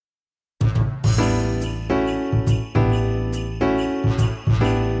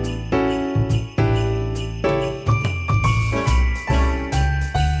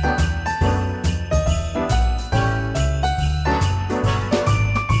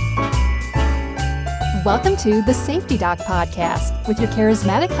Welcome to the Safety Doc Podcast with your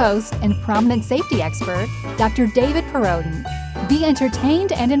charismatic host and prominent safety expert, Dr. David Perrodin. Be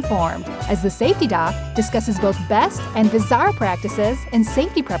entertained and informed as the Safety Doc discusses both best and bizarre practices in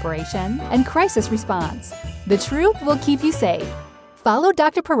safety preparation and crisis response. The truth will keep you safe. Follow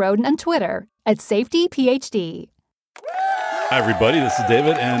Dr. Perrodin on Twitter at SafetyPhD. Hi, everybody. This is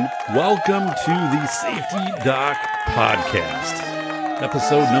David, and welcome to the Safety Doc Podcast,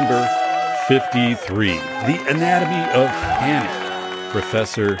 episode number 53, The Anatomy of Panic,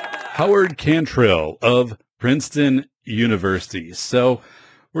 Professor Howard Cantrell of Princeton University. So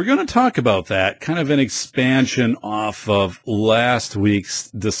we're going to talk about that, kind of an expansion off of last week's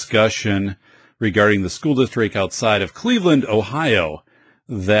discussion regarding the school district outside of Cleveland, Ohio,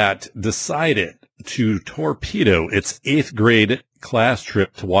 that decided to torpedo its 8th grade class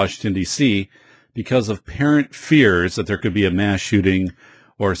trip to Washington, D.C. because of parent fears that there could be a mass shooting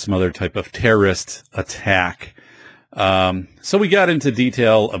or some other type of terrorist attack. So we got into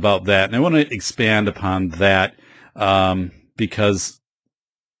detail about that, and I want to expand upon that because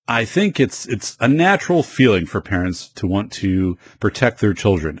I think it's a natural feeling for parents to want to protect their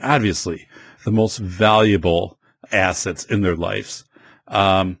children, obviously, the most valuable assets in their lives.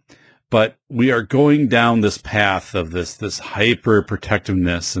 But we are going down this path of this hyper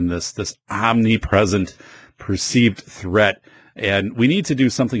protectiveness and this omnipresent perceived threat. And we need to do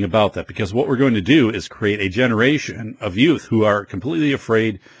something about that, because what we're going to do is create a generation of youth who are completely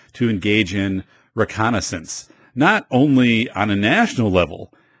afraid to engage in reconnaissance, not only on a national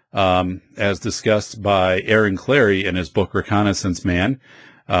level, as discussed by Aaron Clarey in his book Reconnaissance Man,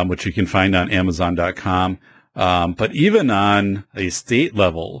 which you can find on Amazon.com. But even on a state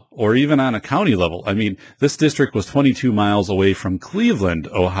level or even on a county level. I mean, this district was 22 miles away from Cleveland,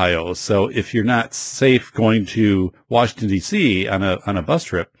 Ohio. So if you're not safe going to Washington, D.C. on a bus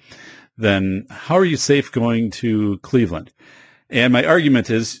trip, then how are you safe going to Cleveland? And my argument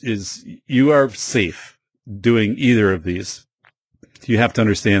is you are safe doing either of these. You have to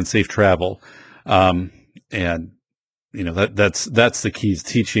understand safe travel. And you know, that's the key, is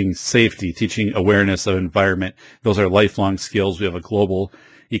teaching safety, teaching awareness of environment. Those are lifelong skills. We have a global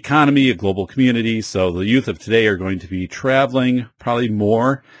economy, a global community. So the youth of today are going to be traveling probably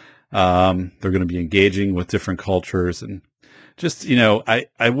more. They're going to be engaging with different cultures. And just, you know,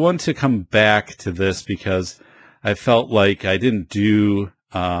 I want to come back to this because I felt like I didn't do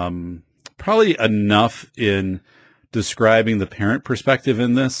probably enough in describing the parent perspective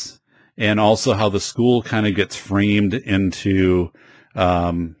in this, and also how the school kind of gets framed into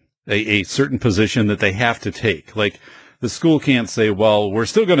a certain position that they have to take. Like, the school can't say, well, we're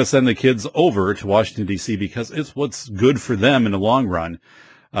still going to send the kids over to Washington, D.C. because it's what's good for them in the long run.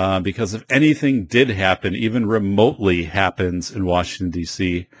 Because if anything did happen, even remotely happens in Washington,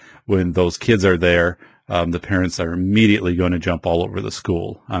 D.C., when those kids are there, the parents are immediately going to jump all over the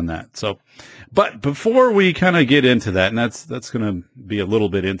school on that. So, but before we kind of get into that, and that's going to be a little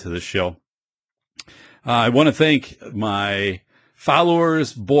bit into the show, I want to thank my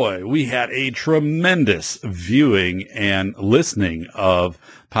followers. Boy, we had a tremendous viewing and listening of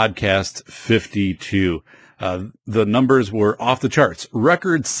podcast 52. The numbers were off the charts,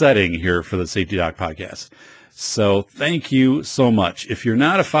 record setting here for the Safety Doc Podcast. So thank you so much. If you're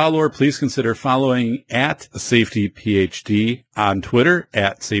not a follower, please consider following at SafetyPhD on Twitter,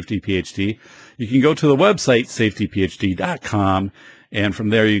 at SafetyPhD. You can go to the website, safetyphd.com, and from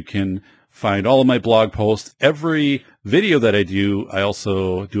there you can find all of my blog posts. Every video that I do, I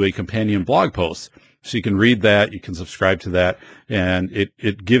also do a companion blog post. So you can read that, you can subscribe to that, and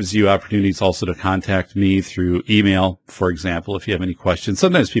it gives you opportunities also to contact me through email, for example, if you have any questions.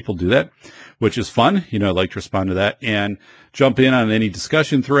 Sometimes people do that, which is fun. You know, I like to respond to that and jump in on any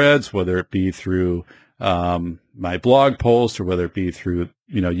discussion threads, whether it be through my blog post or whether it be through,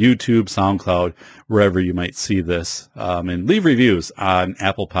 you know, YouTube, SoundCloud, wherever you might see this, and leave reviews on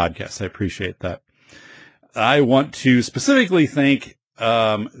Apple Podcasts. I appreciate that. I want to specifically thank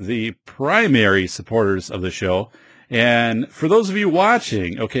the primary supporters of the show. And for those of you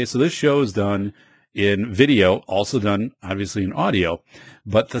watching, okay, so this show is done in video, also done obviously in audio,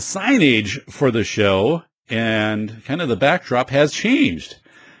 but the signage for the show and kind of the backdrop has changed.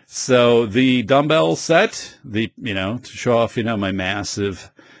 So the dumbbell set, to show off, my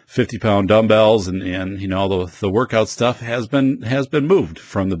massive 50-pound dumbbells and all the workout stuff has been moved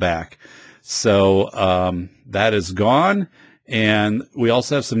from the back. So, that is gone. And we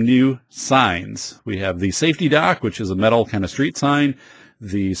also have some new signs. We have the Safety Doc, which is a metal kind of street sign.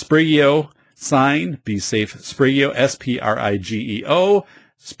 The Sprigeo sign, Be Safe Sprigeo, Sprigeo,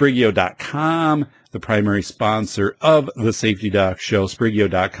 Sprigeo.com. the primary sponsor of the Safety Doc Show,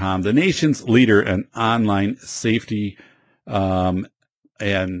 Sprigeo.com, the nation's leader in online safety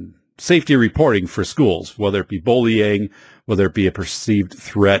and safety reporting for schools, whether it be bullying, whether it be a perceived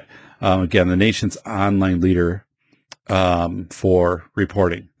threat. Again, the nation's online leader for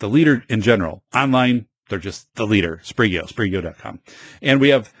reporting. The leader in general. Online, they're just the leader. Sprigeo.com. And we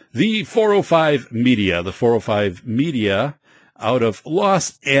have the 405 Media. The 405 Media out of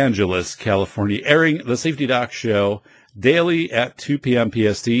Los Angeles, California, airing the Safety Doc Show daily at 2 p.m.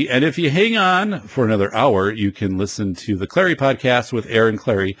 PST. And if you hang on for another hour, you can listen to the Clary podcast with Aaron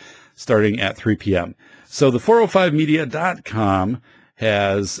Clary starting at 3 p.m. So the 405media.com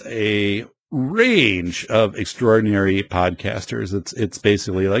has a range of extraordinary podcasters. It's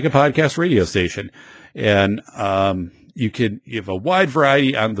basically like a podcast radio station. And you have a wide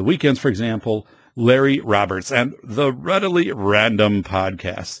variety on the weekends, for example. Larry Roberts and the Readily Random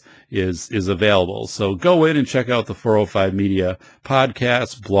podcast is available. So go in and check out the 405 Media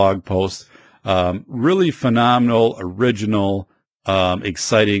podcast, blog posts. Really phenomenal, original,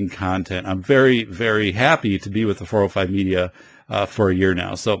 exciting content. I'm very, very happy to be with the 405 Media for a year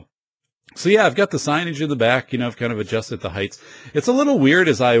now. So yeah, I've got the signage in the back, I've kind of adjusted the heights. It's a little weird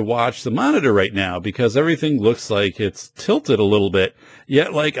as I watch the monitor right now because everything looks like it's tilted a little bit.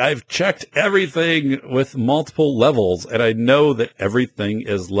 Yet, I've checked everything with multiple levels and I know that everything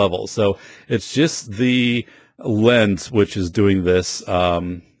is level. So it's just the lens which is doing this,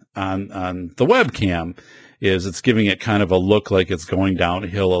 on the webcam. It's giving it kind of a look like it's going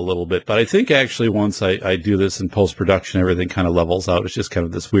downhill a little bit. But I think actually once I do this in post-production, everything kind of levels out. It's just kind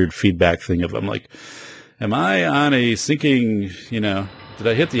of this weird feedback thing of I'm like, am I on a sinking, did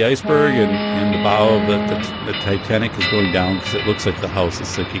I hit the iceberg and the bow of the Titanic is going down because it looks like the house is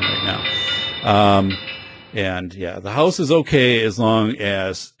sinking right now. And yeah, the house is okay as long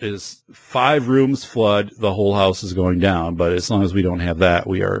as 5 rooms flood, the whole house is going down. But as long as we don't have that,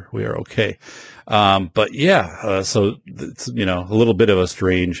 we are okay. But yeah, so it's, a little bit of a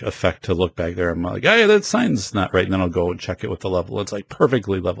strange effect to look back there. I'm like, oh yeah, that sign's not right. And then I'll go and check it with the level. It's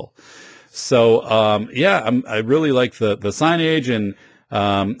perfectly level. So, yeah, I really like the signage and,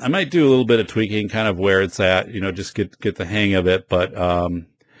 I might do a little bit of tweaking kind of where it's at, just get the hang of it. But,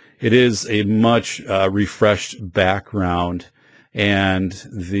 it is a much, refreshed background and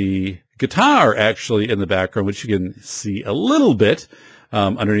the guitar actually in the background, which you can see a little bit,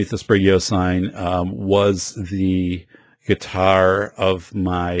 underneath the Sprigeo sign, was the guitar of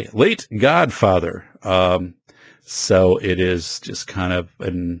my late godfather. So it is just kind of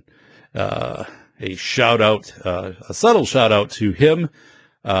a shout out, a subtle shout out to him.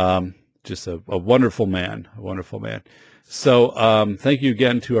 Just a wonderful man, So, thank you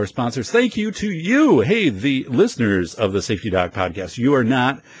again to our sponsors. Thank you to you. Hey, the listeners of the Safety Doc podcast. You are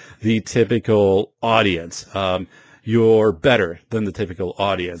not the typical audience. You're better than the typical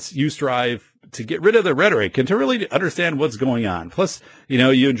audience. You strive to get rid of the rhetoric and to really understand what's going on. Plus,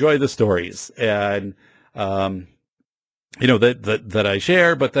 you enjoy the stories and, that I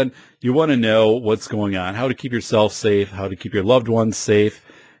share, but then you want to know what's going on, how to keep yourself safe, how to keep your loved ones safe,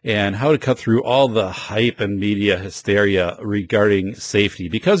 and how to cut through all the hype and media hysteria regarding safety.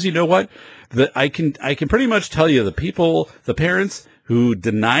 Because you know what? I can pretty much tell you the parents who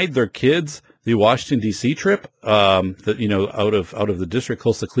denied their kids the Washington D.C. trip, out of the district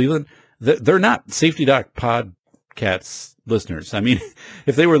close to Cleveland, they're not Safety Doc podcasts listeners. I mean,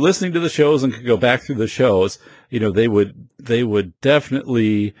 if they were listening to the shows and could go back through the shows, they would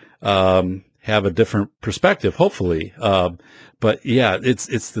definitely, have a different perspective, hopefully. But yeah,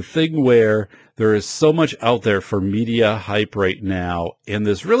 it's the thing where there is so much out there for media hype right now, and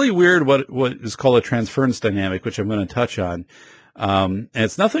this really weird, what is called a transference dynamic, which I'm going to touch on. And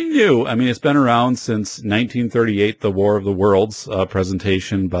it's nothing new. I mean, it's been around since 1938, the War of the Worlds,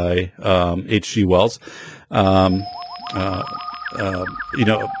 presentation by, H.G. Wells. By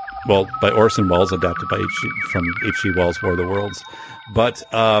Orson Welles, adapted by H.G. Wells' War of the Worlds. But,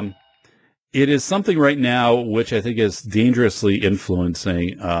 it is something right now which I think is dangerously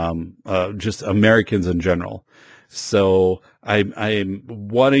influencing, just Americans in general. So I'm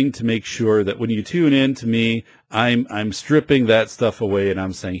wanting to make sure that when you tune in to me, I'm stripping that stuff away and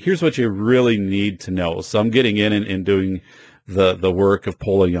I'm saying, here's what you really need to know. So I'm getting in and doing the work of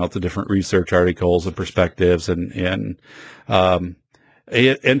pulling out the different research articles and perspectives and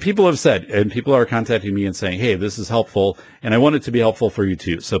people have said, and people are contacting me and saying, hey, this is helpful, and I want it to be helpful for you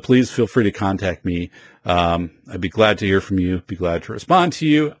too. So please feel free to contact me. I'd be glad to hear from you, be glad to respond to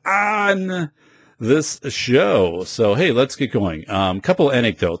you on this show. So, hey, let's get going. Couple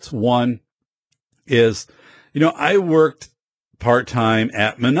anecdotes. One is, I worked part-time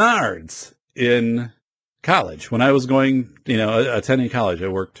at Menards, in college. When I was going, attending college, I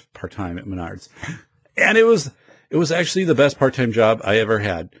worked part-time at Menards. And it was actually the best part-time job I ever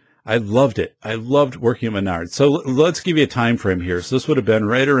had. I loved it. I loved working at Menards. So let's give you a time frame here. So this would have been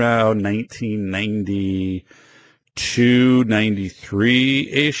right around 1992,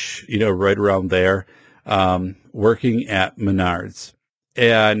 93-ish, right around there, working at Menards.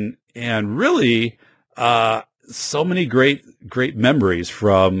 And really, so many great memories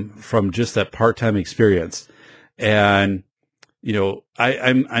from just that part-time experience. And,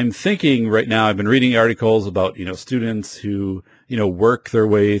 I'm thinking right now, I've been reading articles about, students who, work their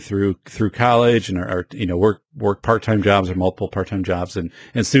way through college and are work part-time jobs or multiple part-time jobs, and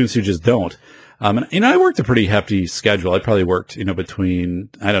students who just don't. And I worked a pretty hefty schedule. I probably worked, between,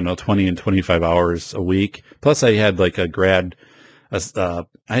 20 and 25 hours a week. Plus I had like a grad, I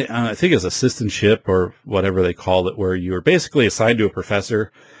think it's assistantship or whatever they called it, where you were basically assigned to a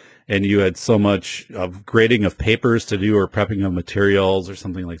professor and you had so much of grading of papers to do or prepping of materials or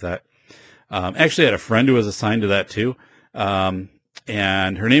something like that. Actually I had a friend who was assigned to that too.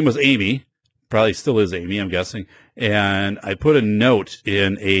 And her name was Amy, probably still is Amy, I'm guessing. And I put a note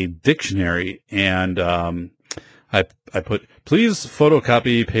in a dictionary and, I put, please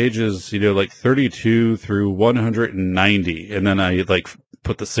photocopy pages, like 32 through 190. And then I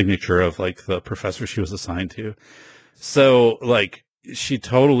put the signature of the professor she was assigned to. So she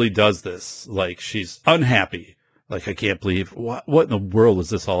totally does this. She's unhappy. I can't believe what in the world is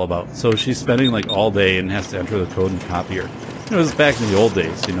this all about? So she's spending all day and has to enter the code and copier. It was back in the old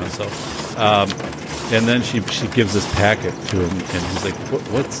days, so, and then she gives this packet to him and he's like,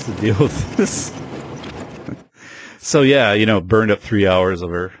 what's the deal with this? So yeah, burned up 3 hours of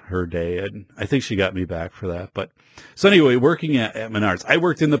her day, and I think she got me back for that. But so anyway, working at Menards, I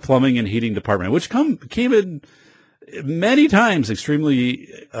worked in the plumbing and heating department, which came in many times extremely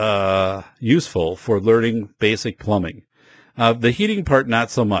useful for learning basic plumbing. The heating part, not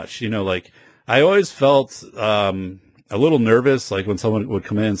so much. I always felt a little nervous, when someone would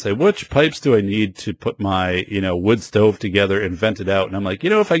come in and say, which pipes do I need to put my wood stove together and vent it out? And I'm like,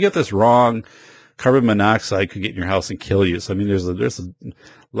 if I get this wrong, carbon monoxide could get in your house and kill you. So, there's a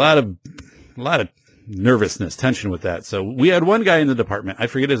lot of nervousness, tension with that. So we had one guy in the department, I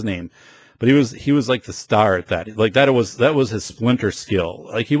forget his name, but he was like the star at that. That was his splinter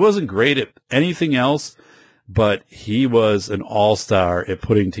skill. He wasn't great at anything else, but he was an all-star at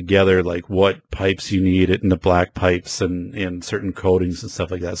putting together what pipes you need in the black pipes and certain coatings and stuff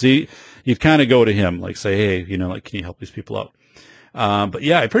like that. So you'd kind of go to him, say, hey, can you help these people out? But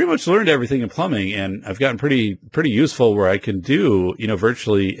yeah, I pretty much learned everything in plumbing, and I've gotten pretty useful where I can do,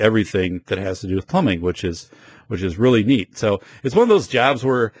 virtually everything that has to do with plumbing, which is really neat. So it's one of those jobs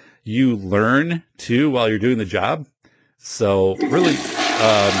where you learn too while you're doing the job. So really,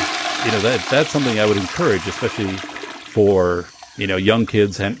 that's something I would encourage, especially for, young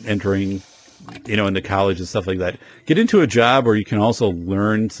kids entering, into college and stuff like that. Get into a job where you can also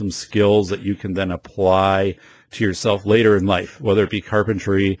learn some skills that you can then apply to yourself later in life, whether it be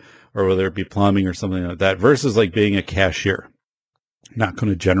carpentry or whether it be plumbing or something like that, versus being a cashier. Not going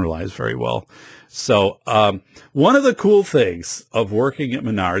to generalize very well. So, one of the cool things of working at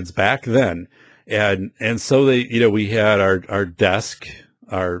Menards back then, and so we had our desk,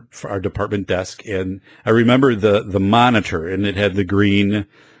 our department desk, and I remember the monitor, and it had the green,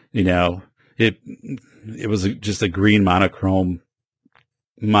 it was just a green monochrome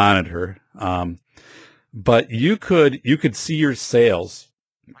monitor. But you could see your sales.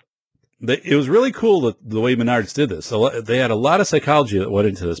 It was really cool the way Menards did this. So they had a lot of psychology that went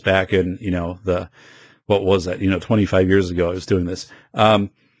into this back in, what was that? 25 years ago I was doing this.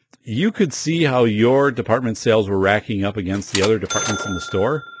 You could see how your department sales were racking up against the other departments in the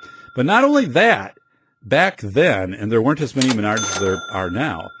store. But not only that, back then, and there weren't as many Menards as there are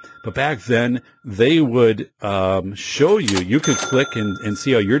now, but back then they would show you could click and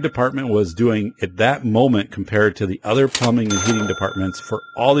see how your department was doing at that moment compared to the other plumbing and heating departments for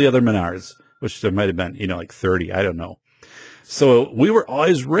all the other Menards, which there might have been, 30, I don't know. So we were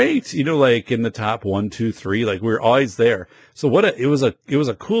always ranked, in the top 1, 2, 3, we were always there. So it was a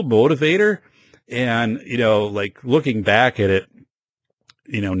cool motivator. And, looking back at it,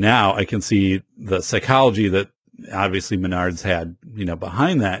 now I can see the psychology that obviously Menards had,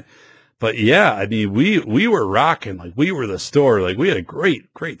 behind that. But yeah, we were rocking, we were the store, we had a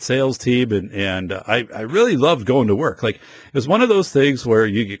great sales team, and I really loved going to work. It was one of those things where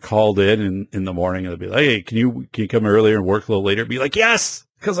you get called in the morning and they'll be like, hey, can you come earlier and work a little later? Be like, yes,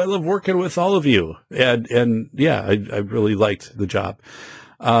 because I love working with all of you. And yeah, I really liked the job.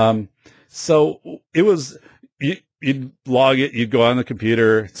 So it was, you'd log it, you'd go on the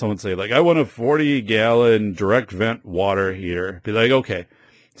computer, someone say like, I want a 40-gallon direct vent water heater. Be like, okay.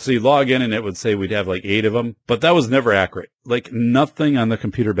 So you log in and it would say we'd have like 8 of them, but that was never accurate. Like nothing on the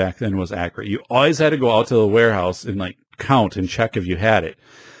computer back then was accurate. You always had to go out to the warehouse and like count and check if you had it,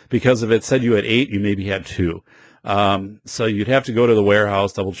 because if it said you had 8, you maybe had 2. So you'd have to go to the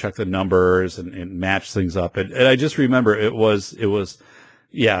warehouse, double check the numbers and match things up. And I just remember it was,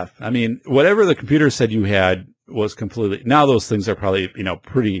 yeah, I mean, whatever the computer said you had was completely, now those things are probably,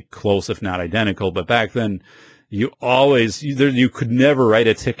 pretty close, if not identical. But back then you could never write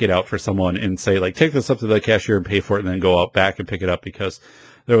a ticket out for someone and say like, take this up to the cashier and pay for it and then go out back and pick it up, because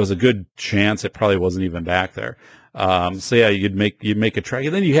there was a good chance it probably wasn't even back there. So yeah, you'd make a track,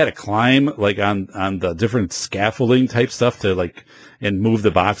 and then you had to climb like on the different scaffolding type stuff to like, and move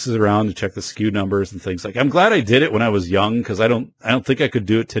the boxes around to check the SKU numbers and things. Like, I'm glad I did it when I was young, cause I don't think I could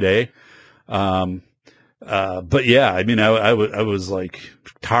do it today. But yeah, I mean, I was like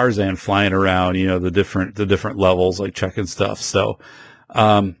Tarzan flying around, the different levels, like checking stuff. So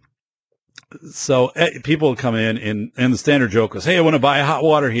people would come in and the standard joke was, hey, I want to buy a hot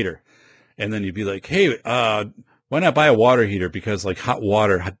water heater. And then you'd be like, hey, why not buy a water heater? Because like hot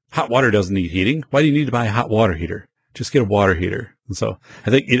water doesn't need heating. Why do you need to buy a hot water heater? Just get a water heater. And so I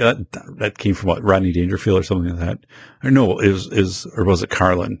think that came from Rodney Dangerfield or something like that. Or no, or was it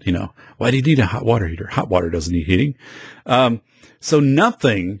Carlin? Why do you need a hot water heater? Hot water doesn't need heating. So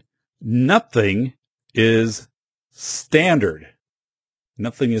nothing is standard.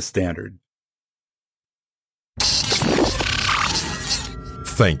 Nothing is standard.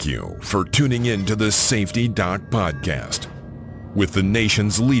 Thank you for tuning in to the Safety Doc Podcast with the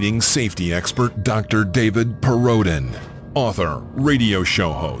nation's leading safety expert, Dr. David Perrodin, author, radio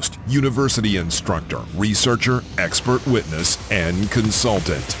show host, university instructor, researcher, expert witness, and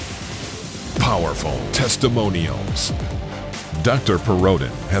consultant. Powerful testimonials. Dr.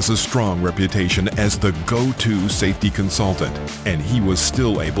 Perrodin has a strong reputation as the go-to safety consultant, and he was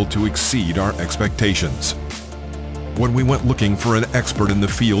still able to exceed our expectations. When we went looking for an expert in the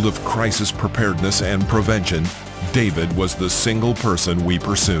field of crisis preparedness and prevention, David was the single person we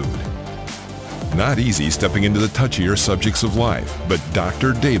pursued. Not easy stepping into the touchier subjects of life, but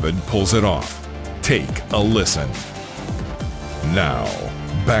Dr. David pulls it off. Take a listen. Now,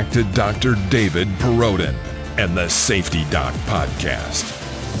 back to Dr. David Perrodin and the Safety Doc Podcast.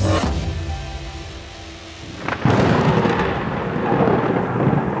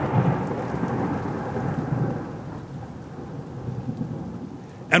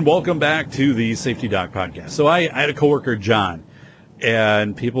 And welcome back to the Safety Doc Podcast. So I had a coworker, John,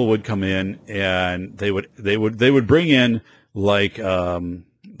 and people would come in and they would bring in like a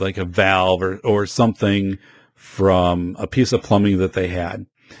valve or something from a piece of plumbing that they had,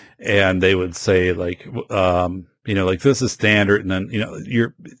 and they would say like like this is standard, and then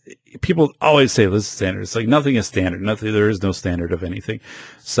people always say this is standard. It's like nothing is standard. There is no standard of anything.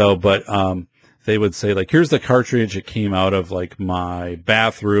 So, but they would say like, here's the cartridge. It came out of like my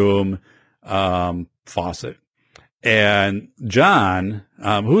bathroom faucet. And John,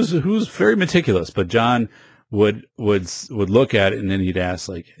 who's very meticulous, but John would look at it, and then he'd ask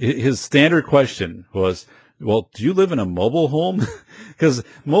like, his standard question was, well, do you live in a mobile home? Because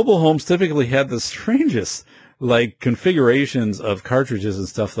mobile homes typically had the strangest like configurations of cartridges and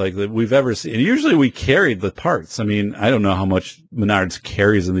stuff like that we've ever seen. And usually we carried the parts. I mean, I don't know how much Menards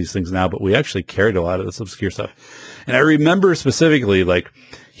carries in these things now, but we actually carried a lot of this obscure stuff. And I remember specifically, like,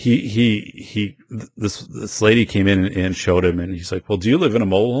 this lady came in and showed him, and he's like, well, do you live in a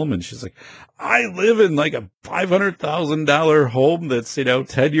mobile home? And she's like, I live in like a $500,000 home that's,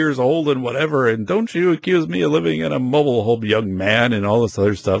 10 years old and whatever. And don't you accuse me of living in a mobile home, young man, and all this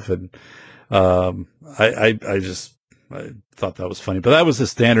other stuff. And, I thought that was funny, but that was the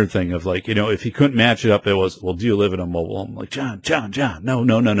standard thing of like, if he couldn't match it up, it was, well, do you live in a mobile home? Like, John,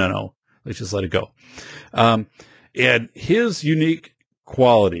 no. Let's just let it go. And his unique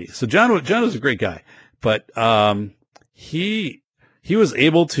quality. So John was a great guy, but, he was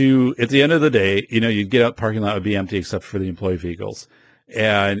able to, at the end of the day, you'd get out, parking lot would be empty except for the employee vehicles.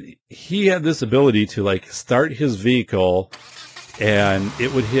 And he had this ability to like start his vehicle and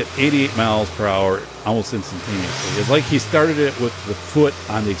it would hit 88 miles per hour almost instantaneously. It's like he started it with the foot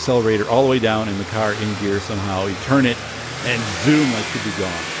on the accelerator all the way down in the car in gear somehow. He'd turn it and zoom like he'd be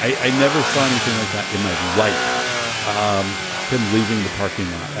gone. I never saw anything like that in my life. Him leaving the parking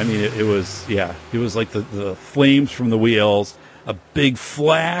lot. I mean, it was like the flames from the wheels, a big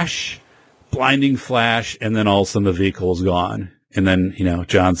flash, blinding flash, and then all of a sudden the vehicle was gone. And then,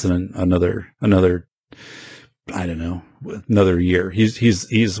 Johnson, another, I don't know, another year.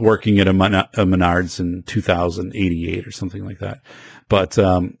 He's working at a Menards in 2088 or something like that. But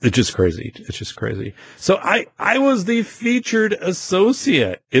it's just crazy. It's just crazy. So I was the featured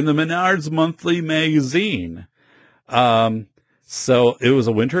associate in the Menards Monthly magazine. So it was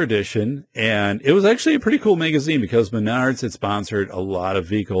a winter edition, and it was actually a pretty cool magazine because Menards had sponsored a lot of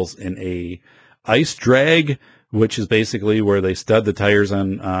vehicles in a ice drag, which is basically where they stud the tires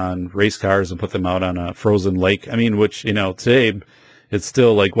on race cars and put them out on a frozen lake. I mean, which, today it's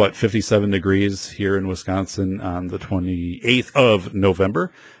still 57 degrees here in Wisconsin on the 28th of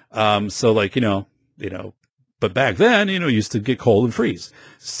November. But back then, it used to get cold and freeze.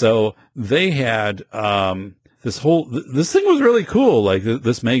 So they had, this thing was really cool,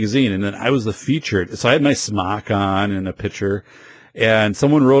 this magazine. And then I was the featured. So I had my smock on and a picture, and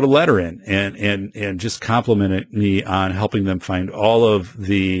someone wrote a letter in and just complimented me on helping them find all of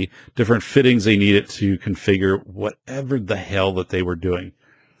the different fittings they needed to configure whatever the hell that they were doing.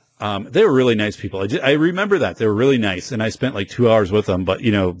 They were really nice people. I remember that they were really nice, and I spent 2 hours with them, but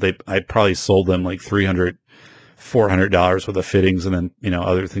I probably sold them $300, $400 worth of fittings and then,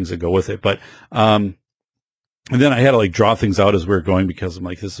 other things that go with it. But, and then I had to draw things out as we were going because I'm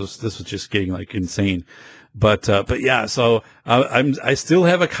this was just getting insane. But yeah, so I still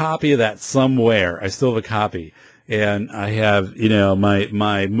have a copy of that somewhere. I still have a copy, and I have,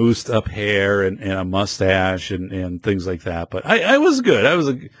 my moosed up hair and a mustache and things like that. But I was good. I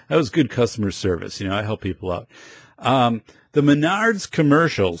was good customer service. I help people out. The Menards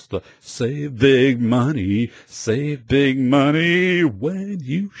commercials, the save big money when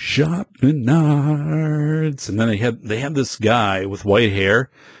you shop Menards. And then they had this guy with white hair,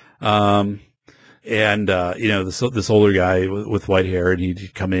 this older guy with white hair, and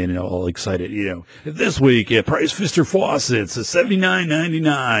he'd come in all excited, this week, Price Pfister faucets,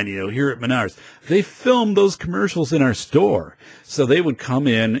 $79.99, here at Menards. They filmed those commercials in our store. So they would come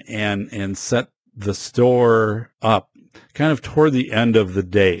in and set the store up kind of toward the end of the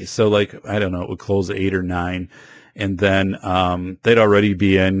day. So I don't know, it would close at 8 or 9. And then, they'd already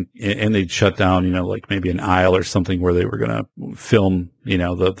be in, and they'd shut down, maybe an aisle or something where they were going to film,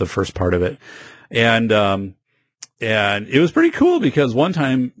 the first part of it. And it was pretty cool because one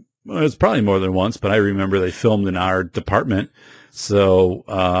time, it was probably more than once, but I remember they filmed in our department. So,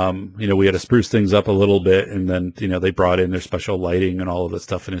 we had to spruce things up a little bit, and then, they brought in their special lighting and all of this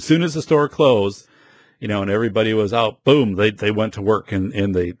stuff. And as soon as the store closed, and everybody was out, boom, they went to work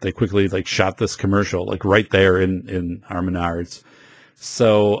and they quickly shot this commercial, right there in our Menards.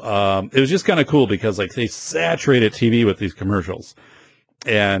 So, it was just kind of cool because they saturated TV with these commercials.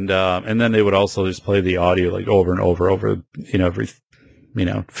 And then they would also just play the audio over and over, every,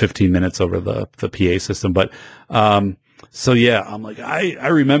 15 minutes over the PA system. But, so yeah, I'm I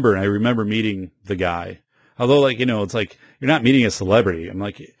remember meeting the guy. Although it's you're not meeting a celebrity. I'm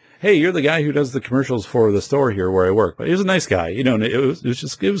hey, you're the guy who does the commercials for the store here where I work. But he was a nice guy, and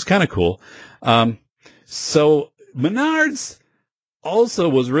it was kind of cool. So Menards also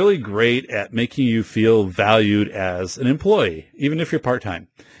was really great at making you feel valued as an employee, even if you're part-time.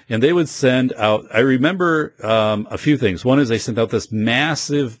 And they would send out, I remember, a few things. One is they sent out this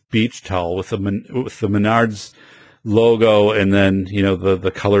massive beach towel with the Menards logo, and then,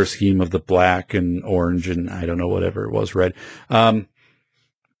 the color scheme of the black and orange and I don't know, whatever it was, red.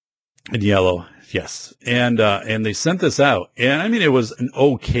 And yellow, yes. And they sent this out, and I mean, it was an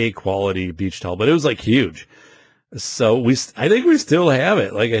okay quality beach towel, but it was huge. So I think we still have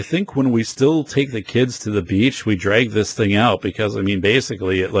it. I think when we still take the kids to the beach, we drag this thing out because,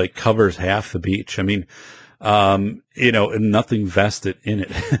 basically it covers half the beach. And nothing vested in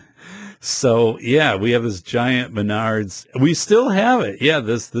it. So yeah, we have this giant Menards. We still have it. Yeah.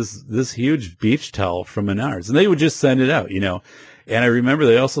 This huge beach towel from Menards, and they would just send it out, And I remember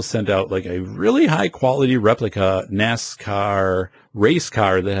they also sent out a really high quality replica NASCAR race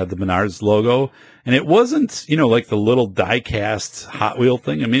car that had the Menards logo. And it wasn't, the little die-cast Hot Wheel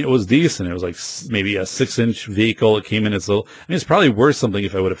thing. It was decent. It was maybe a 6-inch vehicle. It came in its little, it's probably worth something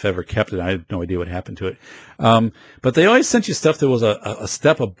if I would have ever kept it. I had no idea what happened to it. But they always sent you stuff that was a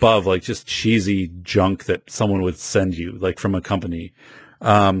step above, just cheesy junk that someone would send you, from a company.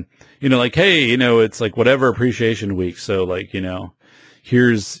 Hey, it's whatever appreciation week. So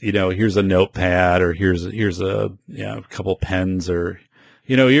here's a notepad, or here's a couple pens, or,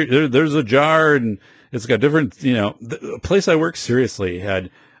 there's a jar, and it's got different, the place I worked seriously had,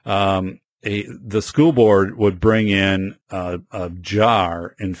 the school board would bring in a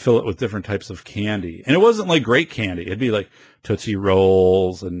jar and fill it with different types of candy. And it wasn't great candy. It'd be Tootsie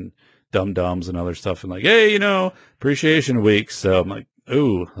Rolls and Dum Dums and other stuff. And hey, appreciation week. So I'm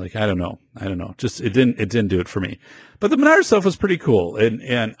ooh, like, I don't know. Just, it didn't do it for me. But the Menards stuff was pretty cool.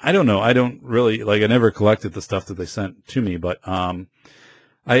 And I don't know. I don't really, like, I never collected the stuff that they sent to me, but,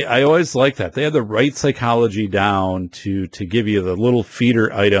 I always liked that. They had the right psychology down to give you the little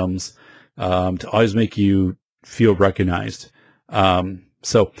feeder items, to always make you feel recognized.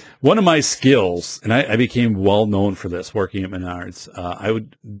 So one of my skills, and I became well known for this working at Menards,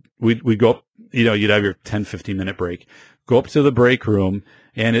 we'd go up, you'd have your 10, 15 minute break, go up to the break room,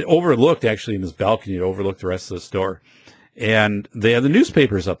 and it overlooked, actually, in this balcony, it overlooked the rest of the store. And they had the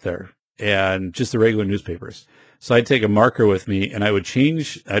newspapers up there, and just the regular newspapers. So I'd take a marker with me, and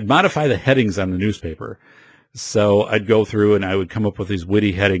I'd modify the headings on the newspaper. So I'd go through and I would come up with these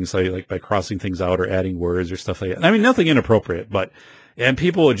witty headings, like by crossing things out or adding words or stuff like that. I mean, nothing inappropriate, and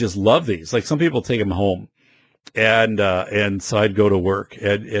people would just love these. Like, some people take them home, and so I'd go to work,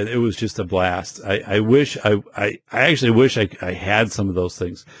 and it was just a blast. I actually wish I had some of those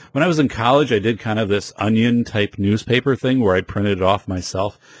things. When I was in college, I did kind of this Onion type newspaper thing where I printed it off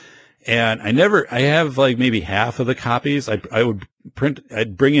myself. And I have like maybe half of the copies.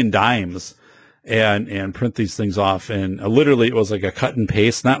 I'd bring in dimes and print these things off. And literally it was like a cut and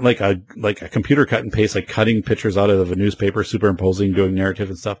paste, not like a computer cut and paste, like cutting pictures out of a newspaper, superimposing, doing narrative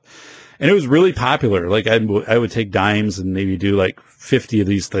and stuff. And it was really popular. Like, I would take dimes and maybe do like 50 of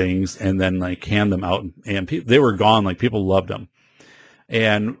these things and then like hand them out, and they were gone. Like, people loved them.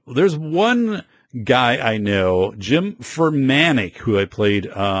 And there's one guy I know, Jim Furmanek, who I played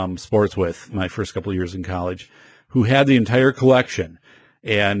sports with my first couple of years in college, who had the entire collection.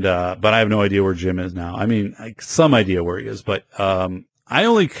 And but I have no idea where Jim is now. I mean, some idea where he is, but I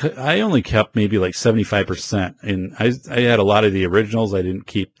only kept maybe like 75%, and I had a lot of the originals. I didn't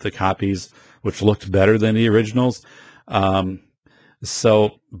keep the copies, which looked better than the originals. But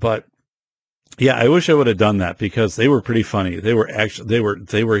yeah, I wish I would have done that, because they were pretty funny. They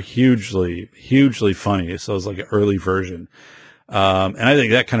were hugely, hugely funny. So it was like an early version. And I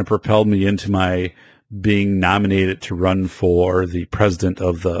think that kind of propelled me into my being nominated to run for the president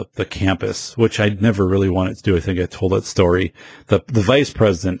of the campus, which I never really wanted to do. I think I told that story. The vice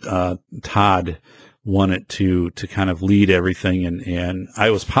president, Todd, wanted to kind of lead everything, and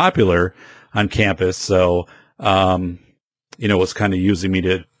I was popular on campus. So, was kind of using me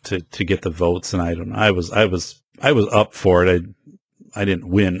to get the votes, and I don't know. I was up for it. I didn't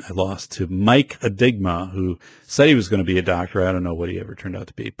win. I lost to Mike Adigma, who said he was going to be a doctor. I don't know what he ever turned out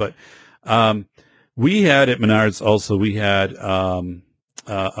to be, but, we had at Menards also, we had,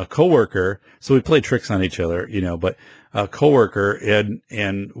 a coworker. So we played tricks on each other, but a coworker,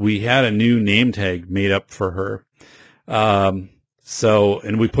 and we had a new name tag made up for her. And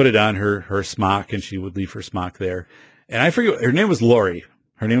we put it on her smock, and she would leave her smock there. And I forget, her name was Lori.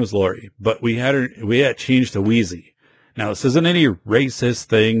 But we had changed to Wheezy. Now, this isn't any racist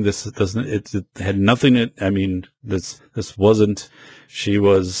thing. This doesn't, it had nothing this wasn't, she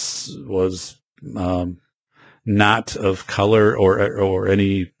was not of color or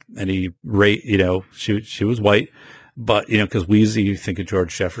any race, she was white, but, cause Wheezy, you think of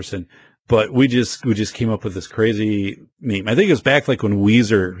George Jefferson, but we just came up with this crazy meme. I think it was back like when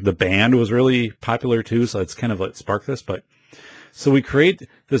Weezer, the band, was really popular too. So it's kind of like sparked this, but so we create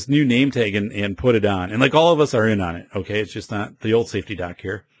this new name tag and put it on, and like all of us are in on it. Okay. It's just not the old safety doc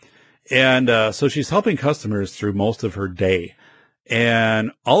here. And, so she's helping customers through most of her day.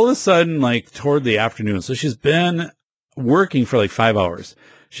 And all of a sudden, like toward the afternoon, so she's been working for like 5 hours.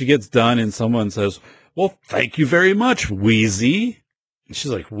 She gets done and someone says, "Well, thank you very much, Wheezy." And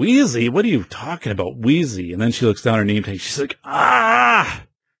she's like, "Wheezy? What are you talking about, Wheezy?" And then she looks down her name tag. She's like,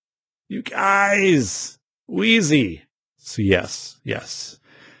 you guys, Wheezy. So yes,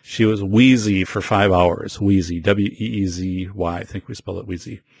 she was Wheezy for 5 hours. Wheezy, Weezy. I think we spell it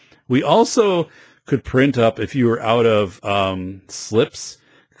Wheezy. We also could print up, if you were out of slips,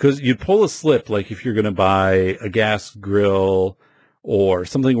 because you'd pull a slip, like if you're going to buy a gas grill or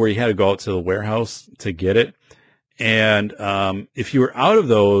something where you had to go out to the warehouse to get it. And if you were out of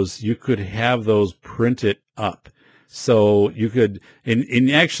those, you could have those printed up. So you could,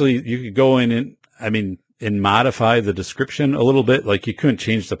 you could go in and modify the description a little bit. Like, you couldn't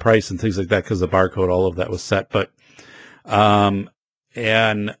change the price and things like that because the barcode, all of that was set. But,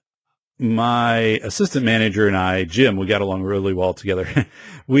 and my assistant manager and I, Jim, we got along really well together.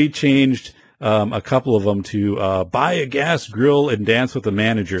 We changed a couple of them to buy a gas grill and dance with the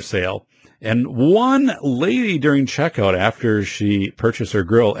manager sale. And one lady during checkout, after she purchased her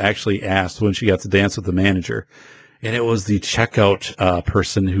grill, actually asked when she got to dance with the manager. And it was the checkout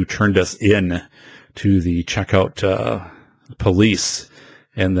person who turned us in to the checkout police.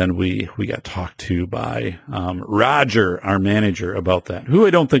 And then we got talked to by Roger, our manager, about that, who I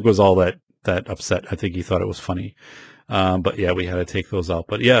don't think was all that upset. I think he thought it was funny. But yeah, we had to take those out.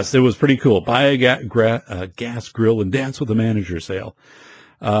 But yes, it was pretty cool. Buy a gas grill and dance with the manager sale.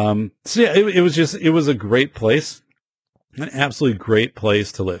 So yeah, it was a great place, an absolutely great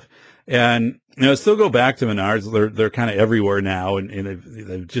place to live. And, I still go back to Menards. They're kind of everywhere now, and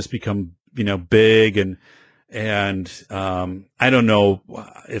they've just become, big and I don't know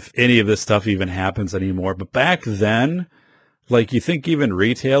if any of this stuff even happens anymore. But back then, like, you think even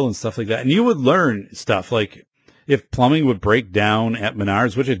retail and stuff like that, and you would learn stuff like if plumbing would break down at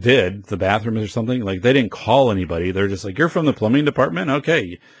Menards, which it did, the bathrooms or something, like they didn't call anybody. They're just like, you're from the plumbing department?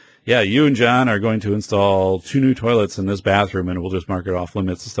 Okay. Yeah, you and John are going to install 2 new toilets in this bathroom, and we'll just mark it off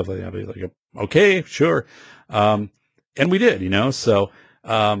limits and stuff like that. I'd be like, okay, sure. And we did, so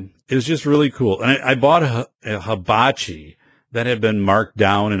it was just really cool. And I bought a hibachi that had been marked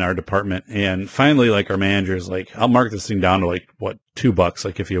down in our department. And finally, like, our manager's like, I'll mark this thing down to like, what, $2,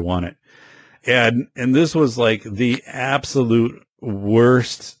 like, if you want it. And this was like the absolute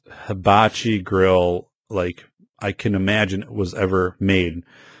worst hibachi grill, like, I can imagine it was ever made.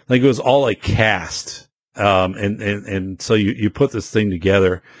 Like, it was all like cast. And so you put this thing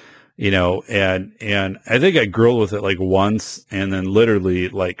together, and I think I grilled with it like once, and then literally,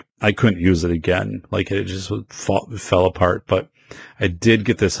 like, I couldn't use it again. Like, it just fell apart. But I did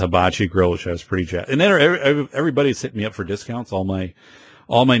get this hibachi grill, which I was pretty jazzed. And then everybody's hit me up for discounts. All my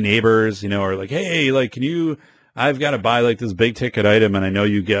neighbors, are like, hey, like, I've got to buy like this big ticket item, and I know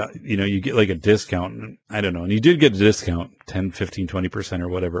you get like a discount. And I don't know. And you did get a discount, 10, 15, 20% or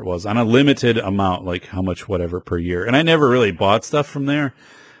whatever it was on a limited amount, like how much, whatever per year. And I never really bought stuff from there.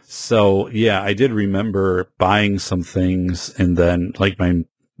 So yeah, I did remember buying some things, and then like my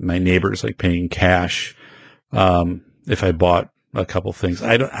neighbors like paying cash, if I bought a couple things.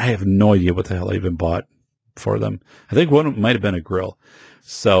 I have no idea what the hell I even bought for them. I think one might have been a grill.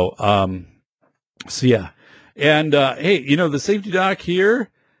 So yeah. And, hey, the Safety Doc here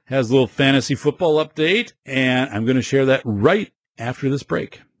has a little fantasy football update, and I'm going to share that right after this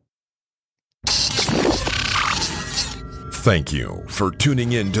break. Thank you for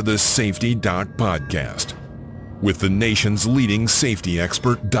tuning in to the Safety Doc podcast with the nation's leading safety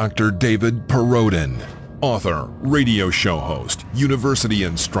expert, Dr. David Perrodin, author, radio show host, university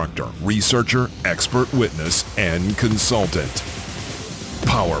instructor, researcher, expert witness, and consultant.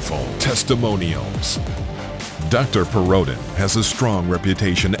 Powerful testimonials. Dr. Perrodin has a strong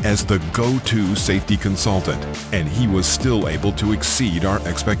reputation as the go-to safety consultant, and he was still able to exceed our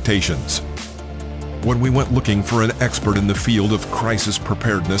expectations. When we went looking for an expert in the field of crisis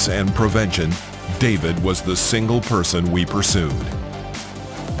preparedness and prevention, David was the single person we pursued.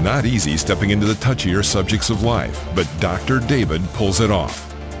 Not easy stepping into the touchier subjects of life, but Dr. David pulls it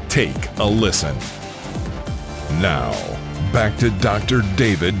off. Take a listen. Now, back to Dr.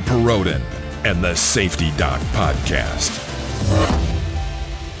 David Perrodin and the Safety Doc podcast.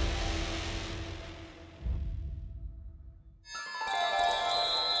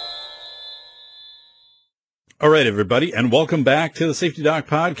 All right, everybody, and welcome back to the Safety Doc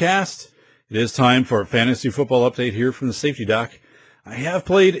podcast. It is time for a fantasy football update here from the Safety Doc. I have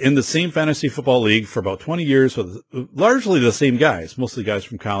played in the same fantasy football league for about 20 years with largely the same guys, mostly guys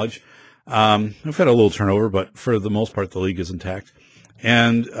from college. I've had a little turnover, but for the most part, the league is intact.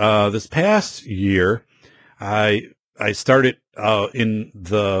 And this past year, I started in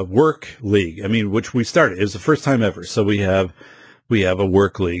the work league. Which we started. It was the first time ever. So we have a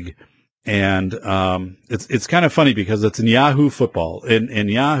work league, and it's kind of funny because it's in Yahoo football, in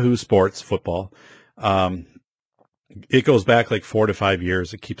Yahoo Sports football. It goes back like 4 to 5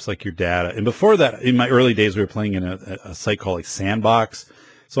 years. It keeps like your data. And before that, in my early days, we were playing in a site called like Sandbox.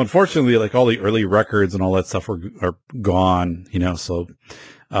 So unfortunately, like all the early records and all that stuff are gone, So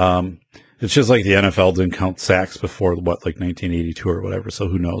it's just like the NFL didn't count sacks before like 1982 or whatever. So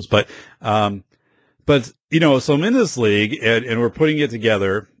who knows? But so I'm in this league and we're putting it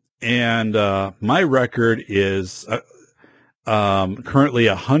together, and my record is currently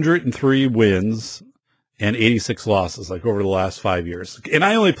 103 wins and 86 losses, like over the last 5 years. And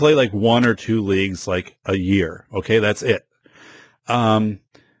I only play like 1 or 2 leagues like a year. Okay, that's it.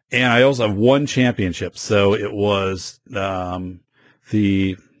 And I also have 1 championship. So it was the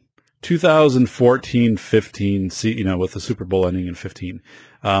 2014-15, with the Super Bowl ending in 15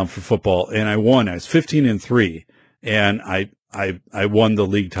 for football. And I won. I was 15-3, and I won the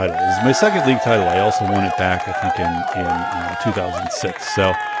league title. It was my second league title. I also won it back, I think, in 2006.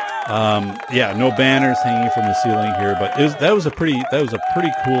 So no banners hanging from the ceiling here, but that was a pretty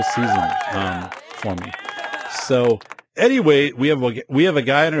cool season for me. So. anyway, we have a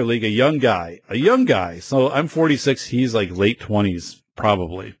guy in our league, a young guy. So I'm 46. He's like late 20s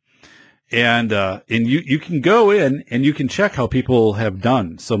probably. And you can go in and you can check how people have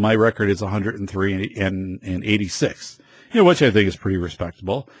done. So my record is 103 and 86, which I think is pretty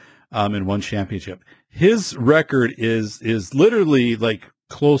respectable, in one championship. His record is literally like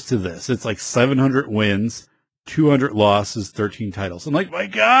close to this. It's like 700 wins, 200 losses, 13 titles. I'm like, my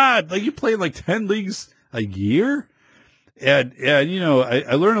God, like you play like 10 leagues a year? And I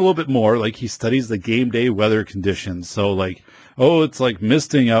learn a little bit more. Like he studies the game day weather conditions. So like, it's like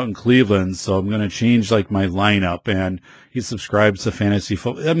misting out in Cleveland, so I'm going to change like my lineup. And he subscribes to fantasy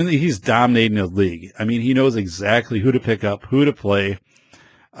football. I mean, he's dominating the league. I mean, he knows exactly who to pick up, who to play.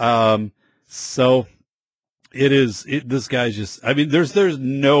 So this guy's just, I mean, there's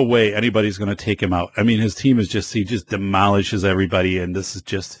no way anybody's going to take him out. I mean, his team he just demolishes everybody. And this is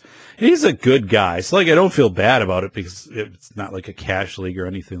just, he's a good guy. So like, I don't feel bad about it because it's not like a cash league or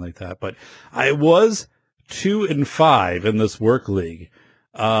anything like that, but I was 2-5 in this work league.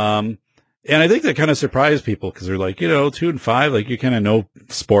 And I think that kind of surprised people because they're like, 2-5, like you kind of know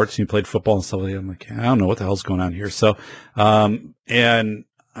sports and you played football and stuff like that. I'm like, I don't know what the hell's going on here. So, and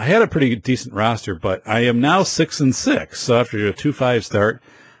I had a pretty decent roster, but I am now 6-6. So after a 2-5 start,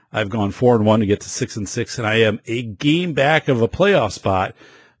 I've gone 4-1 to get to 6-6, and I am a game back of a playoff spot.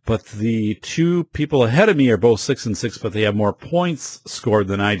 But the two people ahead of me are both 6-6, but they have more points scored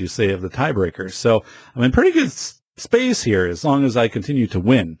than I do, say, of the tiebreakers. So I'm in pretty good space here as long as I continue to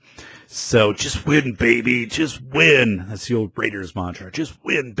win. So just win, baby. Just win. That's the old Raiders mantra. Just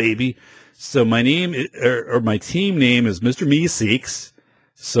win, baby. So my name or my team name is Mr. Meeseeks.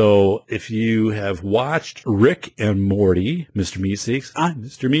 So if you have watched Rick and Morty, Mr. Meeseeks, I'm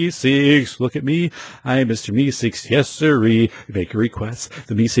Mr. Meeseeks. Look at me. I'm Mr. Meeseeks. Yes, sirree. You make a request.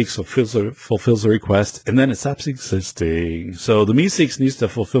 The Meeseeks fulfills the request, and then it stops existing. So the Meeseeks needs to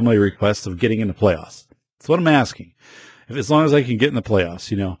fulfill my request of getting in the playoffs. That's what I'm asking. As long as I can get in the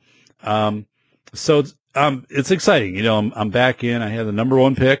playoffs, it's exciting. I'm back in. I had the number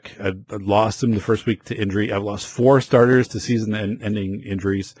one pick. I lost him the first week to injury. I've lost 4 starters to season-ending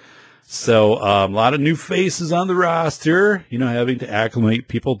injuries. So a lot of new faces on the roster, having to acclimate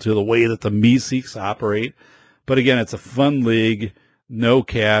people to the way that the Meeseeks operate. But again, it's a fun league. No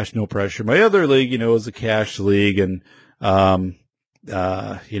cash, no pressure. My other league, is a cash league. And,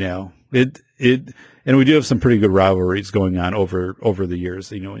 and we do have some pretty good rivalries going on over the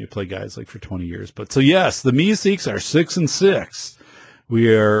years, when you play guys like for 20 years. But so yes, the Meeseeks are 6-6.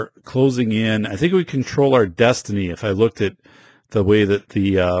 We are closing in. I think we control our destiny. If I looked at the way that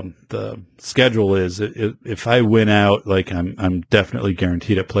the schedule is, if I win out, like I'm definitely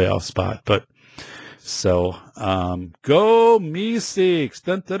guaranteed a playoff spot. But so, go Meeseeks.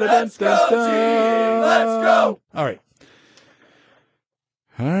 Dun, dun, dun, Let's dun, dun, go, dun. team. Let's go. All right.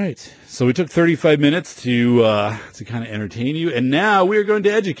 So we took 35 minutes to kind of entertain you, and now we are going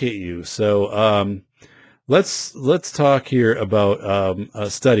to educate you. So let's talk here about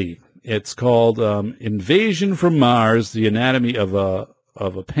a study. It's called Invasion from Mars: The Anatomy of a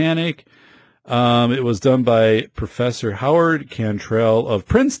Panic. It was done by Professor Howard Cantrell of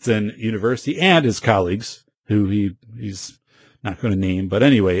Princeton University and his colleagues, who he's not going to name, but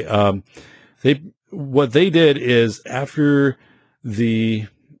anyway, what they did is after the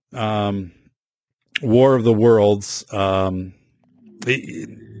War of the Worlds, October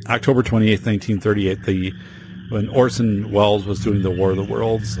 28th, 1938, when Orson Welles was doing the War of the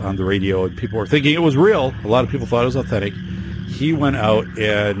Worlds on the radio, and people were thinking it was real. A lot of people thought it was authentic. He went out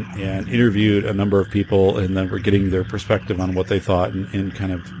and interviewed a number of people, and then were getting their perspective on what they thought, and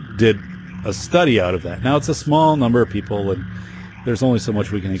kind of did a study out of that. Now, it's a small number of people, and there's only so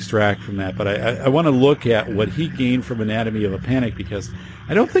much we can extract from that, but I want to look at what he gained from Anatomy of a Panic, because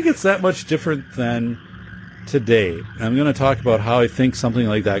I don't think it's that much different than today. And I'm going to talk about how I think something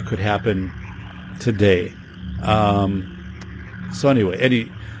like that could happen today. So anyway,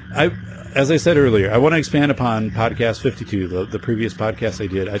 as I said earlier, I want to expand upon podcast 52, the previous podcast I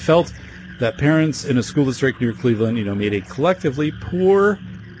did. I felt that parents in a school district near Cleveland, made a collectively poor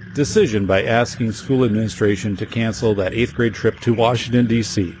decision by asking school administration to cancel that 8th grade trip to Washington,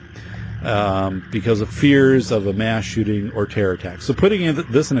 D.C. Because of fears of a mass shooting or terror attack. So putting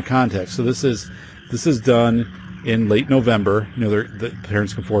this in a context, so this is done in late November. The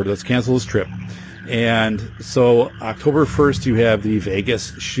parents come forward, let's cancel this trip. And so October 1st, you have the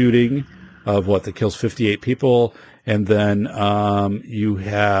Vegas shooting of that kills 58 people. And then you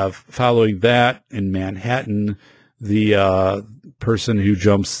have, following that, in Manhattan, the person who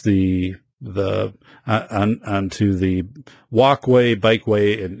jumps onto the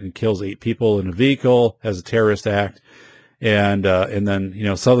bikeway, and kills 8 people in a vehicle as a terrorist act. and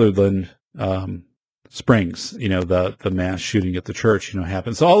then, Sutherland, Springs, the mass shooting at the church,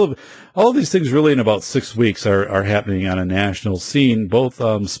 happened. So all of these things really in about 6 weeks are happening on a national scene, both,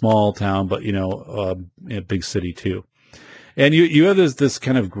 small town, but, a big city too. And you have this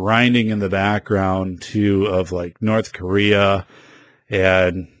kind of grinding in the background too of like North Korea,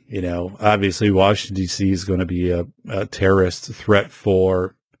 and, obviously Washington D.C. is going to be a terrorist threat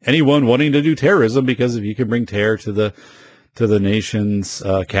for anyone wanting to do terrorism, because if you can bring terror to the nation's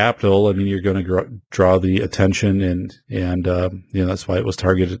capital, I mean, you're going to draw the attention, and that's why it was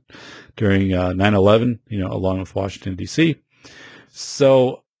targeted during 9/11, along with Washington D.C.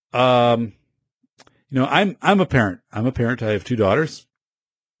 So, I'm a parent. I'm a parent. I have 2 daughters,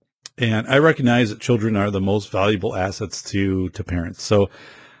 and I recognize that children are the most valuable assets to parents. So,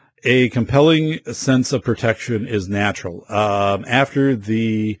 a compelling sense of protection is natural. After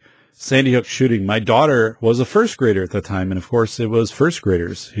the Sandy Hook shooting, my daughter was a first grader at the time, and of course it was first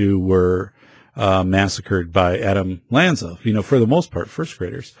graders who were massacred by Adam Lanza, for the most part, first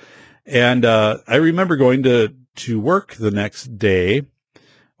graders. And I remember going to work the next day,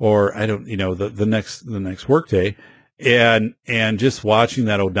 or the next work day, and just watching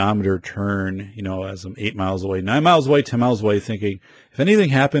that odometer turn, as I'm 8 miles away, 9 miles away, 10 miles away, thinking, if anything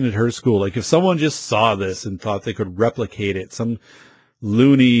happened at her school, like if someone just saw this and thought they could replicate it, some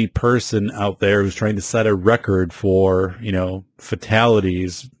loony person out there who's trying to set a record for,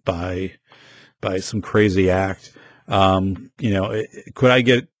 fatalities by some crazy act, could I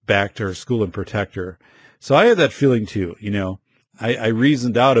get back to her school and protect her? So I had that feeling too, I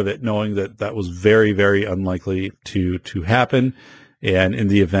reasoned out of it knowing that was very, very unlikely to happen. And in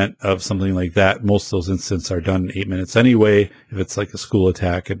the event of something like that, most of those incidents are done in 8 minutes anyway, if it's like a school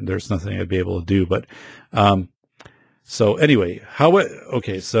attack and there's nothing I'd be able to do. But, so anyway,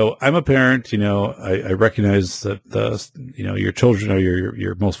 so I'm a parent, I recognize that your children are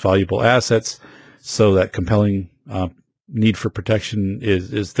your most valuable assets. So that compelling, need for protection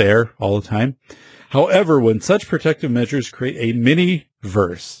is there all the time. However, when such protective measures create a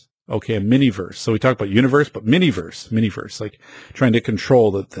mini-verse, a mini-verse. So we talk about universe, but mini-verse, like trying to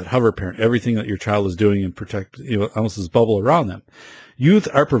control that hover parent, everything that your child is doing and protect, almost this bubble around them. Youth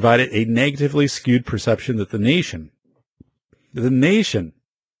are provided a negatively skewed perception that the nation,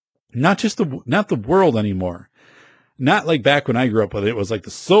 not the world anymore. Not like back when I grew up with it. It was like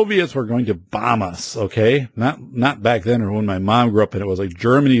the Soviets were going to bomb us. Okay. Not back then, or when my mom grew up, and it was like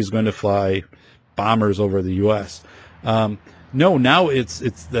Germany is going to fly bombers over the U.S. No, now it's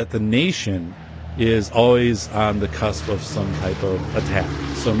that the nation is always on the cusp of some type of attack.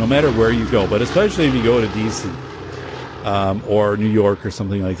 So no matter where you go, but especially if you go to D.C. Or New York or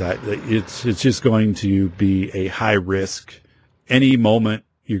something like that, it's just going to be a high risk. Any moment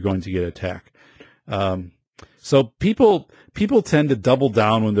you're going to get attacked. So people tend to double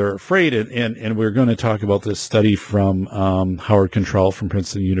down when they're afraid, and we're going to talk about this study from Howard Contrell from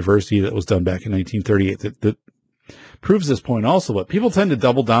Princeton University that was done back in 1938 that proves this point also. But people tend to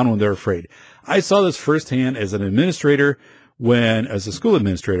double down when they're afraid. I saw this firsthand as an administrator, as a school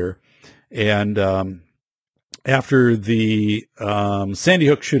administrator, and after the Sandy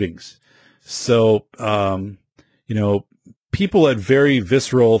Hook shootings. So people had very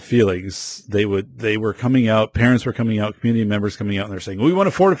visceral feelings. They were coming out, parents were coming out, community members coming out, and they're saying, we want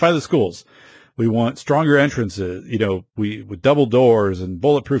to fortify the schools. We want stronger entrances, with double doors and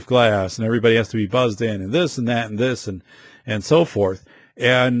bulletproof glass, and everybody has to be buzzed in, and this and that and this and so forth.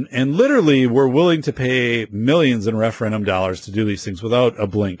 And literally we're willing to pay millions in referendum dollars to do these things without a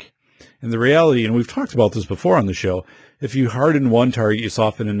blink. And the reality, and we've talked about this before on the show, if you harden one target, you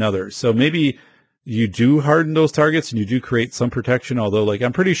soften another. So maybe you do harden those targets and you do create some protection, although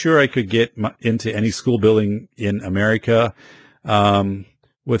I'm pretty sure I could get into any school building in America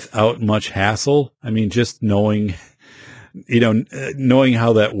without much hassle. I mean, just knowing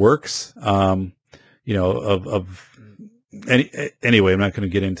how that works, anyway, I'm not going to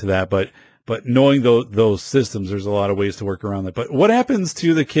get into that, but knowing those systems, there's a lot of ways to work around that. But what happens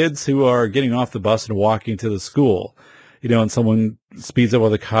to the kids who are getting off the bus and walking to the school? And someone speeds up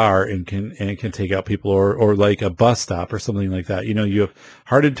with a car and can take out people, or like a bus stop or something like that. You have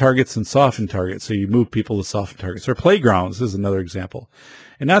hardened targets and softened targets. So you move people to softened targets, or playgrounds is another example.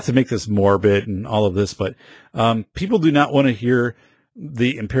 And not to make this morbid and all of this, but, people do not want to hear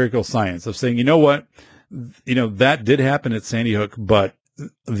the empirical science of saying, that did happen at Sandy Hook, but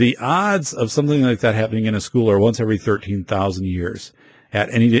the odds of something like that happening in a school are once every 13,000 years.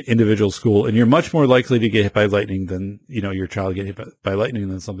 At any individual school, and you're much more likely to get hit by lightning than, your child get hit by lightning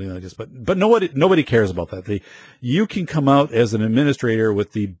than something like this. But nobody cares about that. You can come out as an administrator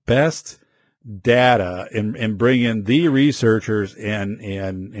with the best data and bring in the researchers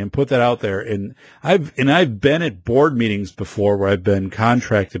and put that out there. And I've been at board meetings before where I've been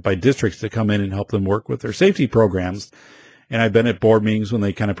contracted by districts to come in and help them work with their safety programs. And I've been at board meetings when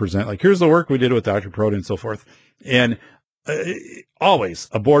they kind of present, like, here's the work we did with Dr. Perrotin and so forth. And always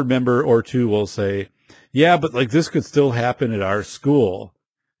a board member or two will say, yeah, but like this could still happen at our school.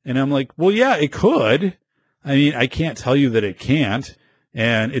 And I'm like, well, yeah, it could. I mean, I can't tell you that it can't.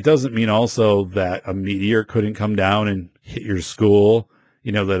 And it doesn't mean also that a meteor couldn't come down and hit your school,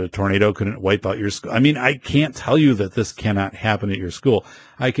 you know, that a tornado couldn't wipe out your school. I mean, I can't tell you that this cannot happen at your school.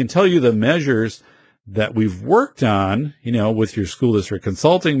 I can tell you the measures that we've worked on, you know, with your school district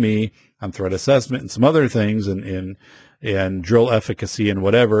consulting me on threat assessment and some other things and drill efficacy and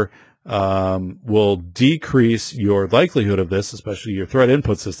whatever, will decrease your likelihood of this, especially your threat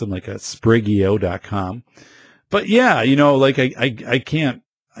input system, like at Sprigeo.com. But yeah, you know, like I can't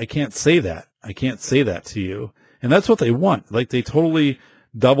say that. I can't say that to you. And that's what they want. Like they totally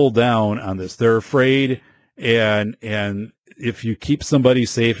double down on this. They're afraid. And if you keep somebody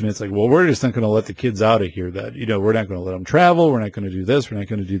safe and it's like, well, we're just not going to let the kids out of here, that, you know, we're not going to let them travel. We're not going to do this. We're not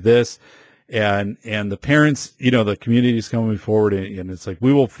going to do this. And the parents, you know, the community is coming forward and it's like,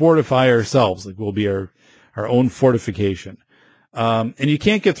 we will fortify ourselves. Like we'll be our own fortification. And you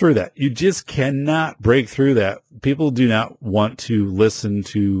can't get through that. You just cannot break through that. People do not want to listen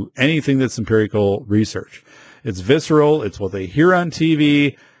to anything that's empirical research. It's visceral. It's what they hear on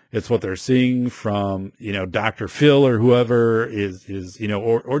TV. It's what they're seeing from, you know, Dr. Phil or whoever is, you know,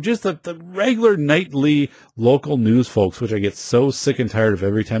 or just the regular nightly local news folks, which I get so sick and tired of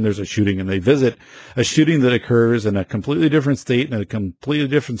every time there's a shooting and they visit a shooting that occurs in a completely different state and a completely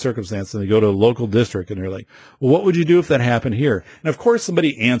different circumstance. And they go to a local district and they're like, well, what would you do if that happened here? And of course,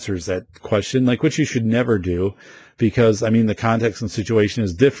 somebody answers that question, like, which you should never do. Because, I mean, the context and situation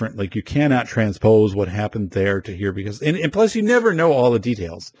is different. Like, you cannot transpose what happened there to here because, and plus you never know all the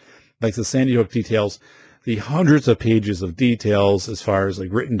details. Like the Sandy Hook details, the hundreds of pages of details as far as like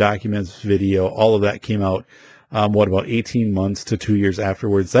written documents, video, all of that came out, about 18 months to 2 years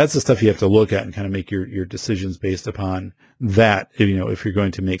afterwards. That's the stuff you have to look at and kind of make your decisions based upon that, you know, if you're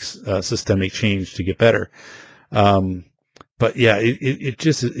going to make systemic change to get better. But yeah,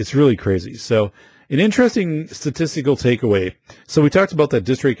 it's really crazy. So, an interesting statistical takeaway. So we talked about that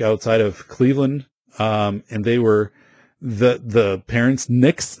district outside of Cleveland, and they were, the parents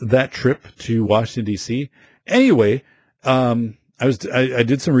nixed that trip to Washington, D.C. Anyway, I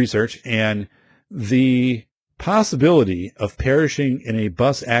did some research, and the possibility of perishing in a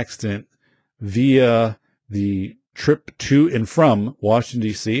bus accident via the trip to and from Washington,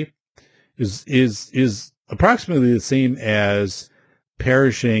 D.C. is approximately the same as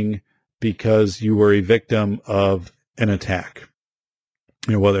perishing because you were a victim of an attack,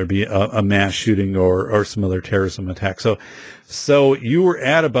 you know, whether it be a mass shooting or some other terrorism attack. So you were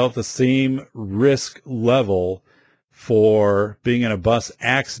at about the same risk level for being in a bus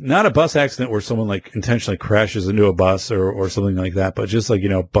accident, not a bus accident where someone like intentionally crashes into a bus or something like that, but just like, you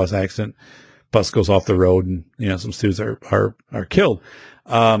know, bus accident, bus goes off the road and, you know, some students are killed.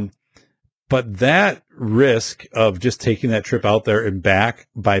 But that risk of just taking that trip out there and back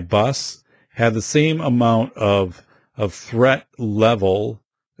by bus had the same amount of threat level,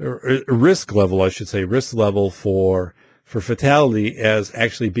 or risk level, I should say, risk level for fatality as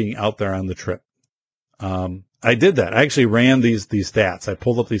actually being out there on the trip. I did that. I actually ran these stats. I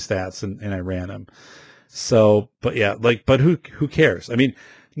pulled up these stats and I ran them. So, but yeah, like, but who cares? I mean,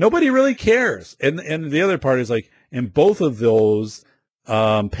 nobody really cares. And the other part is like, and both of those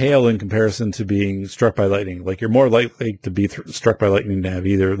pale in comparison to being struck by lightning. Like, you're more likely to be struck by lightning to have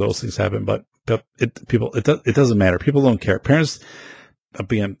either of those things happen, but it doesn't matter. People don't care. Parents,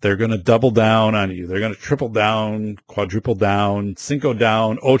 again, they're going to double down on you. They're going to triple down, quadruple down, cinco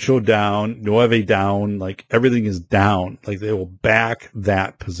down, ocho down, nueve down. Like, everything is down. Like, they will back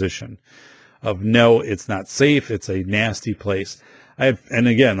that position of no, it's not safe. It's a nasty place. And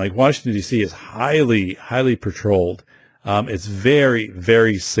again, like, Washington, D.C. is highly, highly patrolled. It's very,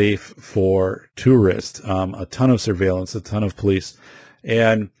 very safe for tourists. A ton of surveillance, a ton of police.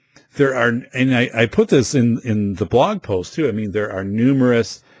 And there are, and I put this in the blog post too. I mean, there are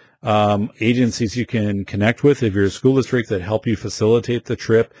numerous, agencies you can connect with if you're a school district that help you facilitate the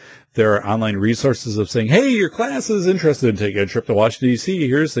trip. There are online resources of saying, hey, your class is interested in taking a trip to Washington, D.C.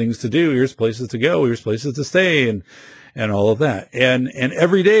 Here's things to do. Here's places to go. Here's places to stay. And all of that. And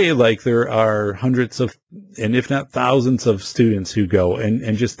every day, like, there are hundreds of, and if not thousands of students who go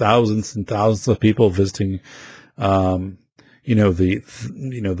and just thousands and thousands of people visiting, the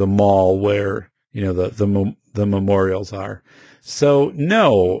mall where, the memorials are. So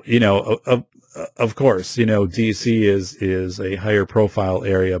no, of course, DC is a higher profile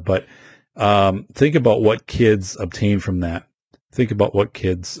area, but think about what kids obtain from that.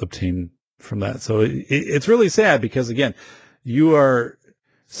 So it's really sad because, again, you are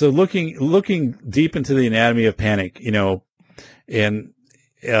so looking deep into the anatomy of panic, and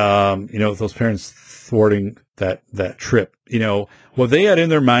those parents thwarting that trip, what they had in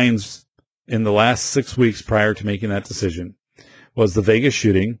their minds in the last 6 weeks prior to making that decision was the Vegas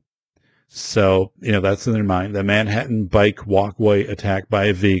shooting. So, that's in their mind. The Manhattan bike walkway attack by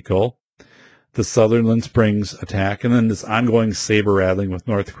a vehicle, the Sutherland Springs attack, and then this ongoing saber rattling with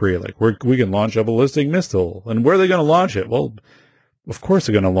North Korea. Like, we can launch a ballistic missile. And where are they going to launch it? Well, of course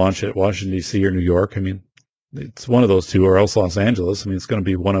they're going to launch it at Washington, D.C. or New York. I mean, it's one of those two, or else Los Angeles. I mean, it's going to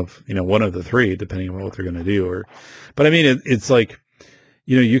be one of the three, depending on what they're going to do. But I mean, it's like,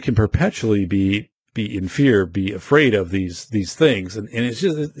 you can perpetually be in fear, be afraid of these things. And it's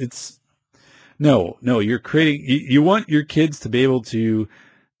just, no, you're creating, you want your kids to be able to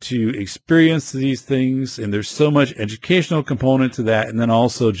experience these things. And there's so much educational component to that. And then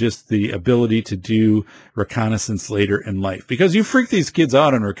also just the ability to do reconnaissance later in life, because you freak these kids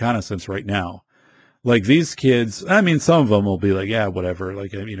out on reconnaissance right now. Like these kids, I mean, some of them will be like, yeah, whatever.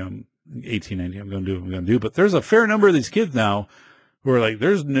 Like, 18, 19, I'm going to do what I'm going to do. But there's a fair number of these kids now who are like,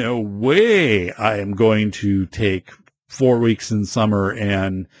 there's no way I am going to take 4 weeks in summer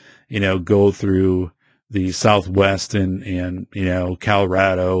and, go through the Southwest and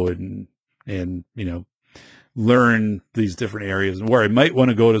Colorado and learn these different areas and where I might want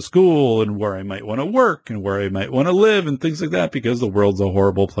to go to school and where I might want to work and where I might want to live and things like that, because the world's a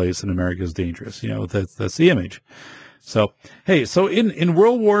horrible place and America is dangerous. That's the image. So, hey, in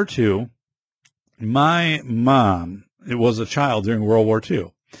World War II, my mom, it was a child during World War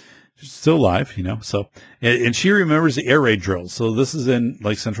II. She's still alive, so, and she remembers the air raid drills. So this is in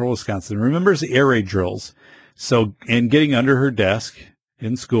like central Wisconsin, remembers the air raid drills. So, and getting under her desk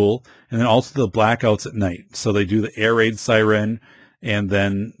in school, and then also the blackouts at night. So they do the air raid siren, and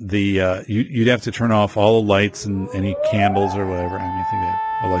then you'd have to turn off all the lights and any candles or whatever. I mean, I think they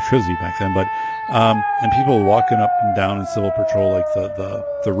had electricity back then, but, and people walking up and down in civil patrol, like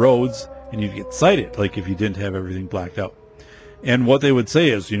the roads, and you'd get sighted, like if you didn't have everything blacked out. And what they would say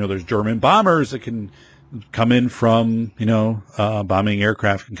is, there's German bombers that can come in from, bombing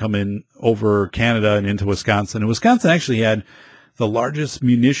aircraft can come in over Canada and into Wisconsin. And Wisconsin actually had the largest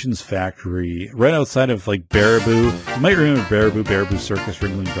munitions factory right outside of like Baraboo. You might remember Baraboo Circus,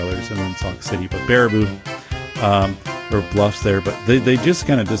 Ringling Brothers, and then Sauk City, but Baraboo, or Bluffs there. But they just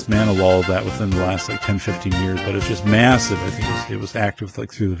kind of dismantled all of that within the last like 10, 15 years. But it's just massive. I think it was active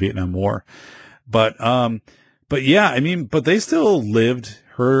like through the Vietnam War. But yeah, I mean, but they still lived,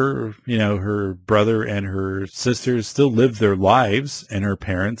 her brother and her sisters still lived their lives, and her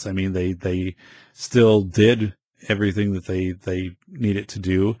parents, I mean, they still did everything that they needed to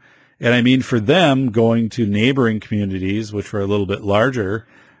do. And I mean, for them going to neighboring communities, which were a little bit larger,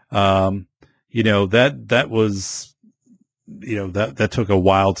 that was, that took a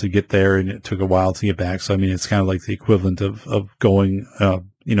while to get there, and it took a while to get back. So, I mean, it's kind of like the equivalent of going,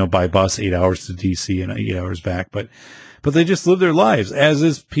 by bus 8 hours to DC and 8 hours back. But they just live their lives, as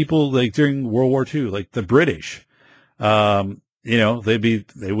is people like during World War II, like the British. They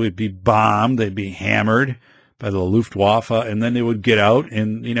would be bombed, they'd be hammered by the Luftwaffe, and then they would get out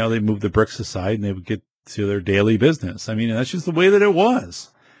and, they move the bricks aside and they would get to their daily business. I mean, that's just the way that it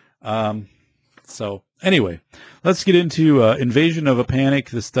was. So anyway, let's get into Invasion of a Panic,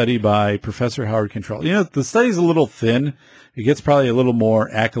 the study by Professor Howard Cantrell. The study's a little thin. It gets probably a little more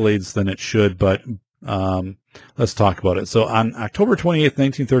accolades than it should, but let's talk about it. So on October 28th,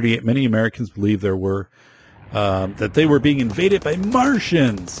 1938, many Americans believed that they were being invaded by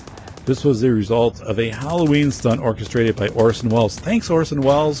Martians. This was the result of a Halloween stunt orchestrated by Orson Welles. Thanks, Orson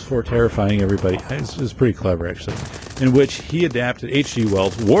Welles, for terrifying everybody. It was pretty clever, actually, in which he adapted H.G.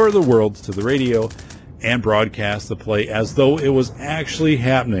 Wells' War of the Worlds to the radio and broadcast the play as though it was actually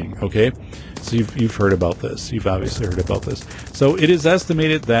happening, okay? So you've heard about this. You've obviously heard about this. So it is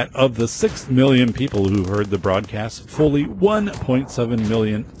estimated that of the 6 million people who heard the broadcast, fully 1.7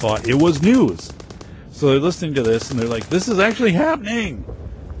 million thought it was news. So they're listening to this and they're like, this is actually happening.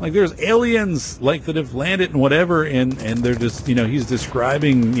 Like there's aliens like that have landed and whatever, and they're just, he's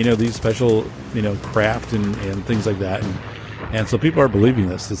describing, these special, craft and things like that. And so people are believing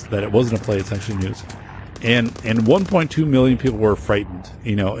this, that it wasn't a play, it's actually news. And 1.2 million people were frightened,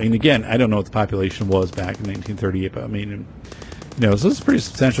 and again, I don't know what the population was back in 1938, but I mean, so this is a pretty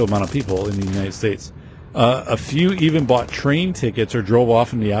substantial amount of people in the United States. A few even bought train tickets or drove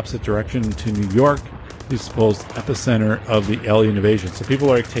off in the opposite direction to New York the supposed epicenter of the alien invasion. So people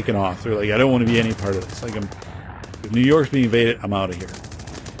are like taking off. They're like, I don't want to be any part of this. Like, if New York's being invaded, I'm out of here.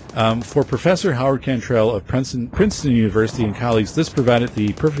 For Professor Howard Cantrell of Princeton University and colleagues, this provided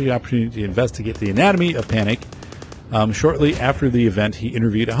the perfect opportunity to investigate the anatomy of panic. Shortly after the event, he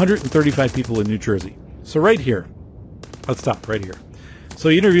interviewed 135 people in New Jersey. So right here, let's stop right here. So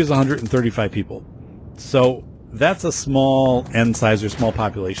he interviews 135 people. So that's a small N size or small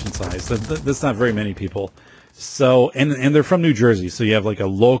population size. That's not very many people. So, and they're from New Jersey. So you have like a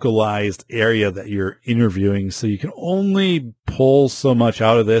localized area that you're interviewing. So you can only pull so much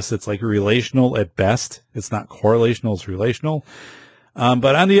out of this. It's like relational at best. It's not correlational, it's relational.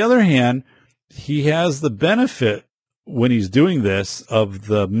 But on the other hand, he has the benefit when he's doing this of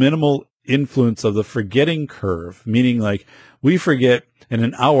the minimal influence of the forgetting curve, meaning like we forget in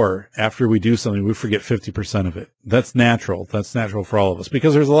an hour after we do something, we forget 50% of it. That's natural. That's natural for all of us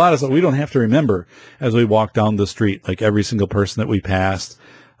because there's a lot of stuff we don't have to remember as we walk down the street, like every single person that we passed,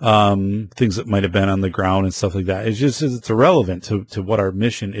 things that might have been on the ground and stuff like that. It's irrelevant to what our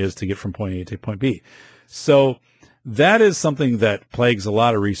mission is to get from point A to point B. So that is something that plagues a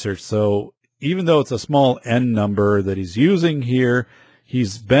lot of research. So even though it's a small N number that he's using here,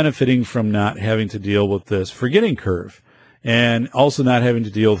 he's benefiting from not having to deal with this forgetting curve and also not having to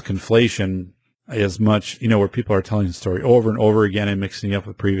deal with conflation as much, where people are telling the story over and over again and mixing it up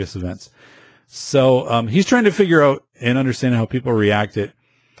with previous events. So he's trying to figure out and understand how people reacted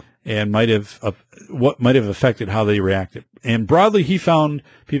and what might have affected how they reacted. And broadly, he found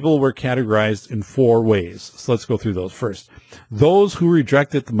people were categorized in 4 ways. So let's go through those first. Those who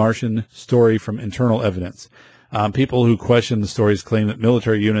rejected the Martian story from internal evidence. People who questioned the stories claim that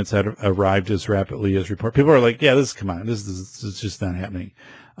military units had arrived as rapidly as reported. People are like, yeah, this is just not happening.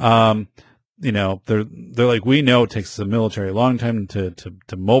 They're like, we know it takes the military a long time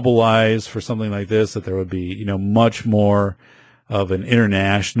to mobilize for something like this, that there would be, much more of an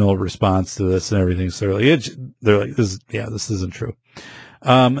international response to this and everything. So they're like, this isn't true.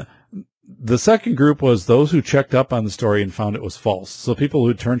 The second group was those who checked up on the story and found it was false. So people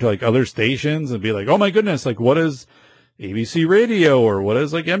who turned to like other stations and be like, oh my goodness, like what is ABC radio or what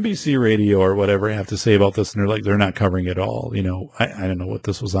is like NBC radio or whatever have to say about this? And they're not covering it all. I don't know what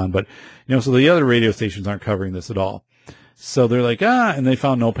this was on, but so the other radio stations aren't covering this at all. So they're like, and they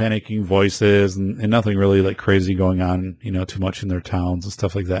found no panicking voices and nothing really like crazy going on, too much in their towns and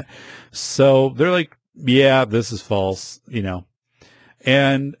stuff like that. So they're like, yeah, this is false,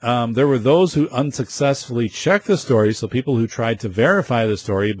 And there were those who unsuccessfully checked the story, so people who tried to verify the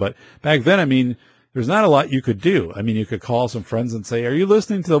story. But back then, there's not a lot you could do. You could call some friends and say, are you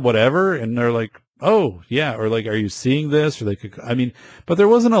listening to whatever? And they're like, oh, yeah. Or like, are you seeing this? Or they could, but there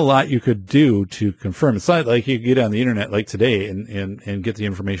wasn't a lot you could do to confirm. It's not like you could get on the internet like today and get the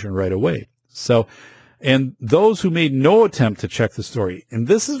information right away. So, and those who made no attempt to check the story, and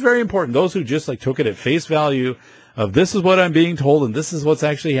this is very important, those who just like took it at face value of this is what I'm being told and this is what's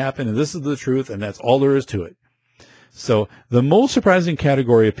actually happened and this is the truth and that's all there is to it. So the most surprising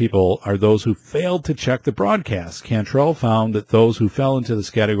category of people are those who failed to check the broadcast. Cantrell found that those who fell into this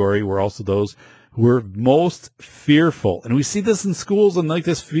category were also those who were most fearful. And we see this in schools and like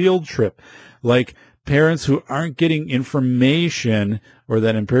this field trip, like parents who aren't getting information or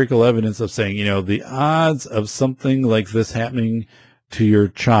that empirical evidence of saying, the odds of something like this happening to your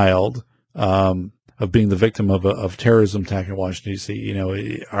child, of being the victim of a terrorism attack in Washington,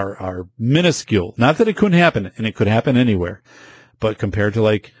 D.C., are minuscule. Not that it couldn't happen, and it could happen anywhere, but compared to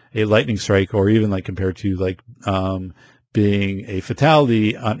like a lightning strike or even like compared to like being a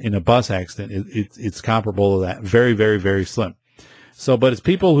fatality in a bus accident, it's comparable to that. Very, very, very slim. So, but it's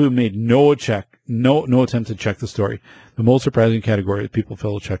people who made no attempt to check the story. The most surprising category is people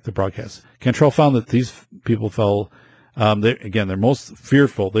fail to check the broadcast. Cantrell found that these people fell. They're most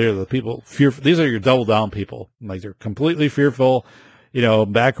fearful. They're the people fearful. These are your double down people. Like they're completely fearful.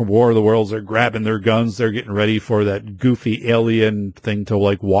 Back in War of the Worlds, they're grabbing their guns. They're getting ready for that goofy alien thing to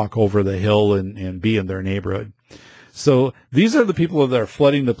like walk over the hill and be in their neighborhood. So these are the people that are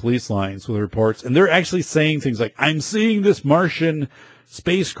flooding the police lines with reports. And they're actually saying things like, I'm seeing this Martian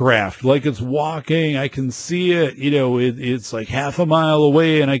spacecraft, like it's walking. I can see it, it's like half a mile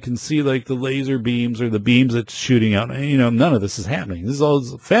away and I can see like the laser beams or the beams it's shooting out. None of this is happening. This is all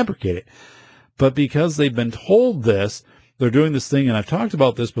fabricated. But because they've been told this, they're doing this thing. And I've talked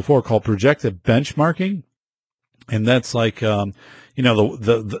about this before called projected benchmarking. And that's like, I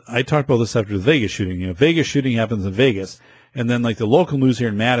talked about this after the Vegas shooting. Vegas shooting happens in Vegas. And then like the local news here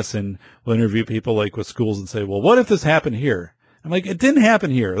in Madison will interview people like with schools and say, well, what if this happened here? I'm like, it didn't happen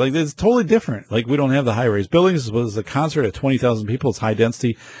here. Like, it's totally different. Like, we don't have the high-rise buildings. It was a concert at 20,000 people. It's high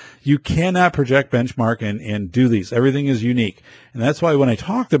density. You cannot project, benchmark, and do these. Everything is unique. And that's why when I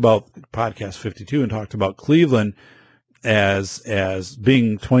talked about Podcast 52 and talked about Cleveland as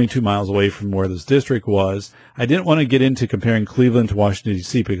being 22 miles away from where this district was, I didn't want to get into comparing Cleveland to Washington,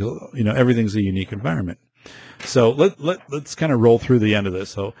 D.C. because, everything's a unique environment. So let's kind of roll through the end of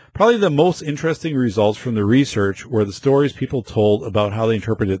this. So probably the most interesting results from the research were the stories people told about how they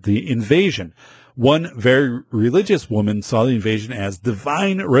interpreted the invasion. One very religious woman saw the invasion as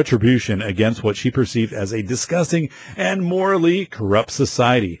divine retribution against what she perceived as a disgusting and morally corrupt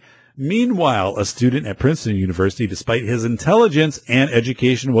society. Meanwhile, a student at Princeton University, despite his intelligence and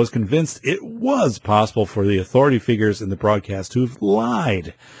education, was convinced it was possible for the authority figures in the broadcast to have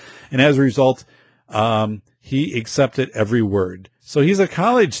lied. And as a result, he accepted every word. So he's a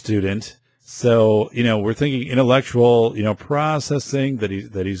college student. So, we're thinking intellectual, processing that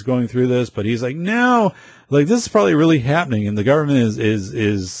he's going through this, but he's like, no, like this is probably really happening. And the government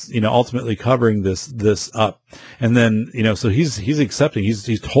is, ultimately covering this up. And then, so he's accepting,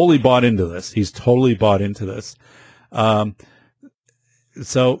 he's totally bought into this. He's totally bought into this.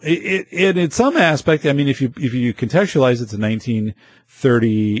 So in some aspect, I mean, if you contextualize it to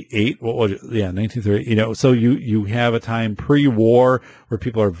 1938, 1938, so you have a time pre-war where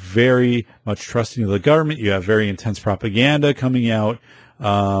people are very much trusting of the government. You have very intense propaganda coming out,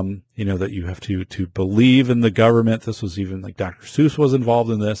 that you have to believe in the government. This was even like Dr. Seuss was involved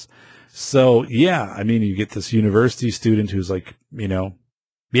in this. So yeah, I mean, you get this university student who's like,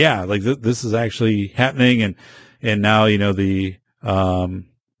 this is actually happening. And now,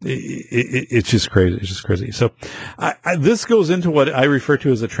 it's just crazy. It's just crazy. So this goes into what I refer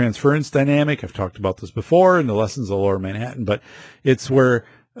to as a transference dynamic. I've talked about this before in the Lessons of Lower Manhattan, but it's where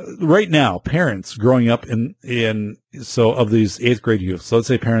right now parents growing up so of these 8th grade youth, so let's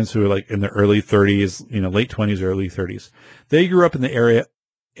say parents who are like in their early 30s, late 20s, early 30s, they grew up in the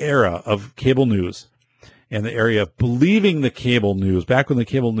era of cable news and the area of believing the cable news back when the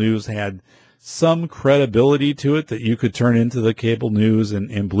cable news had some credibility to it, that you could turn into the cable news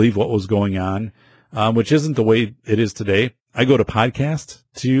and believe what was going on, which isn't the way it is today. I go to podcasts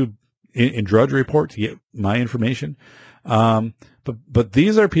in Drudge Report to get my information. But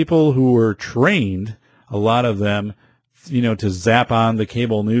these are people who were trained, a lot of them, to zap on the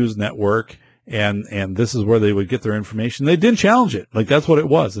cable news network. And this is where they would get their information. They didn't challenge it. Like that's what it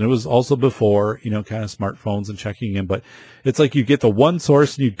was. And it was also before, kind of smartphones and checking in, but it's like you get the one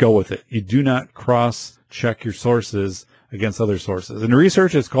source and you go with it. You do not cross check your sources against other sources. And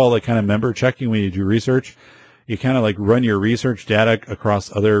research is called like kind of member checking. When you do research, you kind of like run your research data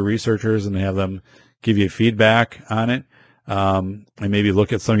across other researchers and have them give you feedback on it. And maybe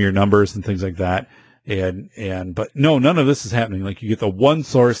look at some of your numbers and things like that. But no, none of this is happening. Like you get the one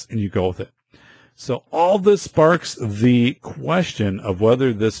source and you go with it. So all this sparks the question of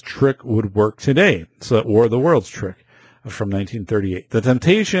whether this trick would work today, or the world's trick from 1938. The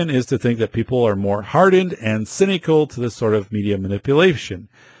temptation is to think that people are more hardened and cynical to this sort of media manipulation.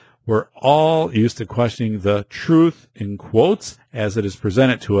 We're all used to questioning the truth, in quotes, as it is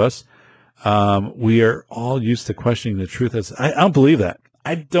presented to us. We are all used to questioning the truth. I don't believe that.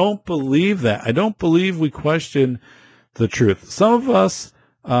 I don't believe that. I don't believe we question the truth. Some of us,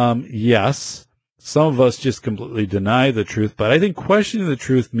 yes. Some of us just completely deny the truth, but I think questioning the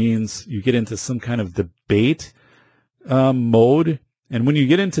truth means you get into some kind of debate mode. And when you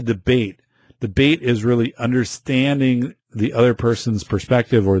get into debate is really understanding the other person's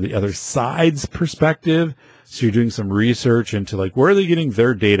perspective or the other side's perspective. So you're doing some research into like, where are they getting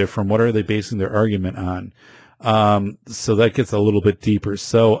their data from? What are they basing their argument on? So that gets a little bit deeper.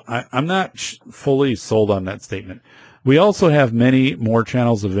 So I'm not fully sold on that statement. We also have many more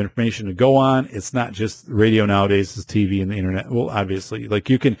channels of information to go on. It's not just radio nowadays, it's TV and the internet. Well, obviously,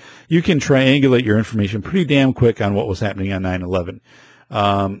 like you can triangulate your information pretty damn quick on what was happening on 9/11.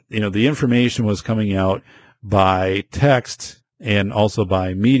 The information was coming out by text and also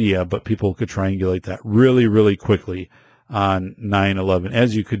by media, but people could triangulate that really, really quickly on 9/11,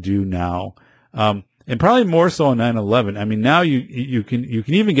 as you could do now. And probably more so on 9/11. I mean, now you can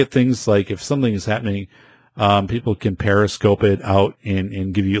even get things like if something is happening, people can periscope it out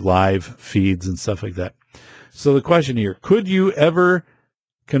and give you live feeds and stuff like that. So the question here, could you ever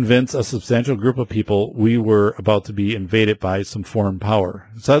convince a substantial group of people we were about to be invaded by some foreign power?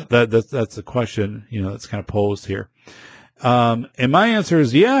 So that's a question, that's kind of posed here. And my answer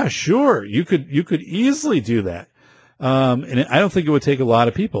is, yeah, sure. You could easily do that. And I don't think it would take a lot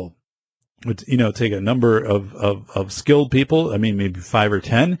of people. It would, take a number of skilled people. I mean, maybe 5 or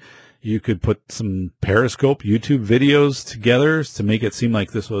 10. You could put some Periscope YouTube videos together to make it seem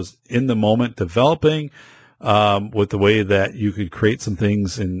like this was in the moment developing, with the way that you could create some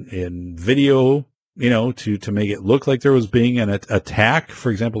things in video, to make it look like there was being an attack,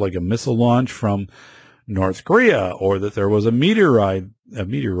 for example, like a missile launch from North Korea, or that there was a meteoroid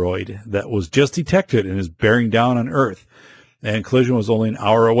that was just detected and is bearing down on Earth, and collision was only an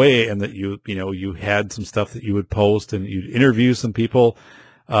hour away, and that you had some stuff that you would post and you'd interview some people,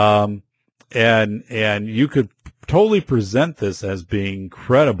 and you could totally present this as being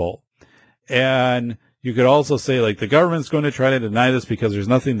credible. And you could also say, like, the government's going to try to deny this because there's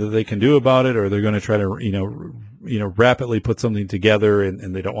nothing that they can do about it, or they're going to try to, rapidly put something together,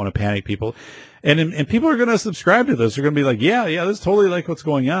 and they don't want to panic people. And people are going to subscribe to this. They're going to be like, yeah, this is totally like what's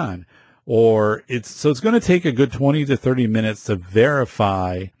going on. Or it's going to take a good 20 to 30 minutes to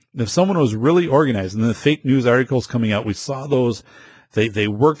verify if someone was really organized. And the fake news articles coming out, we saw those. They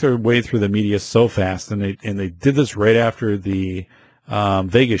worked their way through the media so fast, and they did this right after the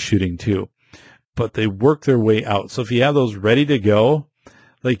Vegas shooting too. But they worked their way out. So if you have those ready to go,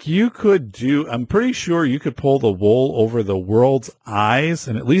 like, I'm pretty sure you could pull the wool over the world's eyes,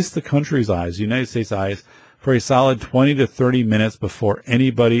 and at least the country's eyes, the United States eyes, for a solid 20 to 30 minutes before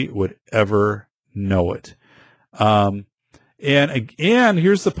anybody would ever know it. And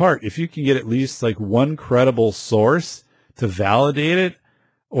here's the part: if you can get at least like one credible source to validate it,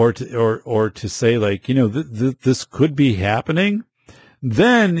 or to say, like, this could be happening,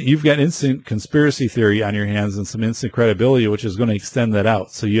 then you've got instant conspiracy theory on your hands and some instant credibility, which is going to extend that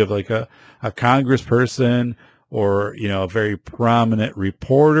out. So you have like a congressperson, or, a very prominent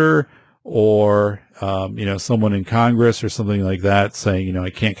reporter, or, someone in Congress or something like that saying, I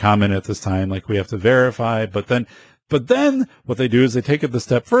can't comment at this time. Like, we have to verify. But then what they do is they take it the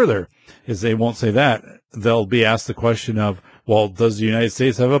step further, is they won't say that. They'll be asked the question of, well, does the United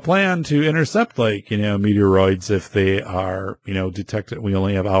States have a plan to intercept, like, meteoroids if they are, detected? We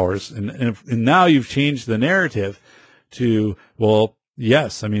only have hours. And now you've changed the narrative to, well,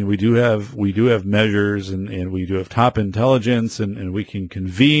 yes, I mean, we do have measures, and we do have top intelligence, and we can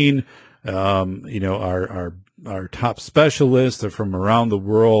convene, our top specialists are from around the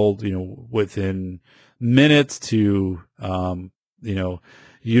world, within minutes to,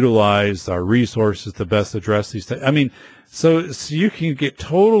 utilize our resources to best address these things. I mean, so you can get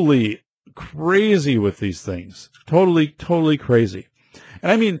totally crazy with these things. Totally crazy.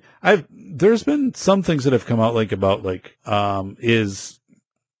 And I mean, there's been some things that have come out is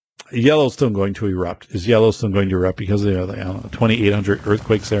Yellowstone going to erupt? Is Yellowstone going to erupt because of the 2,800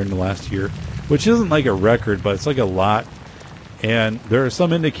 earthquakes there in the last year, which isn't like a record, but it's like a lot. And there are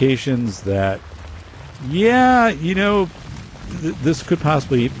some indications that, this could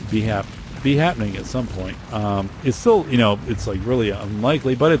possibly be happening at some point. It's still, it's like really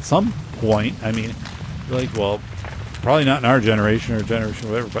unlikely, but at some point, I mean, you're like, well, probably not in our generation or generation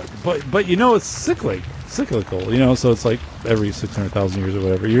or whatever, but it's cyclical, so it's like every 600,000 years or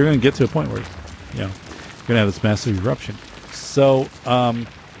whatever, you're going to get to a point where, you're going to have this massive eruption. So,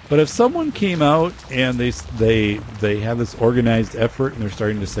 but if someone came out and they have this organized effort, and they're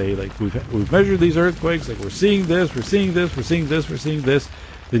starting to say, like, we've measured these earthquakes, like, we're seeing this,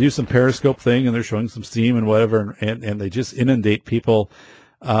 they do some Periscope thing, and they're showing some steam and whatever, and they just inundate people,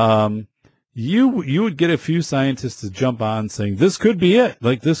 you would get a few scientists to jump on saying, this could be it,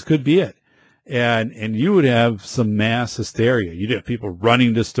 and you would have some mass hysteria. You'd have people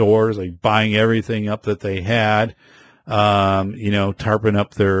running to stores, like, buying everything up that they had, tarping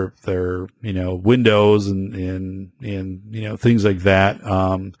up their windows and things like that,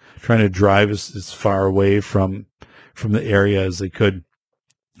 trying to drive as far away from the area as they could.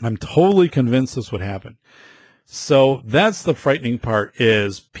 I'm totally convinced this would happen. So that's the frightening part,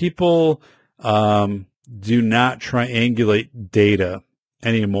 is people, do not triangulate data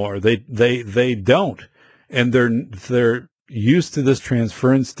anymore. They don't. And they're used to this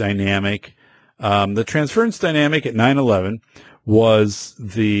transference dynamic. The transference dynamic at 9/11 was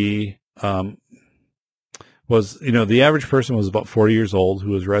the average person was about 40 years old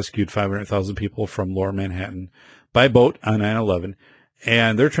who was rescued 500,000 people from Lower Manhattan by boat on 9/11.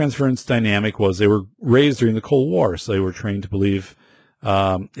 And their transference dynamic was they were raised during the Cold War. So they were trained to believe,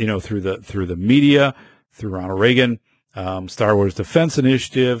 through the media, through Ronald Reagan, Star Wars Defense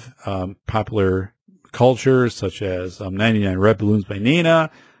Initiative, popular culture such as 99 Red Balloons by Nina,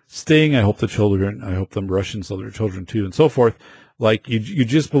 Sting, I hope them Russians love their children too, and so forth. Like, you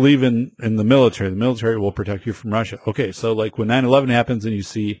just believe in the military. The military will protect you from Russia. Okay, so like when 9/11 happens and you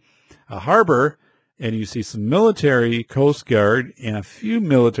see a harbor and you see some military, Coast Guard, and a few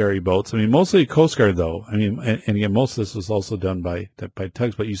military boats. I mean, mostly Coast Guard, though. I mean, and again, most of this was also done by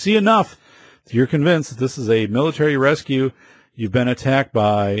tugs, but you see enough that you're convinced that this is a military rescue. You've been attacked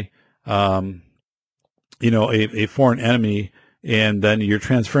by, a foreign enemy, and then your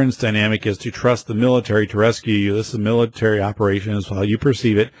transference dynamic is to trust the military to rescue you. This is a military operation, is how you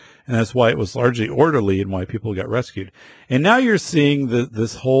perceive it, and that's why it was largely orderly and why people got rescued. And now you're seeing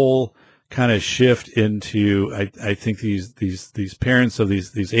this whole kind of shift into, I think these parents of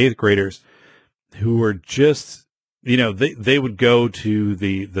these eighth graders who were just, they would go to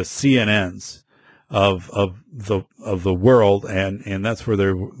the CNNs of the world, and that's where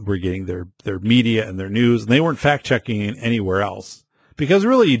they were getting their media and their news, and they weren't fact checking anywhere else, because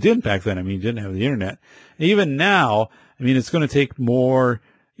really you didn't back then. I mean, you didn't have the internet. And even now, I mean, it's going to take more.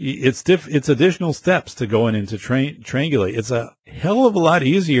 It's additional steps to go in and to triangulate. It's a hell of a lot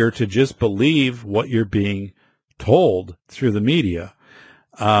easier to just believe what you're being told through the media.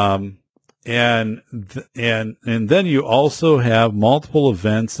 And then you also have multiple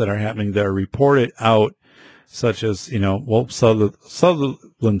events that are happening that are reported out, such as,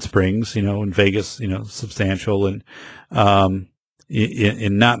 Sutherland Springs, in Vegas, substantial, and,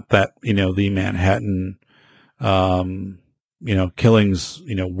 in not that, the Manhattan, killings,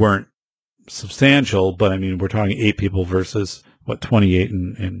 weren't substantial, but I mean, we're talking 8 people versus 28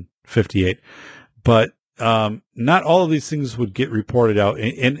 and 58. But, not all of these things would get reported out.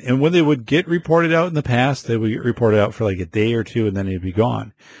 And when they would get reported out in the past, they would get reported out for like a day or two and then it'd be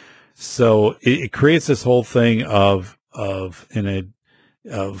gone. So it creates this whole thing of a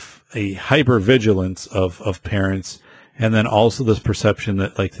hypervigilance of parents. And then also this perception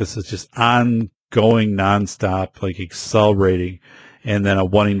that like this is just ongoing, nonstop, like accelerating, and then a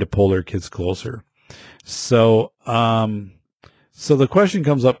wanting to pull their kids closer. So the question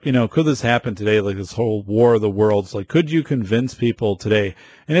comes up, could this happen today? Like this whole war of the worlds, like, could you convince people today?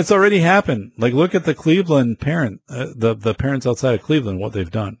 And it's already happened. Like, look at the Cleveland the parents outside of Cleveland, what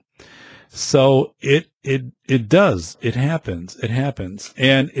they've done. So it does. It happens.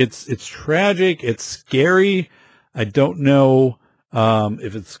 And it's tragic. It's scary. I don't know,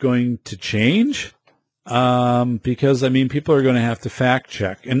 if it's going to change, because I mean, people are going to have to fact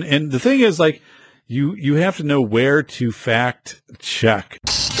check. And the thing is, like, you have to know where to fact check.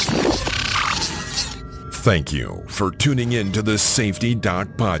 Thank you for tuning in to the Safety Doc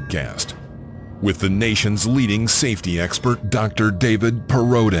Podcast with the nation's leading safety expert, Dr. David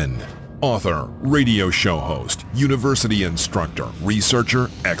Perrodin. Author, radio show host, university instructor, researcher,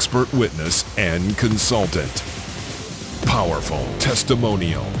 expert witness, and consultant. Powerful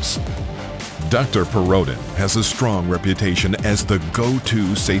testimonials. Dr. Perrodin has a strong reputation as the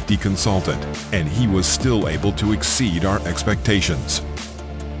go-to safety consultant, and he was still able to exceed our expectations.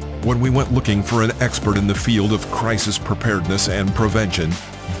 When we went looking for an expert in the field of crisis preparedness and prevention,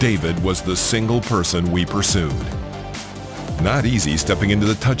 David was the single person we pursued. Not easy stepping into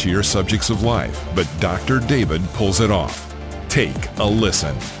the touchier subjects of life, but Dr. David pulls it off. Take a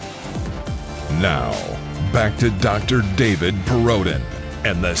listen. Now, back to Dr. David Perrodin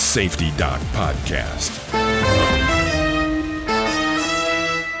and the Safety Doc Podcast.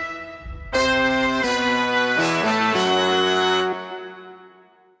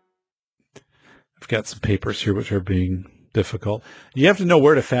 I've got some papers here which are being difficult. You have to know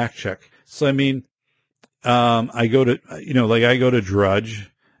where to fact check. So, I mean, I go to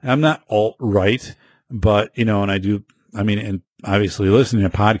Drudge. I'm not alt-right, but, and and obviously listening to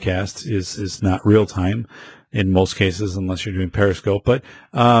podcasts is not real time in most cases, unless you're doing Periscope, but,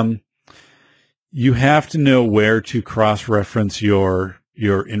 you have to know where to cross-reference your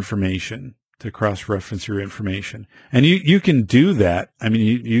information, And you can do that. I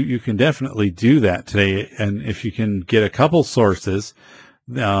mean, you can definitely do that today. And if you can get a couple sources,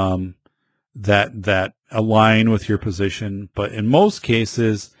 that align with your position, but in most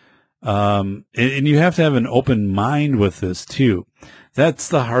cases, and you have to have an open mind with this too. That's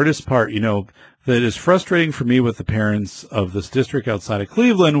the hardest part, that is frustrating for me with the parents of this district outside of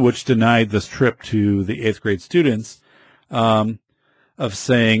Cleveland, which denied this trip to the 8th grade students, of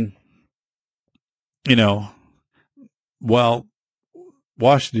saying, well,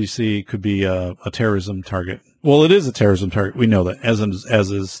 Washington, D.C. could be a terrorism target. Well, it is a terrorism target. We know that, as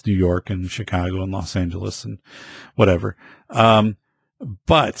is New York and Chicago and Los Angeles and whatever.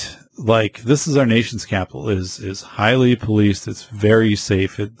 But like, this is our nation's capital. Is highly policed. It's very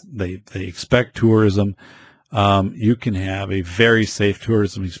safe. They expect tourism. You can have a very safe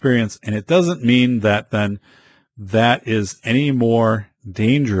tourism experience, and it doesn't mean that then that is any more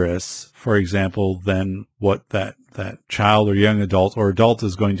dangerous, for example, than what that child or young adult or adult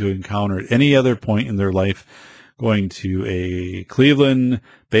is going to encounter at any other point in their life, going to a Cleveland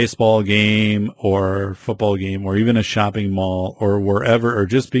baseball game or football game or even a shopping mall or wherever, or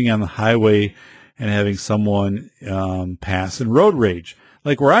just being on the highway and having someone pass in road rage.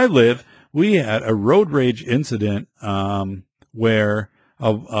 Like where I live, we had a road rage incident where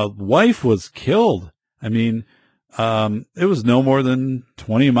a wife was killed. I mean, it was no more than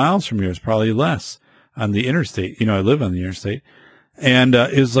 20 miles from here. It's probably less on the interstate. I live on the interstate. And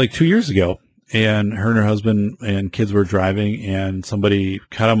it was like 2 years ago. And her and her husband and kids were driving, and somebody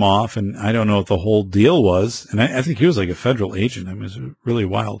cut them off. And I don't know what the whole deal was. And I think he was like a federal agent. I mean, it was really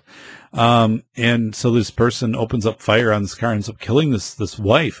wild. And so this person opens up fire on this car and ends up killing this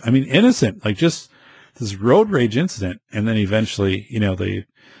wife. I mean, innocent, like just this road rage incident. And then eventually,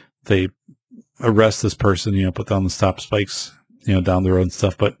 they arrest this person, put down the stop spikes, down the road and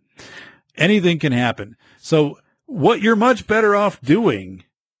stuff. But anything can happen. So what you're much better off doing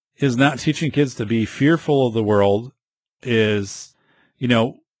is not teaching kids to be fearful of the world. Is,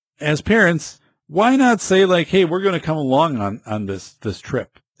 as parents, why not say like, hey, we're going to come along on this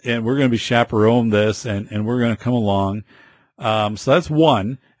trip, and we're going to be chaperone this, and we're going to come along. So that's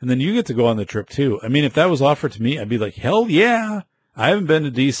one. And then you get to go on the trip too. I mean, if that was offered to me, I'd be like, hell yeah. I haven't been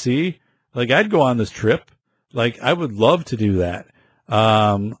to DC. Like, I'd go on this trip. Like, I would love to do that.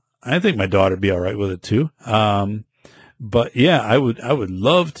 I think my daughter would be all right with it too. But yeah, I would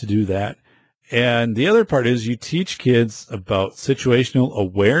love to do that. And the other part is you teach kids about situational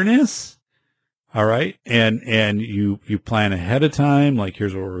awareness. All right. And you plan ahead of time, like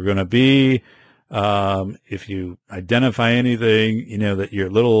here's where we're going to be. If you identify anything, that you're a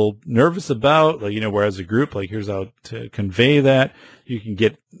little nervous about, like, where as a group, like here's how to convey that. You can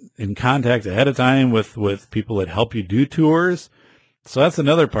get in contact ahead of time with people that help you do tours. So that's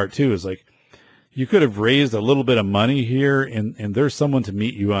another part too, is like, you could have raised a little bit of money here, and there's someone to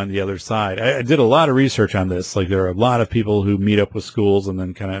meet you on the other side. I did a lot of research on this. Like, there are a lot of people who meet up with schools and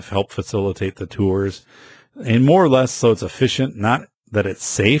then kind of help facilitate the tours, and more or less so it's efficient, not that it's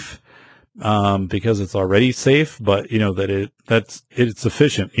safe, because it's already safe, but, that it's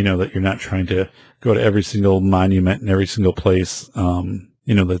efficient, that you're not trying to go to every single monument and every single place,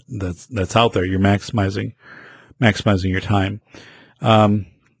 that's out there. You're maximizing your time.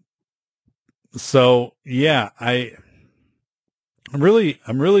 So yeah, I'm really,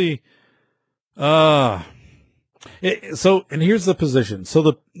 and here's the position.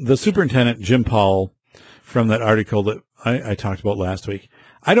 So the superintendent, Jim Powell, from that article that I talked about last week,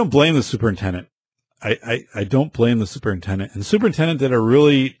 I don't blame the superintendent. I don't blame the superintendent. And the superintendent did a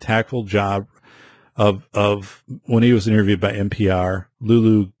really tactful job of when he was interviewed by NPR,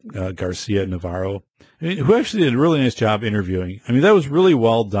 Lulu Garcia Navarro, who actually did a really nice job interviewing. I mean, that was really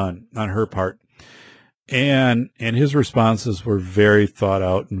well done on her part. And his responses were very thought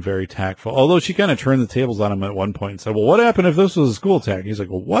out and very tactful. Although she kind of turned the tables on him at one point and said, well, what happened if this was a school attack? And he's like,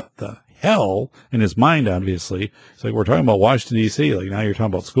 well, what the hell? In his mind, obviously. It's like, we're talking about Washington, D.C. Like, now you're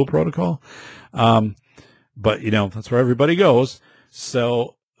talking about school protocol. But, that's where everybody goes.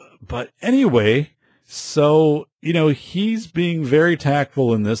 So, but anyway, he's being very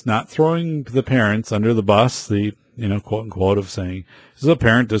tactful in this, not throwing the parents under the bus, the, quote unquote, of saying, this is a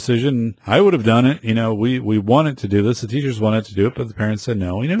parent decision. I would have done it. We wanted to do this. The teachers wanted to do it, but the parents said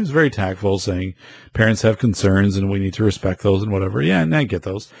no. He was very tactful, saying parents have concerns and we need to respect those and whatever. Yeah, and I get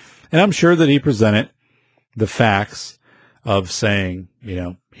those. And I'm sure that he presented the facts of saying,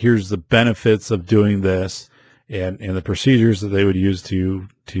 here's the benefits of doing this and the procedures that they would use to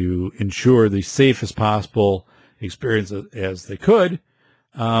ensure the safest possible experience as they could.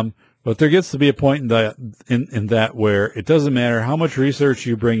 But there gets to be a point in that where it doesn't matter how much research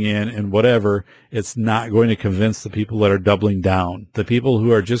you bring in and whatever, it's not going to convince the people that are doubling down. The people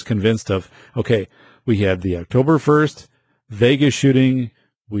who are just convinced of, okay, we had the October 1st Vegas shooting.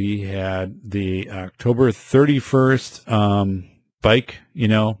 We had the October 31st, bike,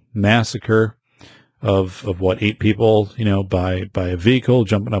 massacre of 8 people, by a vehicle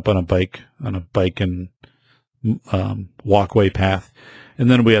jumping up on a bike and, walkway path. And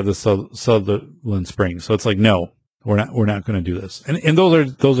then we have the Sutherland Springs. So it's like, no, we're not going to do this. And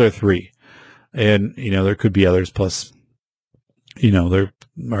those are 3. And, there could be others. Plus, there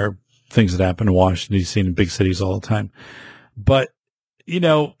are things that happen in Washington, D.C. and in big cities all the time. But, it's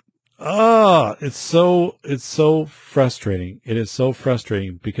so frustrating. It is so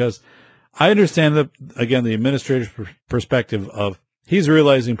frustrating because I understand that, again, the administrator's perspective of he's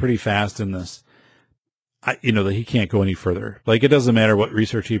realizing pretty fast in this, that he can't go any further. Like, it doesn't matter what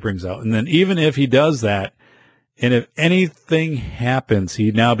research he brings out. And then even if he does that, And if anything happens,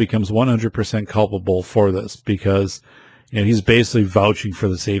 he now becomes 100% culpable for this because, he's basically vouching for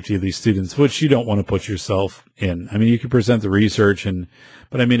the safety of these students, which you don't want to put yourself in. I mean, you can present the research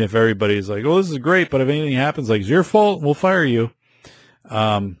but I mean, if everybody's like, oh, this is great, but if anything happens, like, it's your fault, we'll fire you.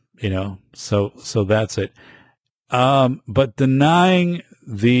 So that's it. But denying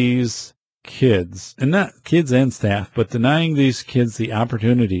these kids, and not kids and staff, but denying these kids the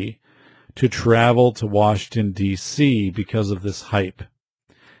opportunity to travel to Washington, D.C. because of this hype.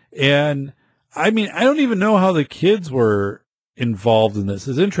 And I mean, I don't even know how the kids were involved in this.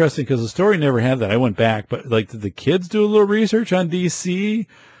 It's interesting because the story never had that. I went back, but like, did the kids do a little research on D.C.,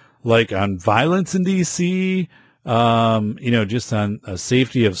 like on violence in D.C., just on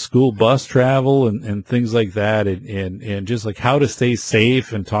safety of school bus travel and things like that, and just like how to stay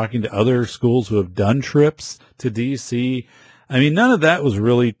safe and talking to other schools who have done trips to D.C. I mean, none of that was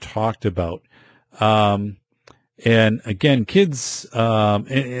really talked about. And again, kids,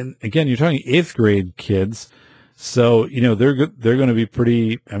 and again, you're talking 8th grade kids. So, they're going to be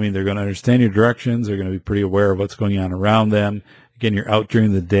pretty, they're going to understand your directions. They're going to be pretty aware of what's going on around them. Again, you're out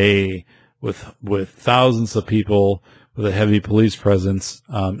during the day with thousands of people with a heavy police presence,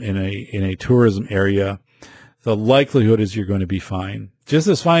 in a tourism area. The likelihood is you're going to be fine. Just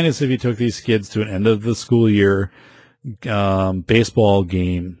as fine as if you took these kids to an end of the school year, baseball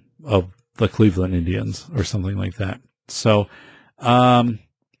game of the Cleveland Indians or something like that. So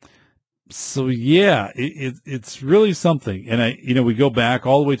yeah, it's really something. And we go back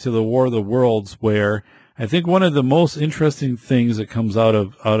all the way to the War of the Worlds, where I think one of the most interesting things that comes out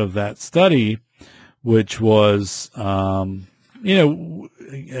of that study, which was,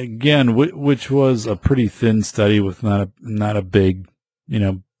 which was a pretty thin study with not a big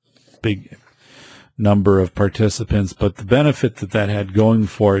number of participants, but the benefit that had going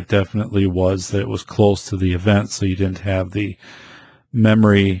for it definitely was that it was close to the event, so you didn't have the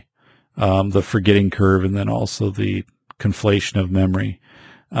memory, the forgetting curve, and then also the conflation of memory.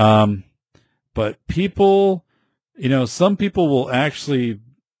 But people, some people will actually,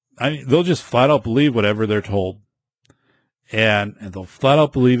 they'll just flat out believe whatever they're told, and they'll flat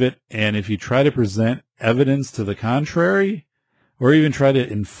out believe it. And if you try to present evidence to the contrary, or even try to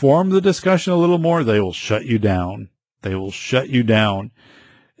inform the discussion a little more, they will shut you down. They will shut you down.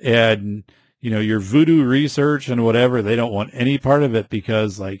 And, your voodoo research and whatever, they don't want any part of it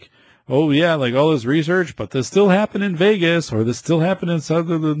because, like, oh, yeah, like all this research, but this still happened in Vegas, or this still happened in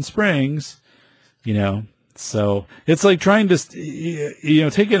Sutherland Springs, So it's like trying to,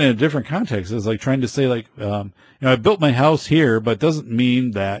 take it in a different context. It's like trying to say, like, I built my house here, but it doesn't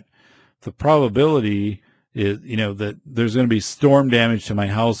mean that the probability is, that there's going to be storm damage to my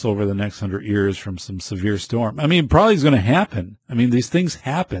house over the next 100 years from some severe storm. Probably is going to happen. These things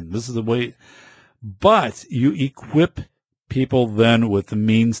happen. This is the way, but you equip people then with the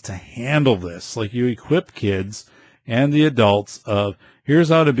means to handle this. Like, you equip kids and the adults of, here's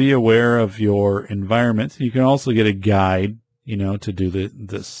how to be aware of your environment. You can also get a guide, to do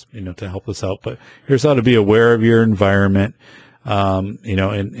this, to help us out, but here's how to be aware of your environment.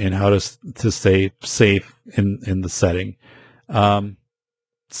 And how to stay safe in the setting.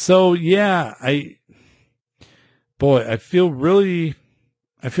 So yeah, I feel really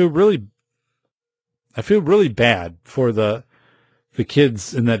bad for the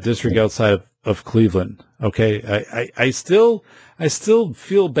kids in that district outside of Cleveland. Okay. I still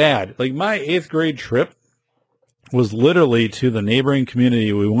feel bad. Like, my 8th grade trip was literally to the neighboring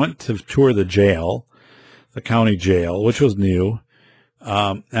community. We went to tour the jail, the county jail, which was new.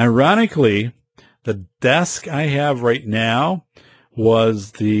 Ironically, the desk I have right now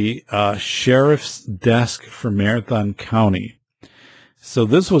was the sheriff's desk for Marathon County. So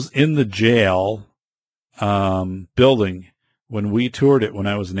this was in the jail building when we toured it when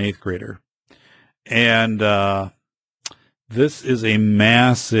I was an 8th grader. And this is a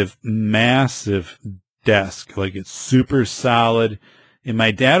massive, massive desk. Like, it's super solid. And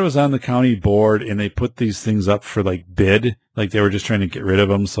my dad was on the county board, and they put these things up for, like, bid. Like, they were just trying to get rid of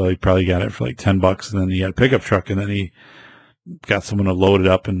them, so he probably got it for like $10, and then he had a pickup truck, and then he got someone to load it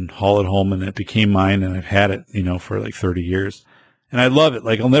up and haul it home, and it became mine, and I've had it, for like 30 years. And I love it.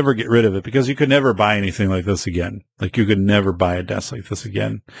 Like, I'll never get rid of it because you could never buy anything like this again. Like, you could never buy a desk like this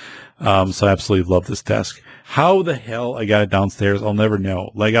again. So I absolutely love this desk. How the hell I got it downstairs, I'll never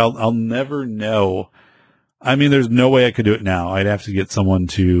know. Like, I'll never know. There's no way I could do it now. I'd have to get someone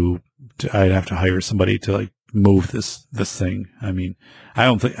I'd have to hire somebody to, like, move this thing. I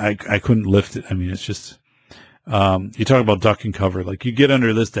don't think I couldn't lift it. It's just, you talk about duck and cover. Like, you get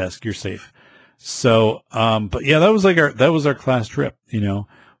under this desk, you're safe. So, but yeah, that was our class trip.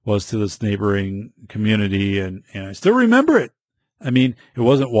 was to this neighboring community, and I still remember it. I mean, it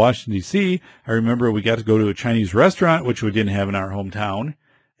wasn't Washington, D.C. I remember we got to go to a Chinese restaurant, which we didn't have in our hometown,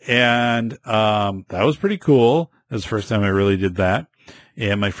 and that was pretty cool. That was the first time I really did that.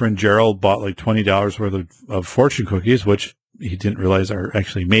 And my friend Gerald bought like $20 worth of fortune cookies, which he didn't realize are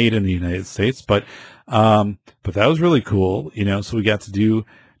actually made in the United States, but that was really cool, you know, so we got to do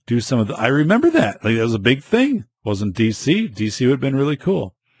some of I remember that, like, that was a big thing. It wasn't DC would have been really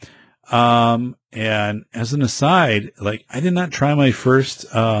cool. And as an aside, like, I did not try my first,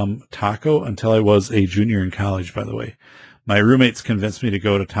 taco until I was a junior in college, by the way. My roommates convinced me to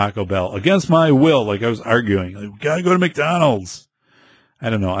go to Taco Bell against my will. Like, I was arguing, like, we gotta go to McDonald's. I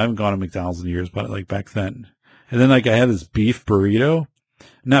don't know. I haven't gone to McDonald's in years, but like back then. And then, like, I had this steak burrito.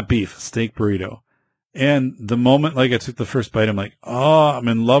 And the moment, like, I took the first bite, I'm like, oh, I'm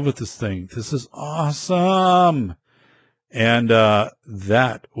in love with this thing. This is awesome. And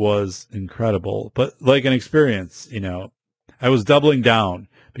that was incredible. But like an experience, you know, I was doubling down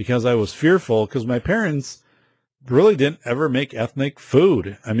because I was fearful because my parents really didn't ever make ethnic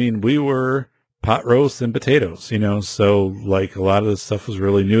food. I mean, we were pot roast and potatoes, you know, so like a lot of this stuff was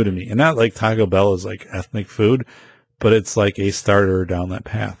really new to me. And not like Taco Bell is like ethnic food, but it's like a starter down that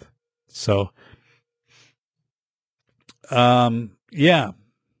path. So, yeah.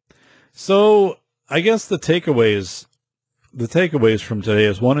 So I guess the takeaways from today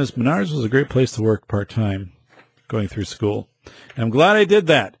is, one is Menards was a great place to work part-time going through school. And I'm glad I did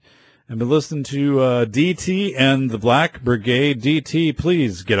that. I've been listening to DT and the Black Brigade. DT,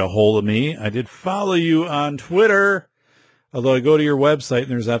 please get a hold of me. I did follow you on Twitter, although I go to your website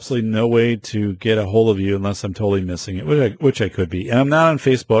and there's absolutely no way to get a hold of you unless I'm totally missing it, which I could be. And I'm not on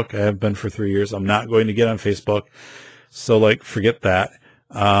Facebook. I have been for 3 years. I'm not going to get on Facebook. So, like, forget that.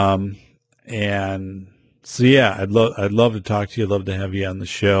 And so, yeah, I'd love to talk to you. I'd love to have you on the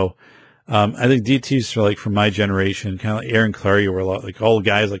show. I think DT's like from my generation, kind of like Aaron Clary, we're a lot like all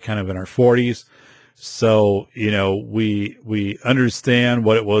guys like kind of in our 40s. So, you know, we understand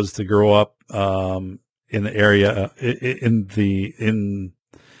what it was to grow up, in the area, in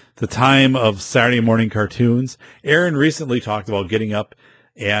the time of Saturday morning cartoons. Aaron recently talked about getting up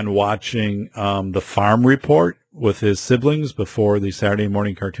and watching, the Farm Report with his siblings before the Saturday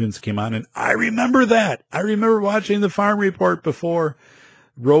morning cartoons came on. And I remember that. I remember watching the Farm Report before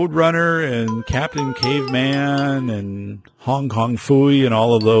Roadrunner and Captain Caveman and Hong Kong Phooey and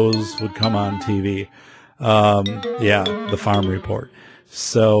all of those would come on TV. Yeah, the Farm Report.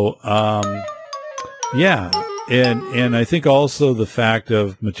 So, yeah. And I think also the fact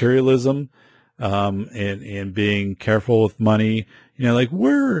of materialism, and being careful with money, you know, like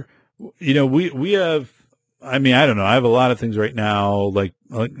we have, I mean, I don't know. I have a lot of things right now, like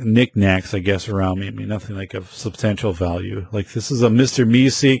knickknacks, I guess, around me. I mean, nothing like of substantial value. Like this is a Mr.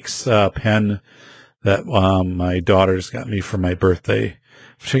 Meeseeks pen that my daughter's got me for my birthday.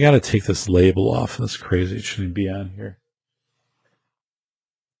 Which I got to take this label off. That's crazy. It shouldn't be on here.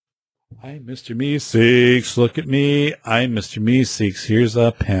 Hi, Mr. Meeseeks. Look at me. I'm Mr. Meeseeks. Here's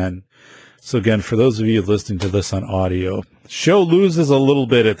a pen. So again, for those of you listening to this on audio, show loses a little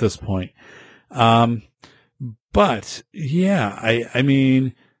bit at this point. But yeah, I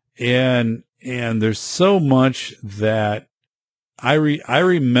mean, and there's so much that I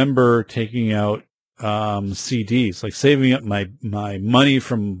remember taking out, CDs, like saving up my money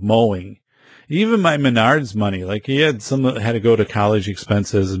from mowing, even my Menards money. Like he had some that had to go to college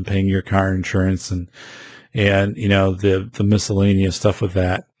expenses and paying your car insurance and, you know, the miscellaneous stuff with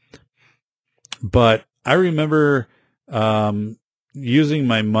that. But I remember, using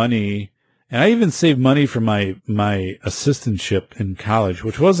my money. And I even saved money for my assistantship in college,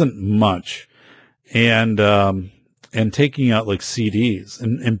 which wasn't much. And taking out like CDs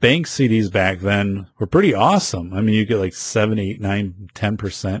and bank CDs back then were pretty awesome. I mean, you get like 7, 8, 9,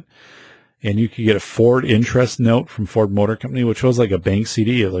 10%. And you could get a Ford interest note from Ford Motor Company, which was like a bank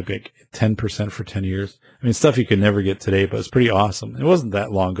CD, like 10% for 10 years. I mean, stuff you could never get today, but it's pretty awesome. It wasn't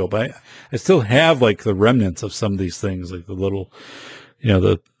that long ago, but I still have like the remnants of some of these things, like the little, you know,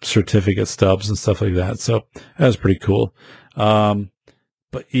 the certificate stubs and stuff like that. So that was pretty cool.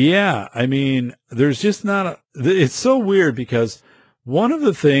 But yeah, I mean, there's just not it's so weird because one of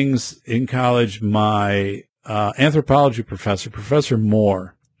the things in college, my, anthropology professor, Professor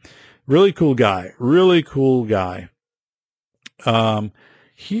Moore, really cool guy.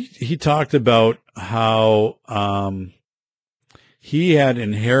 He talked about how, he had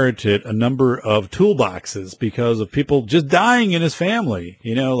inherited a number of toolboxes because of people just dying in his family,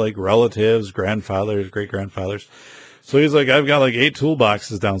 you know, like relatives, grandfathers, great-grandfathers. So he's like, I've got like 8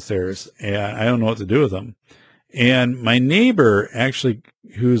 toolboxes downstairs and I don't know what to do with them. And my neighbor actually,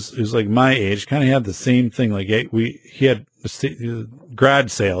 who's like my age, kind of had the same thing. Like he had a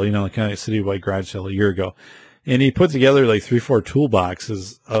garage sale, you know, like kind of citywide garage sale a year ago. And he put together like 3-4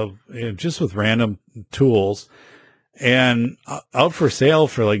 toolboxes of, you know, just with random tools and out for sale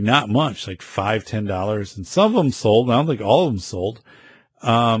for like not much, like $5-10. And some of them sold. I don't think all of them sold.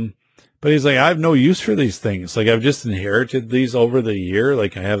 But he's like, I have no use for these things. Like I've just inherited these over the year.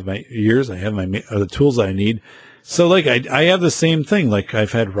 Like I have the tools I need. So like I have the same thing. Like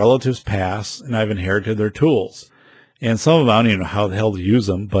I've had relatives pass and I've inherited their tools. And some of them, I don't even know how the hell to use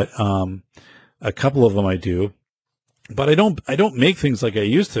them, but, a couple of them I do, but I don't make things like I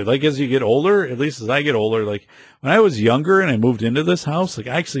used to. Like as you get older, at least as I get older, like when I was younger and I moved into this house, like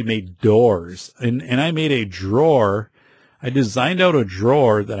I actually made doors and I made a drawer. I designed out a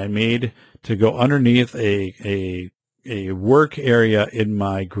drawer that I made to go underneath a work area in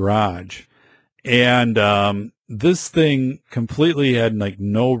my garage. And, this thing completely had like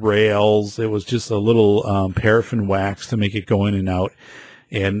no rails. It was just a little, paraffin wax to make it go in and out.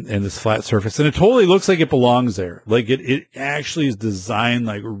 And this flat surface. And it totally looks like it belongs there. Like it actually is designed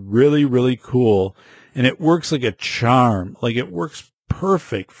like really, really cool. And it works like a charm. Like it works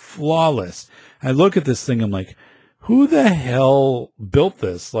perfect, flawless. I look at this thing, I'm like, who the hell built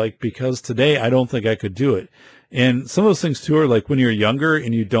this? Like, because today I don't think I could do it. And some of those things too are like when you're younger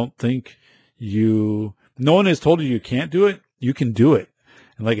and you don't think no one has told you can't do it, you can do it.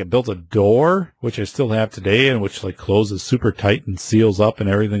 And like I built a door, which I still have today, and which like closes super tight and seals up and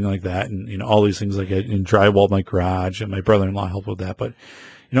everything like that. And, you know, all these things like in drywalled my garage, and my brother-in-law helped with that. But,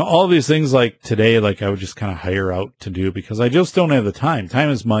 you know, all these things like today, like I would just kind of hire out to do because I just don't have the time. Time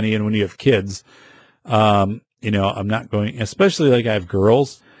is money. And when you have kids, you know, I'm not going, especially like I have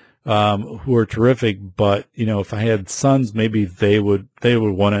girls, who are terrific. But, you know, if I had sons, maybe they would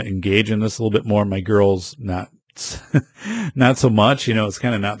want to engage in this a little bit more. My girls, not so much, you know, it's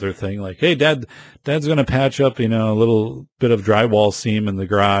kind of not their thing. Like, hey, dad's going to patch up, you know, a little bit of drywall seam in the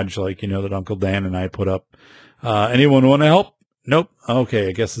garage, like, you know, that Uncle Dan and I put up. Anyone want to help? Nope. Okay.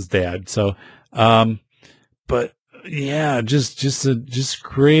 I guess it's dad. So, but yeah, just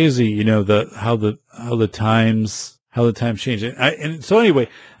crazy, you know, how the times change. And so anyway,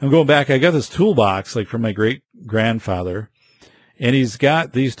 I'm going back. I got this toolbox, like from my great grandfather. And he's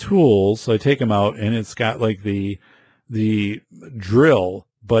got these tools, so I take them out, and it's got like the drill,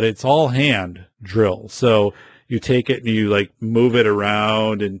 but it's all hand drill. So you take it and you like move it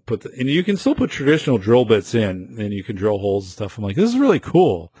around and and you can still put traditional drill bits in, and you can drill holes and stuff. I'm like, this is really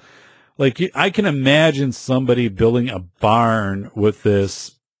cool. Like I can imagine somebody building a barn with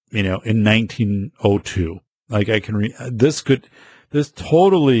this, you know, in 1902. Like this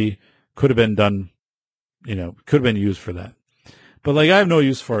totally could have been done, you know, could have been used for that. But like I have no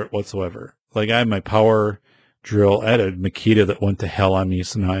use for it whatsoever. Like I have my power drill. I had a Makita that went to hell on me,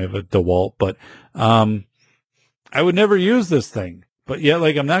 so now I have a DeWalt. But I would never use this thing. But yet,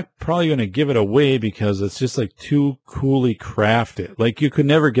 like I'm not probably going to give it away because it's just like too coolly crafted. Like you could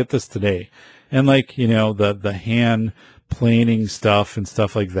never get this today. And like, you know, the hand planing stuff and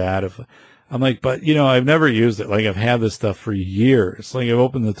stuff like that. I'm like, but you know, I've never used it. Like I've had this stuff for years. Like I've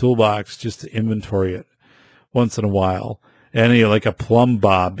opened the toolbox just to inventory it once in a while. And he like a plumb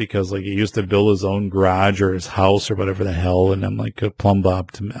bob because like he used to build his own garage or his house or whatever the hell. And I'm like a plumb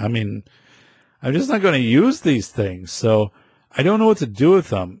bob I mean, I'm just not going to use these things. So I don't know what to do with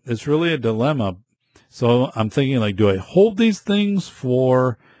them. It's really a dilemma. So I'm thinking like, do I hold these things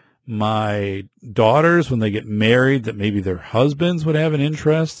for my daughters when they get married that maybe their husbands would have an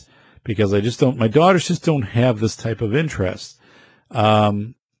interest? Because my daughters just don't have this type of interest.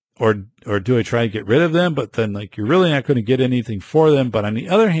 Or do I try to get rid of them? But then like, you're really not going to get anything for them. But on the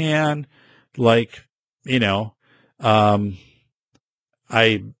other hand, like, you know,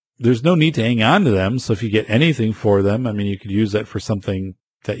 there's no need to hang on to them. So if you get anything for them, I mean, you could use that for something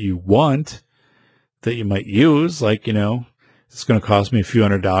that you want that you might use. Like, you know, it's going to cost me a few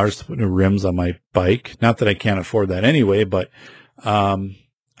 $100s to put new rims on my bike. Not that I can't afford that anyway, but,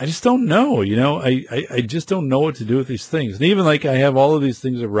 I just don't know, you know, I just don't know what to do with these things. And even like I have all of these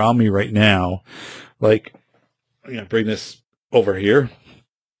things around me right now, like I'm going to bring this over here.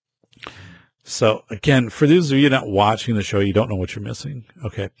 So again, for those of you not watching the show, you don't know what you're missing.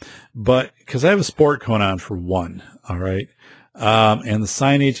 Okay. But because I have a sport going on for one. All right. And the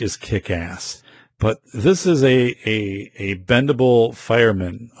signage is kick ass, but this is a bendable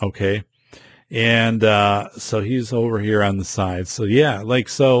fireman. Okay. And, so he's over here on the side. So yeah, like,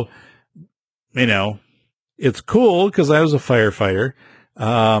 so, you know, it's cool because I was a firefighter.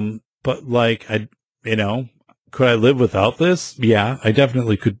 But like, you know, could I live without this? Yeah, I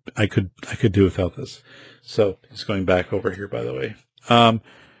definitely could. I could do without this. So he's going back over here, by the way.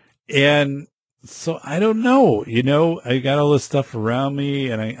 And so I don't know, I got all this stuff around me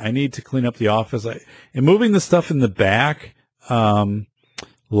and I need to clean up the office. And moving the stuff in the back, not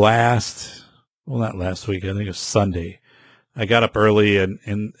last week, I think it was Sunday. I got up early and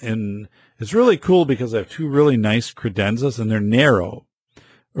it's really cool because I have two really nice credenzas and they're narrow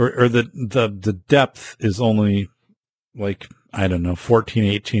or the depth is only like, I don't know, 14,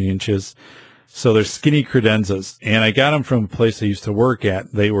 18 inches. So they're skinny credenzas, and I got them from a place I used to work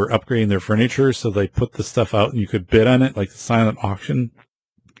at. They were upgrading their furniture, so they put the stuff out and you could bid on it, like the silent auction.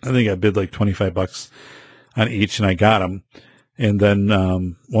 I think I bid like $25 on each, and I got them. And then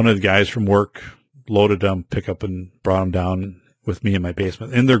one of the guys from work loaded them, pick up, and brought them down with me in my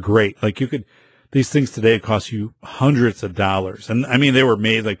basement. And they're great. Like these things today cost you hundreds of dollars. And I mean, they were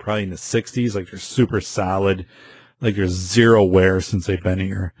made like probably in the 60s. Like they're super solid. Like there's zero wear since they've been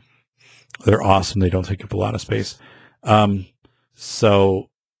here. They're awesome. They don't take up a lot of space. So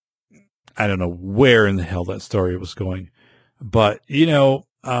I don't know where in the hell that story was going, but it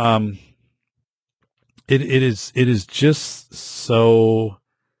is just so,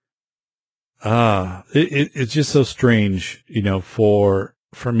 it's just so strange,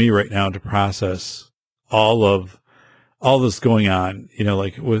 for me right now to process all this going on,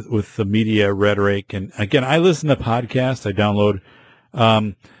 like with the media rhetoric. And again, I listen to podcasts, I download,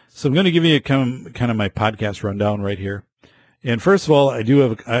 so I'm going to give you kind of my podcast rundown right here. And first of all, I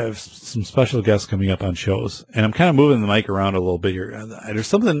have some special guests coming up on shows, and I'm kind of moving the mic around a little bit here. There's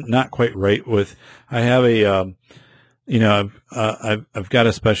something not quite right with, I have I've got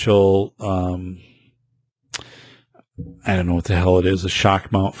a special, I don't know what the hell it is, a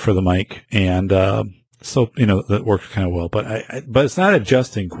shock mount for the mic. And, so, that works kind of well, but but it's not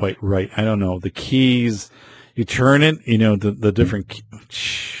adjusting quite right. I don't know. The keys, you turn it, the different,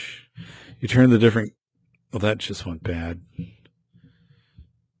 you turn the different, well, that just went bad.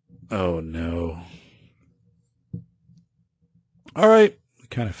 Oh no. All right.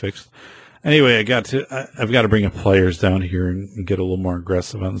 Kind of fixed. Anyway, I've got to bring up pliers down here and get a little more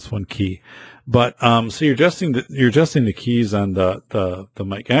aggressive on this one key. But, so you're adjusting the keys on the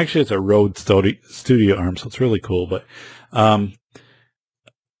mic. Actually, it's a Rode studio arm, so it's really cool. But,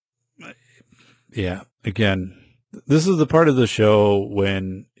 yeah, again, this is the part of the show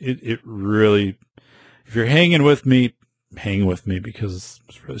when it really, if you're hanging with me because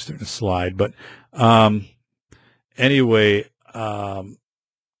it's really starting to slide. But, anyway, I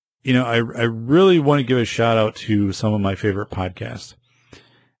really want to give a shout out to some of my favorite podcasts.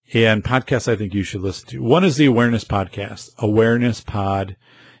 And podcasts I think you should listen to. One is the Awareness Podcast, Awareness Pod.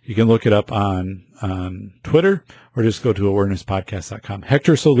 You can look it up on Twitter or just go to awarennesspodcast.com.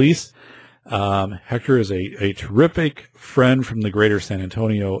 Hector Solis. Hector is a terrific friend from the greater San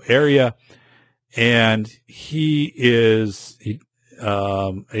Antonio area. And he is,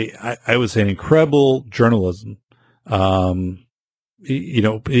 I would say an incredible journalism,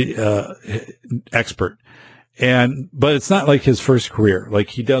 expert. But it's not like his first career. Like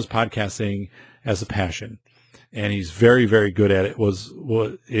he does podcasting as a passion and he's very, very good at it.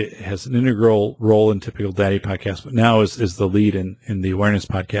 It has an integral role in Typical Daddy podcast, but now is the lead in the Awareness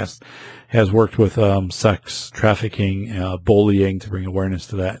Podcast, has worked with, sex trafficking, bullying to bring awareness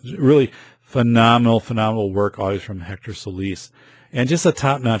to that. Really phenomenal work always from Hector Solis, and just a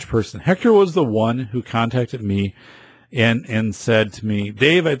top-notch person. Hector was the one who contacted me and said to me,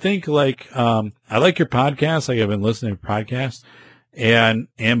 Dave, I think I like your podcast. Like I've been listening to podcasts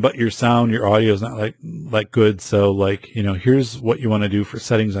but your sound, your audio is not like good. So here's what you want to do for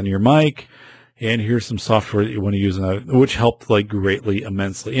settings on your mic. And here's some software that you want to use, which helped greatly,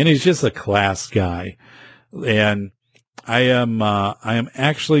 immensely. And he's just a class guy. And I am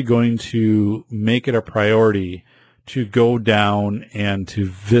actually going to make it a priority to go down and to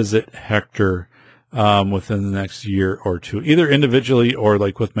visit Hector within the next year or two, either individually or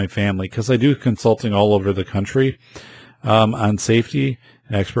with my family, because I do consulting all over the country on safety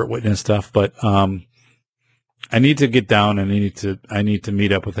and expert witness stuff. But I need to get down and I need to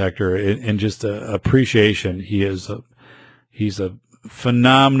meet up with Hector and just appreciation. He's a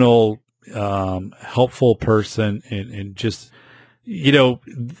phenomenal, helpful person and just,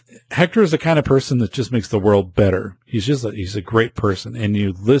 Hector is the kind of person that just makes the world better. He's a great person, and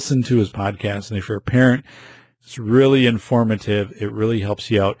you listen to his podcast, and if you're a parent, it's really informative. It really helps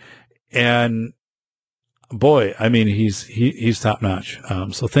you out. And boy, I mean, he's top notch.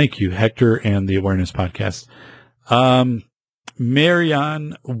 So thank you, Hector and the Awareness Podcast.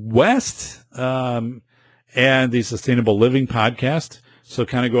 Marianne West, and the Sustainable Living Podcast. So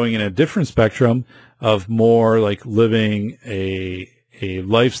kind of going in a different spectrum of more like living a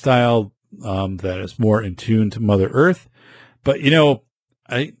lifestyle that is more in tune to Mother Earth. But,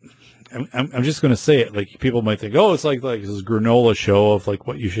 I'm just going to say it. Like, people might think, oh, it's like this granola show of like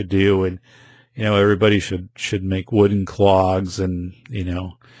what you should do. And, everybody should make wooden clogs and,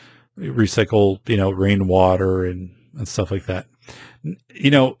 recycle, rainwater and stuff like that.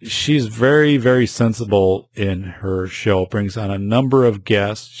 She's very, very sensible in her show, brings on a number of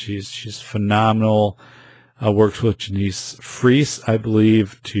guests. She's phenomenal. Works with Janice Freese, I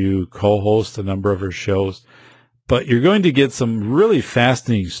believe, to co-host a number of her shows. But you're going to get some really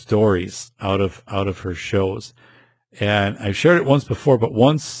fascinating stories out of her shows. And I've shared it once before, but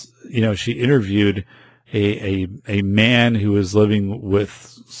once, she interviewed a man who was living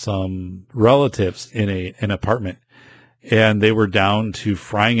with some relatives in an apartment, and they were down to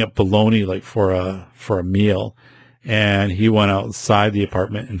frying up bologna like for a meal. And he went outside the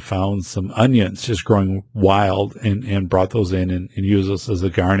apartment and found some onions just growing wild and brought those in and used those as a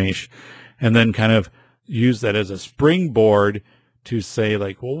garnish, and then kind of used that as a springboard to say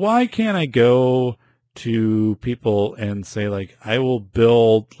like, well, why can't I go to people and say like, I will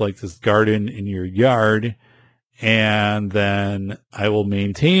build like this garden in your yard and then I will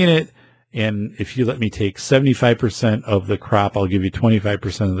maintain it. And if you let me take 75% of the crop, I'll give you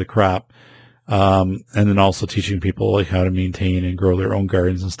 25% of the crop. And then also teaching people like how to maintain and grow their own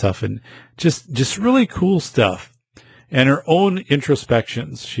gardens and stuff, and just really cool stuff. And her own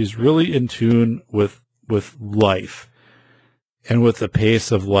introspections. She's really in tune with life and with the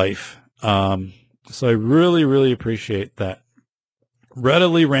pace of life. So I really, really appreciate that.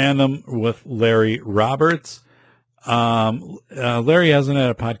 Readily Random with Larry Roberts. Larry hasn't had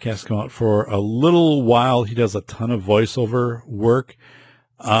a podcast come out for a little while. He does a ton of voiceover work.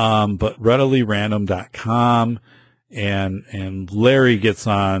 But readilyrandom.com, and Larry gets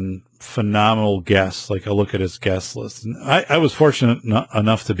on phenomenal guests. Like, I look at his guest list, and I was fortunate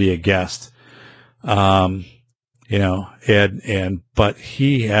enough to be a guest. But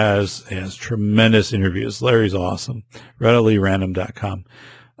he has tremendous interviews. Larry's awesome. readilyrandom.com.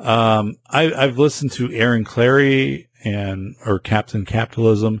 I've listened to Aaron Clarey or Captain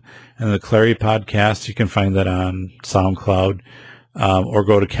Capitalism and the Clarey podcast. You can find that on SoundCloud. Or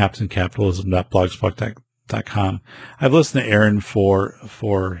go to captaincapitalism.blogspot.com. I've listened to Aaron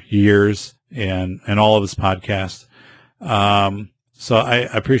for years and all of his podcasts. So I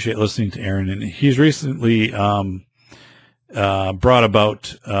appreciate listening to Aaron, and he's recently, brought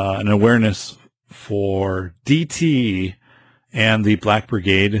about, an awareness for DT and the Black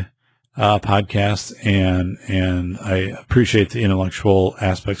Brigade, podcast. And I appreciate the intellectual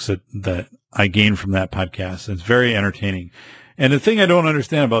aspects that I gained from that podcast. It's very entertaining. And the thing I don't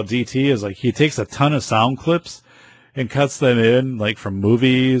understand about DT is like he takes a ton of sound clips and cuts them in like from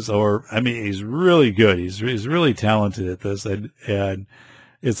movies, he's really good. He's really talented at this, and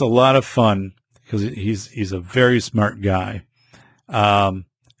it's a lot of fun because he's a very smart guy. And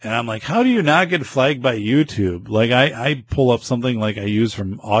I'm like, how do you not get flagged by YouTube? Like I pull up something like I use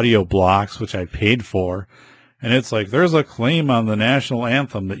from Audio Blocks, which I paid for, and it's like, there's a claim on the national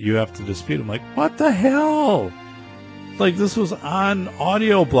anthem that you have to dispute. I'm like, what the hell? Like, this was on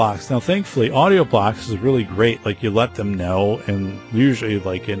Audio Blocks. Now, thankfully, Audio Blocks is really great. Like, you let them know, and usually,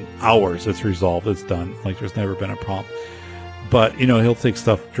 like, in hours, it's resolved. It's done. Like, there's never been a problem. But, he'll take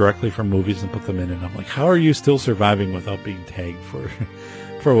stuff directly from movies and put them in, and I'm like, how are you still surviving without being tagged for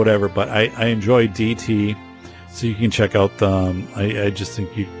whatever? But I enjoy DT, so you can check out I just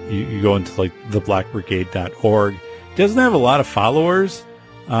think you go into, like, theblackbrigade.org. He doesn't have a lot of followers,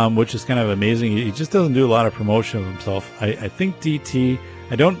 which is kind of amazing. He just doesn't do a lot of promotion of himself. I think DT,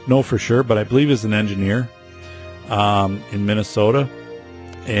 I don't know for sure, but I believe is an engineer in Minnesota.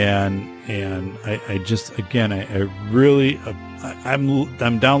 And I just, again,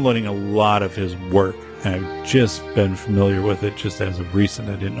 I'm downloading a lot of his work, and I've just been familiar with it just as of recent.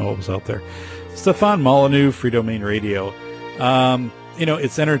 I didn't know it was out there. Stefan Molyneux, Free Domain Radio.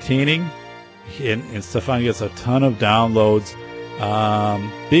 It's entertaining, and Stefan gets a ton of downloads.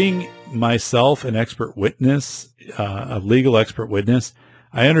 Being myself an expert witness, a legal expert witness,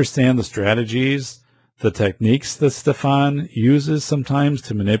 I understand the strategies, the techniques that Stefan uses sometimes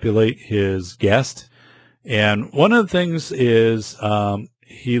to manipulate his guest. And one of the things is,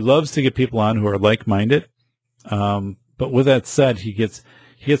 he loves to get people on who are like-minded. But with that said, he gets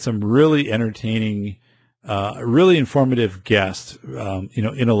some really entertaining, really informative guests,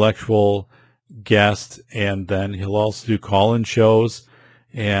 intellectual guest, and then he'll also do call-in shows,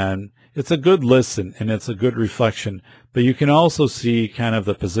 and it's a good listen and it's a good reflection. But you can also see kind of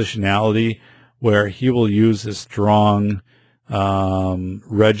the positionality where he will use his strong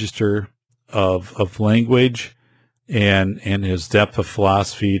register of language and his depth of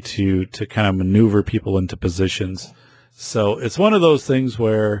philosophy to kind of maneuver people into positions. So it's one of those things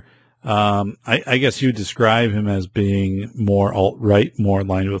where I guess you describe him as being more alt-right, more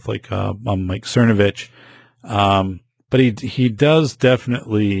aligned with like Mike Cernovich. But he does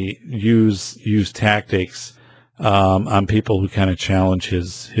definitely use tactics on people who kind of challenge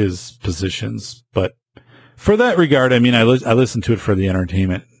his positions. But for that regard, I mean, I listen to it for the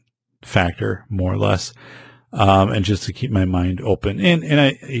entertainment factor, more or less, and just to keep my mind open. And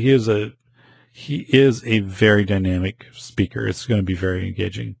he is a very dynamic speaker. It's going to be very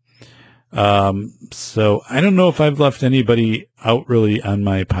engaging. So I don't know if I've left anybody out really on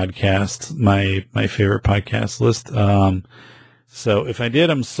my podcast, my favorite podcast list. So if I did,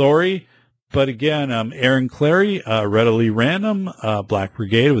 I'm sorry. But again, Aaron Clary, Readily Random, Black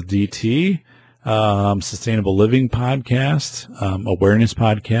Brigade with DT, Sustainable Living Podcast, Awareness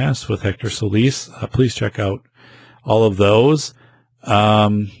Podcast with Hector Solis. Please check out all of those. Yeah,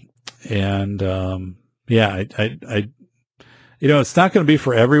 I it's not going to be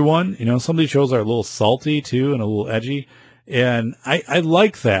for everyone. Some of these shows are a little salty too and a little edgy. And I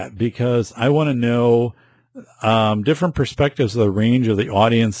like that because I want to know different perspectives of the range of the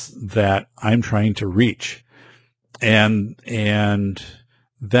audience that I'm trying to reach. And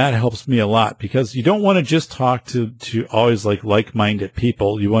that helps me a lot because you don't want to just talk to always like-minded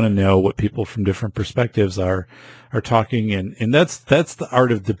people. You want to know what people from different perspectives are talking. And that's the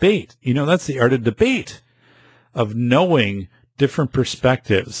art of debate. That's the art of debate, of knowing different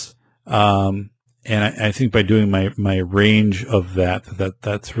perspectives. And I think by doing my range of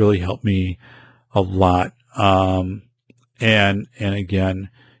that's really helped me a lot. And again,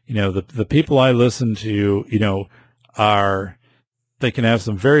 the people I listen to, they can have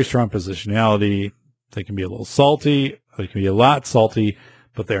some very strong positionality. They can be a little salty. They can be a lot salty,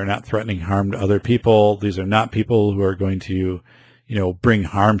 but they are not threatening harm to other people. These are not people who are going to, bring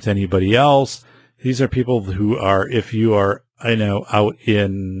harm to anybody else. These are people who are, if you are, out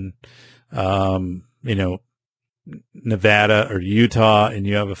in, Nevada or Utah and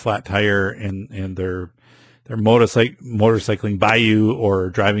you have a flat tire and they're motorcycling by you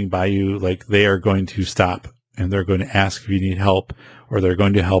or driving by you, like they are going to stop and they're going to ask if you need help or they're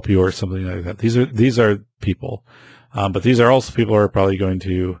going to help you or something like that. These are people. But these are also people who are probably going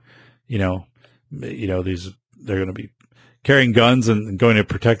to, they're going to be carrying guns and going to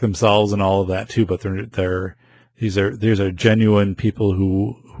protect themselves and all of that too. But these are genuine people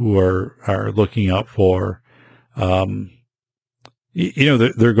who are looking out for, they're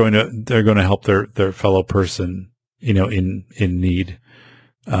going to help their fellow person, in need,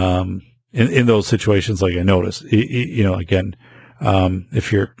 in those situations. Like I noticed, again,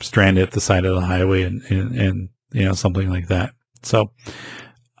 if you're stranded at the side of the highway and something like that. So,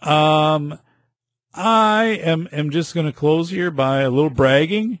 I am just going to close here by a little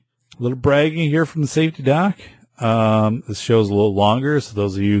bragging here from the Safety Doc. This show's a little longer, so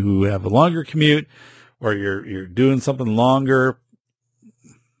those of you who have a longer commute or you're doing something longer,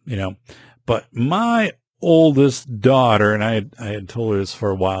 but my oldest daughter, and I had told her this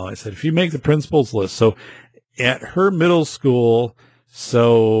for a while, I said, if you make the principal's list, so at her middle school,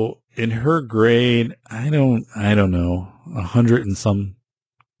 so in her grade, I don't know, 100 and some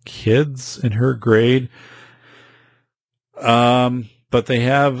kids in her grade. But they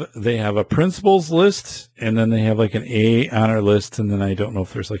have a principal's list and then they have like an A honor list. And then I don't know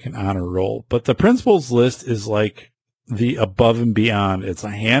if there's like an honor roll, but the principal's list is like the above and beyond. It's a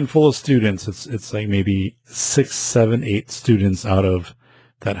handful of students. It's like maybe 6, 7, 8 students out of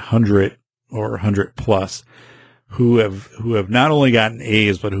that 100 or 100 plus who have not only gotten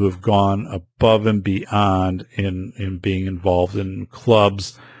A's, but who have gone above and beyond in being involved in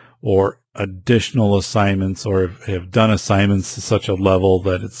clubs or additional assignments, or have done assignments to such a level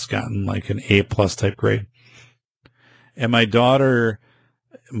that it's gotten like an A+ type grade. And my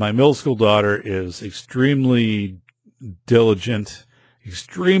middle school daughter is extremely diligent,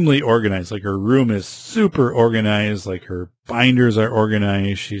 extremely organized. Like her room is super organized. Like her binders are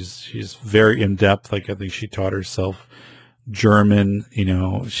organized. She's very in depth. Like I think she taught herself German.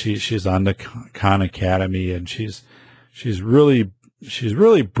 She's on the Khan Academy, and she's really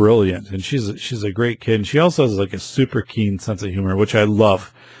brilliant, and she's a great kid. And she also has like a super keen sense of humor, which I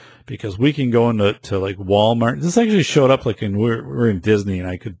love, because we can go into like Walmart. This actually showed up like we're in Disney, and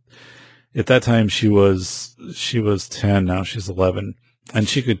I could, at that time she was 10, now she's 11, and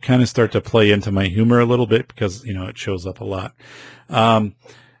she could kind of start to play into my humor a little bit because, it shows up a lot. But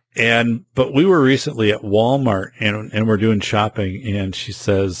we were recently at Walmart and we're doing shopping, and she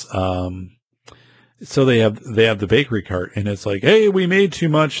says, so they have the bakery cart, and it's like, hey, we made too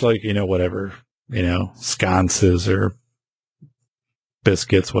much, like, whatever, sconces or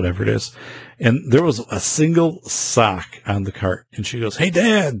biscuits, whatever it is. And there was a single sock on the cart, and she goes, hey,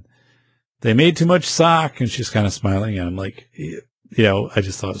 Dad, they made too much sock. And she's kind of smiling, and I'm like, I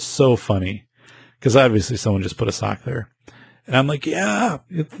just thought it was so funny, because obviously someone just put a sock there. And I'm like, yeah,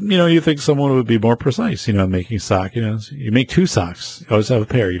 you think someone would be more precise, making sock, you make 2 socks. You always have a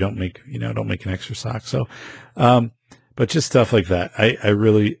pair. You don't make an extra sock. So, but just stuff like that. I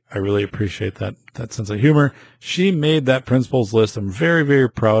really appreciate that sense of humor. She made that principal's list. I'm very, very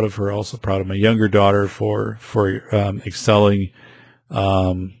proud of her. Also proud of my younger daughter for excelling,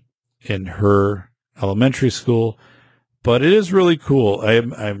 in her elementary school. But it is really cool.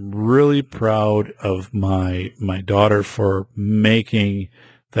 I'm really proud of my daughter for making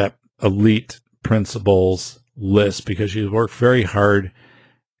that elite principals list, because she's worked very hard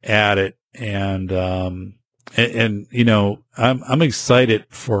at it. And I'm excited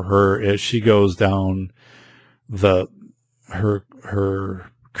for her as she goes down her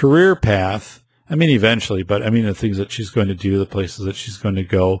career path. I mean, eventually, but I mean, the things that she's going to do, the places that she's going to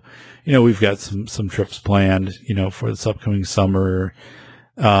go. We've got some trips planned, for this upcoming summer,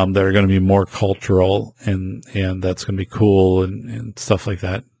 that are going to be more cultural, and that's going to be cool and stuff like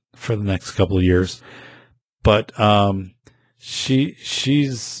that for the next couple of years. But,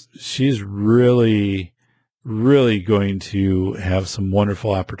 she's really, really going to have some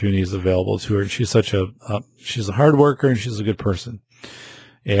wonderful opportunities available to her. And she's she's a hard worker, and she's a good person.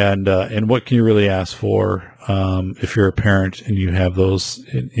 And what can you really ask for, if you're a parent and you have those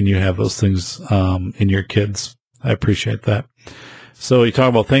things, in your kids? I appreciate that. So you talk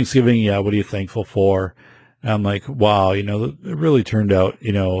about Thanksgiving. Yeah. What are you thankful for? And I'm like, wow, it really turned out,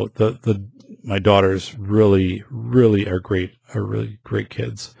 my daughters really, really are really great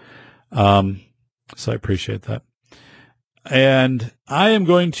kids. So I appreciate that. And I am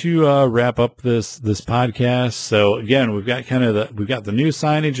going to wrap up this podcast. So again, we've got the new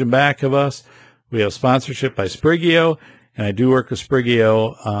signage in back of us. We have sponsorship by Sprigeo, and I do work with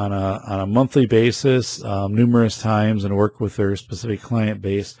Sprigeo on a monthly basis, numerous times, and work with their specific client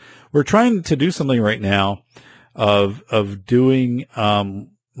base. We're trying to do something right now of doing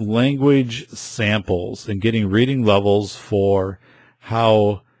language samples and getting reading levels for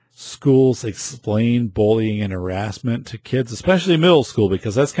how schools explain bullying and harassment to kids, especially middle school,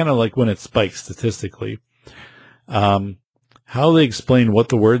 because that's kind of like when it spikes statistically. How they explain what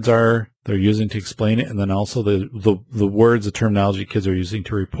the words are they're using to explain it, and then also the words, the terminology kids are using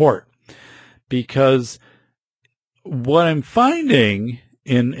to report. Because what I'm finding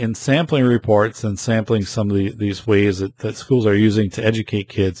in sampling reports and sampling some of these ways that schools are using to educate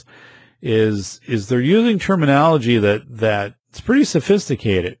kids is they're using terminology that's pretty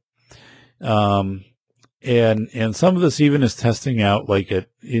sophisticated. And some of this even is testing out like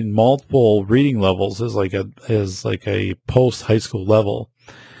in multiple reading levels as like a post high school level.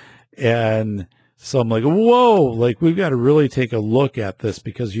 And so I'm like, whoa, like we've got to really take a look at this,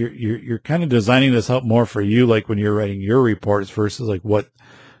 because you're kind of designing this out more for you, like when you're writing your reports versus like what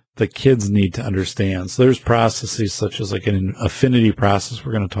the kids need to understand. So there's processes such as like an affinity process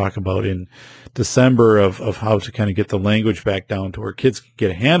we're going to talk about in December of how to kind of get the language back down to where kids can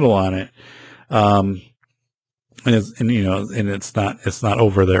get a handle on it. And it's not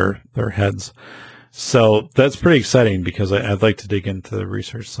over their heads. So that's pretty exciting, because I'd like to dig into the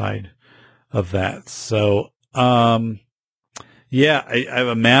research side of that. So, yeah, I have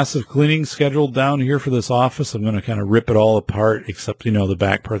a massive cleaning scheduled down here for this office. I'm going to kind of rip it all apart, except, the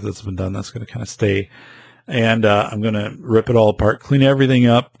back part that's been done, that's going to kind of stay. And, I'm going to rip it all apart, clean everything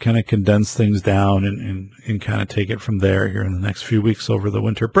up, kind of condense things down and kind of take it from there here in the next few weeks over the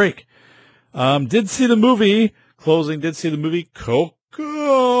winter break. Did see the movie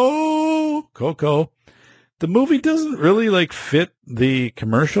Coco. The movie doesn't really like fit the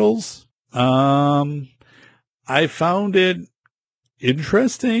commercials. I found it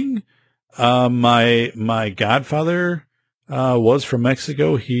interesting. My godfather, was from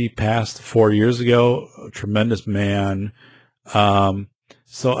Mexico. He passed 4 years ago. A tremendous man.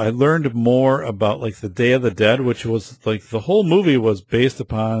 So I learned more about like the Day of the Dead, which was like the whole movie was based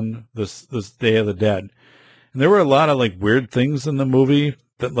upon this Day of the Dead. And there were a lot of like weird things in the movie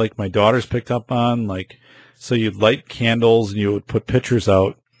that like my daughters picked up on. Like, so you'd light candles and you would put pictures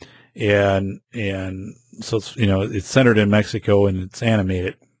out, and so it's, it's centered in Mexico and it's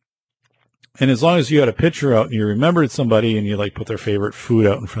animated. And as long as you had a picture out and you remembered somebody and you like put their favorite food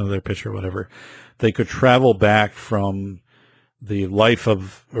out in front of their picture or whatever, they could travel back from the life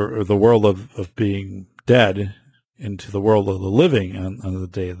of, or the world of being dead into the world of the living on the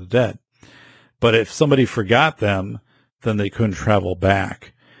Day of the Dead. But if somebody forgot them, then they couldn't travel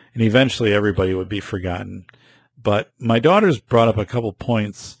back. And eventually everybody would be forgotten. But my daughters brought up a couple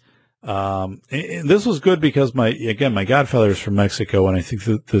points. And this was good because my godfather is from Mexico, and I think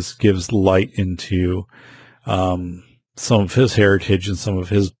that this gives light into some of his heritage and some of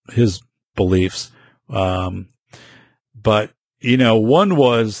his beliefs. But, you know, one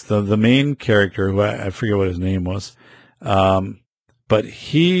was the main character, who I forget what his name was. But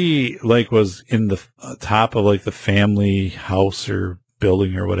he like was in the top of like the family house or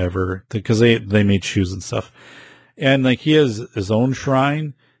building or whatever, because they made shoes and stuff. And like he has his own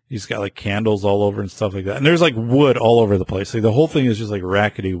shrine. He's got like candles all over and stuff like that. And there's like wood all over the place. Like the whole thing is just like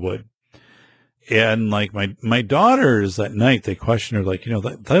rackety wood. And like my daughters at night, they questioned her, like, you know,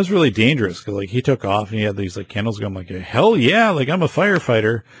 that was really dangerous. Cause like he took off and he had these like candles going. I'm like, hell yeah. Like I'm a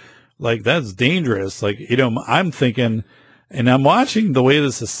firefighter. Like that's dangerous. Like, you know, I'm thinking, and I'm watching the way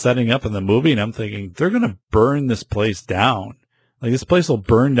this is setting up in the movie, and I'm thinking they're going to burn this place down. Like this place will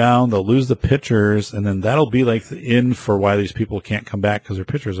burn down. They'll lose the pictures, and then that'll be like the end for why these people can't come back because their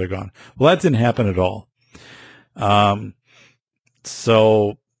pictures are gone. Well, that didn't happen at all.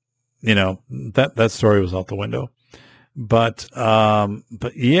 So, you know, that story was out the window. But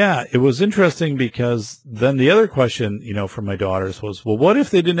yeah, it was interesting because then the other question, you know, from my daughters was, well, what if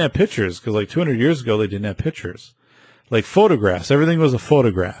they didn't have pictures? Because like 200 years ago, they didn't have pictures. Like photographs, everything was a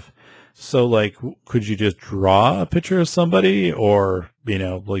photograph. So like, could you just draw a picture of somebody, or, you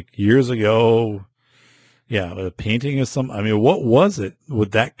know, like years ago, yeah, a painting of I mean, what was it?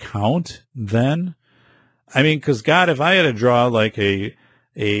 Would that count then? I mean, cause God, if I had to draw like a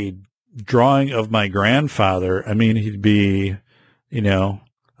drawing of my grandfather, I mean, he'd be, you know,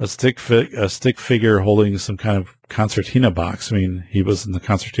 a stick figure holding some kind of concertina box. I mean, he was in the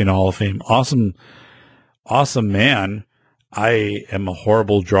Concertina Hall of Fame. Awesome man. I am a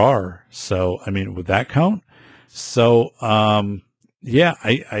horrible drawer. So, I mean, would that count? So, yeah,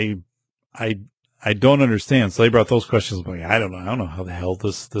 I don't understand. So they brought those questions. I'm like, I don't know how the hell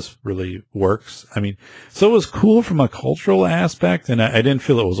this really works. I mean, so it was cool from a cultural aspect, and I didn't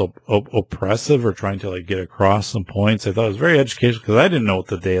feel it was oppressive or trying to like get across some points. I thought it was very educational because I didn't know what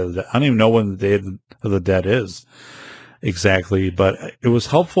the Day of the Dead. I don't even know when the Day of the Dead is exactly, but it was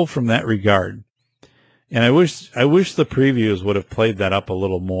helpful from that regard. And I wish the previews would have played that up a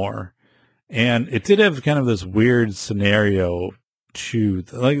little more. And it did have kind of this weird scenario too.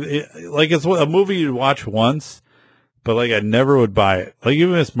 Like it's a movie you'd watch once, but like I never would buy it. Like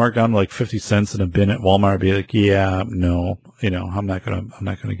even if it's marked down to like 50 cents in a bin at Walmart, I'd be like, yeah, no, you know, I'm not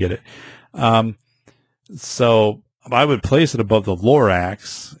gonna get it. So I would place it above the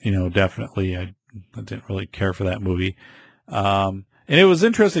Lorax, you know, definitely. I didn't really care for that movie. And it was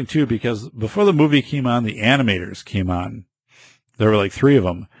interesting too, because before the movie came on, the animators came on. There were like 3 of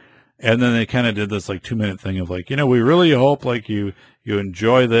them. And then they kind of did this like 2-minute thing of like, you know, we really hope like you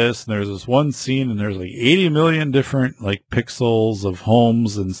enjoy this. And there's this one scene and there's like 80 million different like pixels of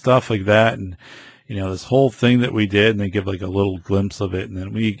homes and stuff like that. And, you know, this whole thing that we did, and they give like a little glimpse of it. And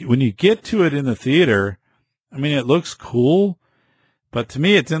then when you get to it in the theater, I mean, it looks cool. But to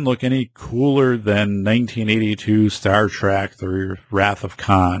me, it didn't look any cooler than 1982 Star Trek, The Wrath of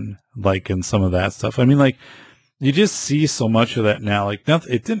Khan, like in some of that stuff. I mean, like, you just see so much of that now. Like,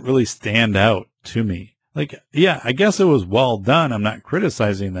 nothing, it didn't really stand out to me. Like, yeah, I guess it was well done. I'm not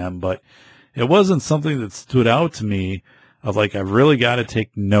criticizing them, but it wasn't something that stood out to me of like, I've really got to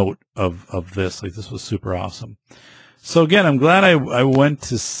take note of this. Like, this was super awesome. So again, I'm glad I went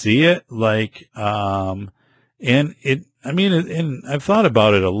to see it. Like, and I've thought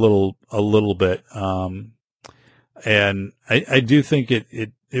about it a little bit. And I do think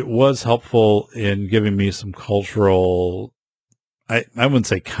it was helpful in giving me some cultural, I wouldn't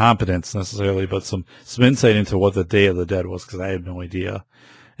say competence necessarily, but some insight into what the Day of the Dead was, because I had no idea.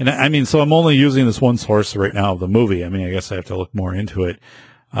 And I mean, so I'm only using this one source right now of the movie. I mean, I guess I have to look more into it.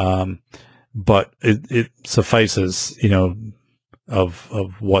 But it suffices, you know,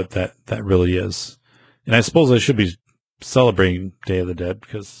 of what that really is. And I suppose I should be celebrating Day of the Dead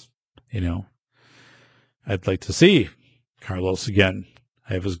because, you know, I'd like to see Carlos again.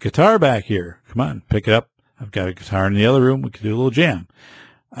 I have his guitar back here. Come on, pick it up. I've got a guitar in the other room. We could do a little jam.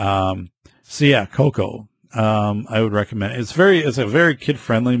 So yeah, Coco. I would recommend it. It's a very kid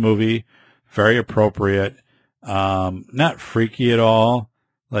friendly movie, very appropriate. Not freaky at all.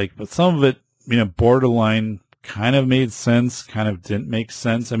 Like, but some of it, you know, borderline kind of made sense, kind of didn't make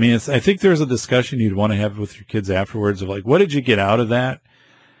sense. I mean, I think there's a discussion you'd want to have with your kids afterwards of like, what did you get out of that?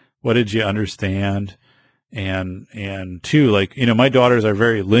 What did you understand? And two, like, you know, my daughters are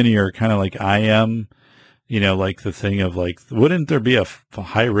very linear, kind of like I am. like the thing of like, wouldn't there be a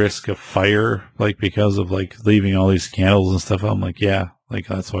high risk of fire, like because of like leaving all these candles and stuff? I'm like, yeah, like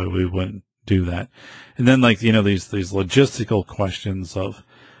that's why we wouldn't do that. And then like, these logistical questions of,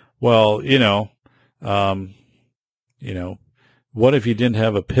 well, what if you didn't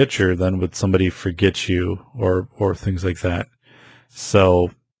have a pitcher? Then would somebody forget you or things like that?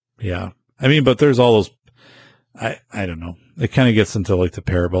 So yeah, I mean, but there's all those, I don't know. It kind of gets into like the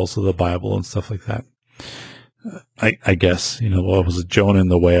parables of the Bible and stuff like that. I guess, what was it? Jonah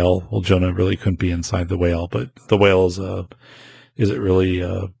and the whale. Well, Jonah really couldn't be inside the whale, but the whale is it really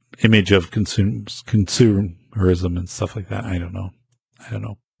a image of consumerism and stuff like that? I don't know.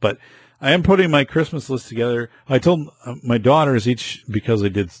 But I am putting my Christmas list together. I told my daughters each, because they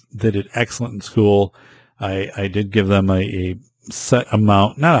did excellent in school, I did give them a set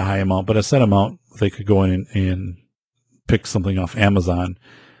amount, not a high amount, but a set amount they could go in and pick something off Amazon.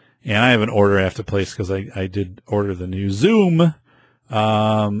 And I have an order I have to place because I did order the new Zoom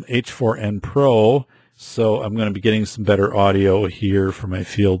H4n Pro. So I'm going to be getting some better audio here for my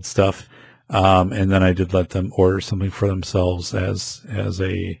field stuff. And then I did let them order something for themselves as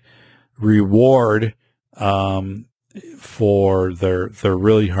a reward for their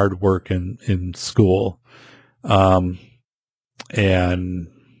really hard work in school. And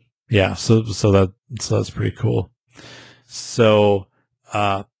yeah, so that's pretty cool. So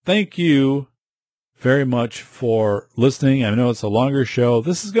thank you very much for listening. I know it's a longer show.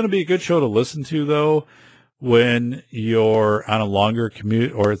 This is going to be a good show to listen to, though, when you're on a longer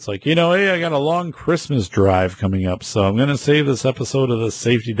commute, or it's like, hey, I got a long Christmas drive coming up, so I'm going to save this episode of the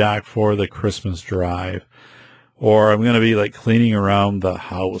Safety Doc for the Christmas drive. Or I'm going to be like cleaning around the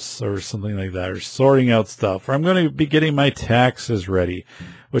house or something like that, or sorting out stuff, or I'm going to be getting my taxes ready,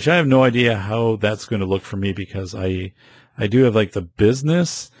 which I have no idea how that's going to look for me, because I do have like the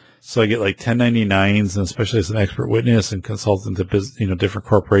business. So I get like 1099s, and especially as an expert witness and consultant to different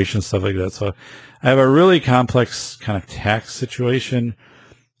corporations, stuff like that. So I have a really complex kind of tax situation,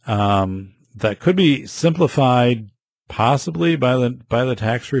 that could be simplified possibly by the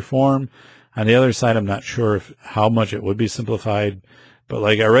tax reform. On the other side, I'm not sure how much it would be simplified, but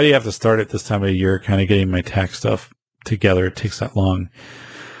like I already have to start at this time of the year, kind of getting my tax stuff together. It takes that long.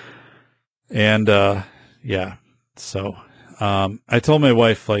 And, yeah, so, I told my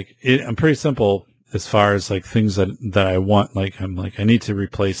wife, like, I'm pretty simple as far as like things that I want. Like, I need to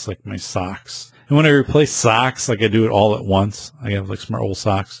replace like my socks. And when I replace socks, like I do it all at once. I have like Smartwool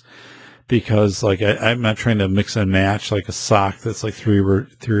socks, because like I'm not trying to mix and match like a sock that's like 3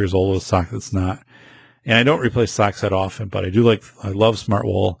 years old with a sock that's not. And I don't replace socks that often, but I love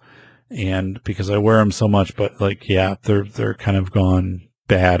Smartwool, and because I wear them so much, but like, yeah, they're kind of gone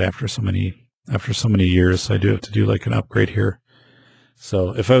bad after so many years. So I do have to do like an upgrade here.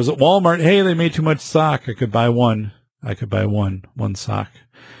 So if I was at Walmart, hey, they made too much sock, I could buy one sock.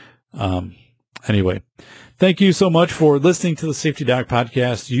 Anyway, thank you so much for listening to the Safety Doc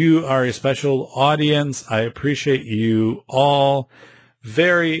podcast. You are a special audience. I appreciate you all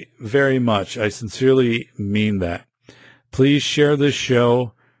very, very much. I sincerely mean that. Please share this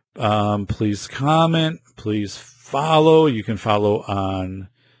show. Please comment. Please follow. You can follow on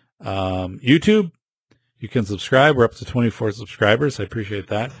YouTube. You can subscribe. We're up to 24 subscribers. I appreciate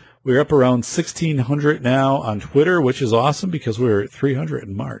that. We're up around 1,600 now on Twitter, which is awesome because we were at 300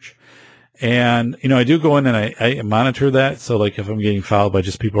 in March. And, I do go in and I monitor that. So like if I'm getting followed by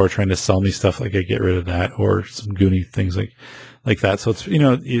just people who are trying to sell me stuff, like I get rid of that, or some goony things like that. So it's,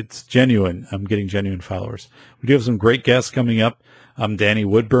 it's genuine. I'm getting genuine followers. We do have some great guests coming up. Danny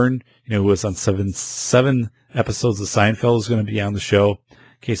Woodburn, who was on seven episodes of Seinfeld, is going to be on the show.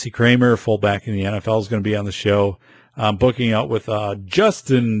 Casey Kramer, fullback in the NFL, is going to be on the show. Booking out with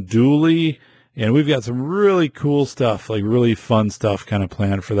Justin Dooley. And we've got some really cool stuff, like really fun stuff kind of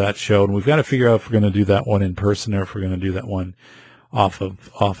planned for that show. And we've got to figure out if we're going to do that one in person or if we're going to do that one off of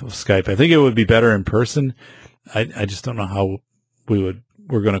Skype. I think it would be better in person. I just don't know how we're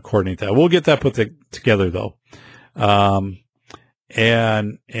going to coordinate that. We'll get that put together though.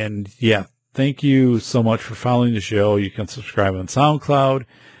 And yeah, thank you so much for following the show. You can subscribe on SoundCloud.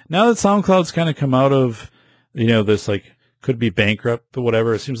 Now that SoundCloud's kind of come out of, this like, could be bankrupt or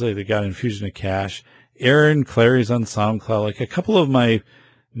whatever. It seems like they got an infusion of cash. Aaron Clary's on SoundCloud. Like a couple of my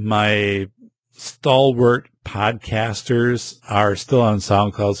stalwart podcasters are still on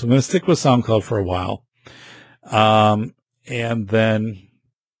SoundCloud. So I'm going to stick with SoundCloud for a while. And then,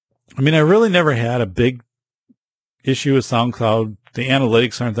 I really never had a big issue with SoundCloud. The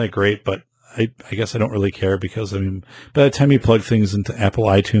analytics aren't that great, but I guess I don't really care because, by the time you plug things into Apple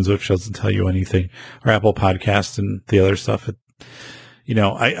iTunes, which doesn't tell you anything, or Apple Podcasts and the other stuff,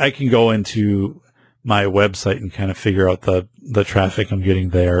 I can go into my website and kind of figure out the traffic I'm getting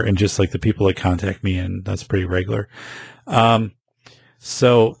there, and just like the people that contact me, and that's pretty regular.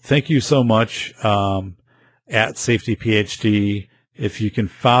 So thank you so much, at Safety PhD. If you can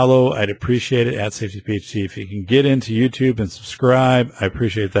follow, I'd appreciate it, at Safety PhD. If you can get into YouTube and subscribe, I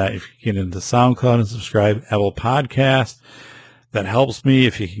appreciate that. If you can get into SoundCloud and subscribe, Apple Podcast, that helps me.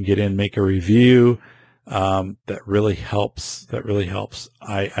 If you can get in, make a review, that really helps. That really helps.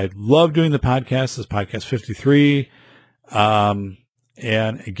 I love doing the podcast. This is podcast 53. And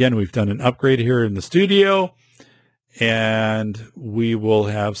again, we've done an upgrade here in the studio, and we will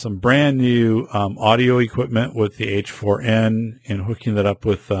have some brand new audio equipment with the H4n, and hooking that up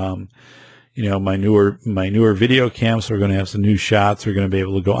with my newer video cam. So we're going to have some new shots. We're going to be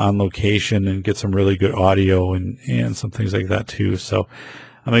able to go on location and get some really good audio and some things like that too. So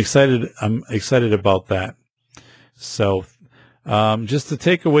I'm excited about that. So just the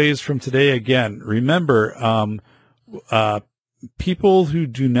takeaways from today, again, remember, people who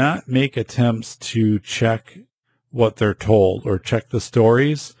do not make attempts to check what they're told or check the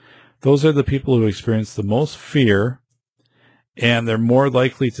stories, those are the people who experience the most fear, and they're more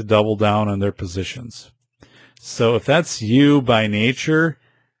likely to double down on their positions. So if that's you by nature,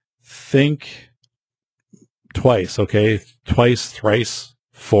 think twice, okay? Twice, thrice,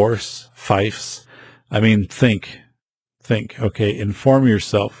 force, fifes. I mean, think, okay? Inform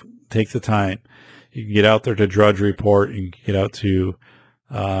yourself. Take the time. You can get out there to Drudge Report. You can get out to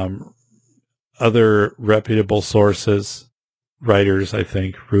other reputable sources, writers, I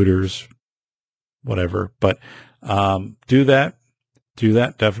think, Reuters, whatever. But do that,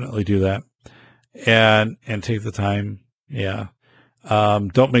 definitely do that, and take the time. Yeah.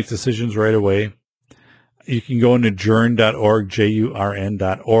 Don't make decisions right away. You can go into jurn.org,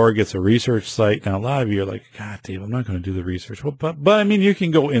 JURN.org. It's a research site. Now, a lot of you are like, God, Dave, I'm not going to do the research. Well, but I mean, you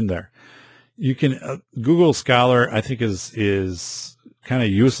can go in there. You can, Google Scholar, I think is kind of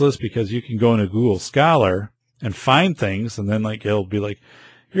useless, because you can go into Google Scholar and find things, and then like it'll be like,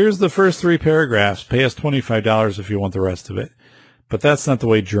 here's the first 3 paragraphs, pay us $25 if you want the rest of it. But that's not the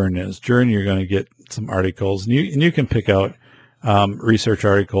way Journ is. Journ, you're going to get some articles, and you can pick out research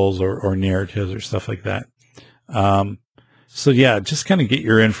articles or narratives or stuff like that. So yeah, just kind of get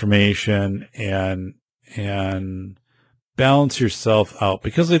your information and balance yourself out,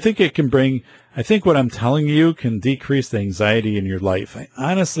 because I think what I'm telling you can decrease the anxiety in your life. I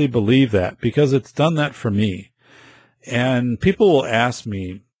honestly believe that, because it's done that for me. And people will ask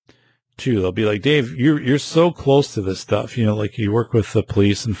me too, they'll be like, Dave, you're so close to this stuff. Like you work with the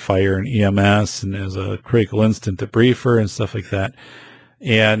police and fire and EMS and as a critical incident debriefer and stuff like that.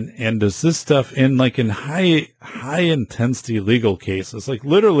 And does this stuff in high intensity legal cases, like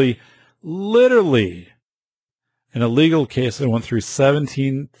literally in a legal case, I went through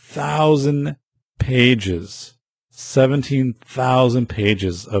 17,000 pages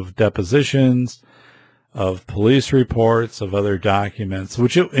of depositions, of police reports, of other documents,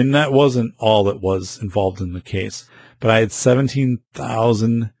 and that wasn't all that was involved in the case, but I had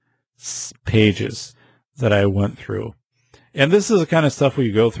 17,000 pages that I went through. And this is the kind of stuff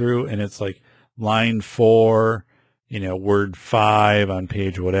we go through, and it's like line 4, word 5 on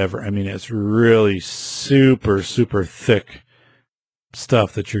page whatever. I mean, it's really super, super thick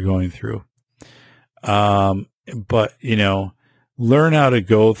stuff that you're going through. But, learn how to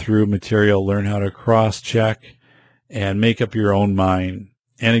go through material, learn how to cross-check, and make up your own mind.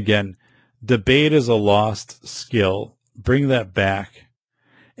 And again, debate is a lost skill. Bring that back.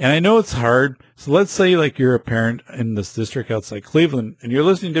 And I know it's hard. So let's say you're a parent in this district outside Cleveland, and you're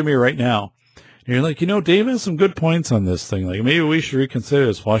listening to me right now. And you're like, Dave has some good points on this thing. Like, maybe we should reconsider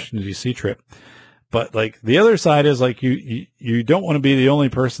this Washington, D.C. trip. But the other side is you don't want to be the only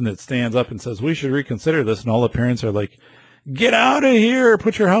person that stands up and says, we should reconsider this. And all the parents are like, get out of here,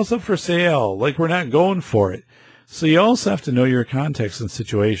 put your house up for sale. We're not going for it. So you also have to know your context and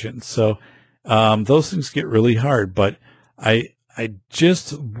situation. So, those things get really hard, but I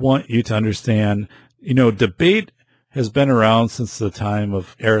just want you to understand, debate has been around since the time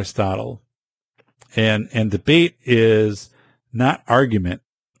of Aristotle, and debate is not argument.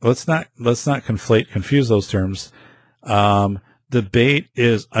 Let's not confuse those terms. Debate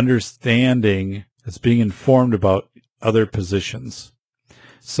is understanding. It's being informed about other positions.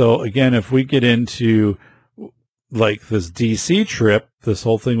 So again, if we get into this DC trip, this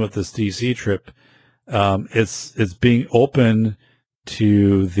whole thing with this DC trip, it's being open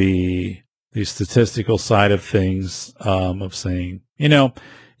to the statistical side of things, of saying,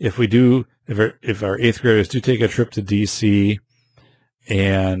 if our 8th graders do take a trip to DC,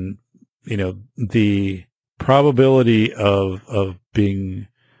 and, the probability of being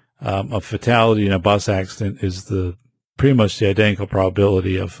a fatality in a bus accident is pretty much the identical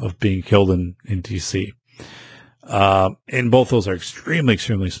probability of being killed in DC. And both those are extremely,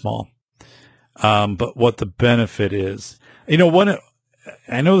 extremely small. But what the benefit is,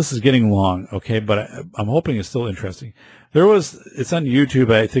 I know this is getting long, okay, but I'm hoping it's still interesting. It's on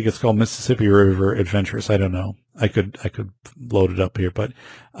YouTube. I think it's called Mississippi River Adventures. I don't know. I could load it up here, but,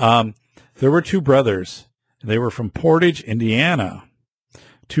 there were two brothers. They were from Portage, Indiana,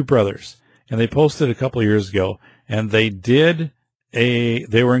 two brothers, and they posted a couple of years ago, and they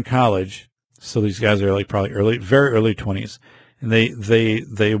were in college. So these guys are like probably very early 20s. And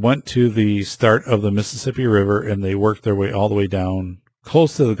they went to the start of the Mississippi River, and they worked their way all the way down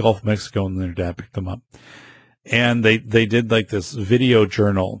close to the Gulf of Mexico, and their dad picked them up. And they did like this video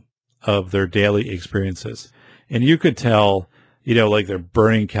journal of their daily experiences. And you could tell, like they're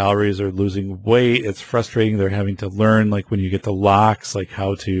burning calories or losing weight. It's frustrating. They're having to learn, like when you get the locks, like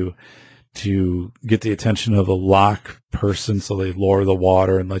how to get the attention of the lock person. So they lower the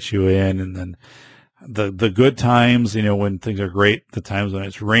water and let you in. And then the good times, when things are great, the times when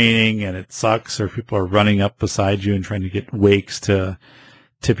it's raining and it sucks, or people are running up beside you and trying to get wakes to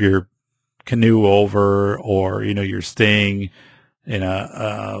tip your canoe over, or, you're staying in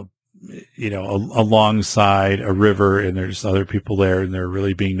alongside a river and there's other people there and they're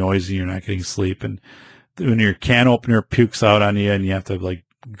really being noisy. You're not getting sleep. And when your can opener pukes out on you and you have to like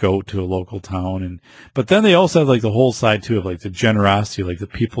go to a local town. But then they also have like the whole side too of like the generosity, like the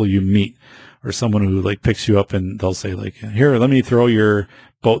people you meet, or someone who like picks you up and they'll say like, here, let me throw your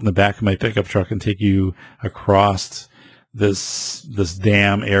boat in the back of my pickup truck and take you across this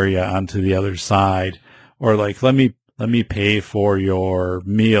dam area onto the other side. Or like, let me pay for your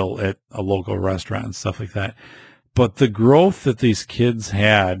meal at a local restaurant and stuff like that. But the growth that these kids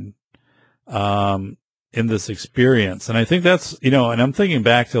had, in this experience, and I think that's, and I'm thinking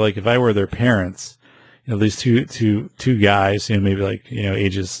back to like, if I were their parents, these two guys, maybe like,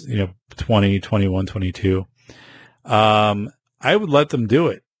 ages, 20, 21, 22, I would let them do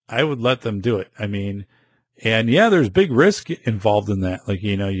it. I mean, and yeah, there's big risk involved in that. Like,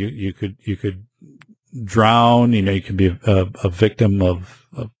 you could drown, you could be a victim of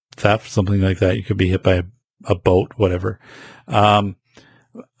theft, something like that. You could be hit by a boat, whatever. But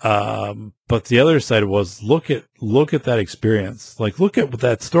the other side was look at that experience. Like, look at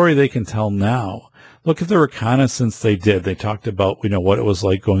that story they can tell now. Look at the reconnaissance they did. They talked about, what it was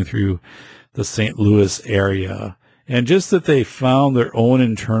like going through the St. Louis area, and just that they found their own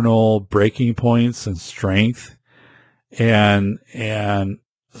internal breaking points and strength. And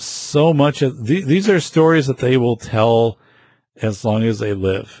so much of these are stories that they will tell as long as they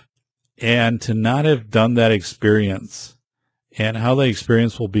live. And to not have done that experience, and how the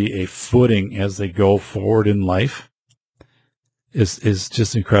experience will be a footing as they go forward in life, is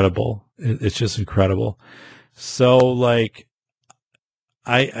just incredible. It's just incredible. So like,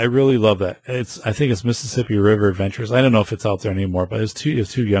 I really love that. I think it's Mississippi River Adventures. I don't know if it's out there anymore, but it's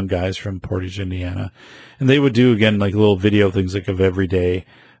two young guys from Portage, Indiana. And they would do, again, like little video things like of every day,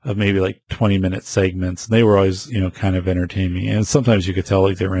 of maybe like 20-minute segments. And they were always, kind of entertaining me. And sometimes you could tell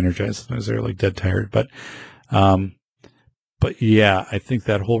like they were energized. Sometimes they were like dead tired. But yeah, I think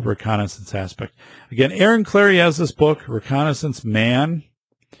that whole reconnaissance aspect. Again, Aaron Clarey has this book, Reconnaissance Man,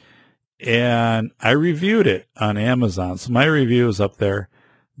 and I reviewed it on Amazon. So my review is up there.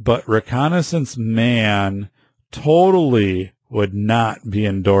 But Reconnaissance Man totally would not be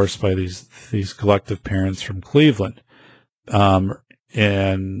endorsed by these collective parents from Cleveland.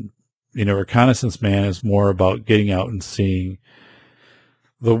 And, Reconnaissance Man is more about getting out and seeing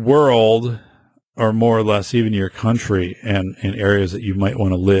the world, or more or less even your country, and areas that you might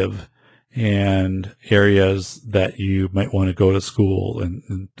want to live, and areas that you might want to go to school,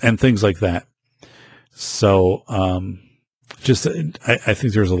 and things like that. So, I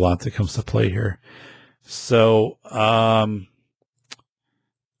think there's a lot that comes to play here. So, I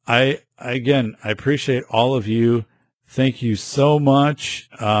appreciate all of you. Thank you so much.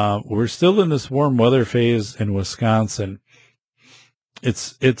 We're still in this warm weather phase in Wisconsin.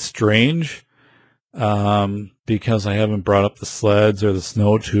 It's strange, because I haven't brought up the sleds or the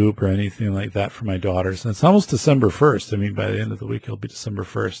snow tube or anything like that for my daughters. And it's almost December 1st. I mean, by the end of the week, it'll be December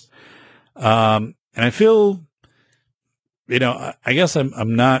 1st. And I feel, I guess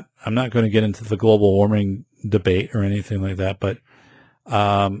I'm not going to get into the global warming debate or anything like that. But,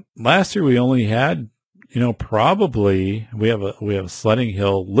 last year we only had, probably we have a sledding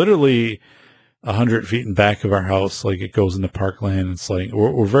hill literally 100 feet in back of our house. Like, it goes into parkland and sledding.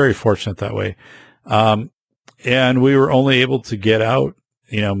 We're very fortunate that way. And we were only able to get out,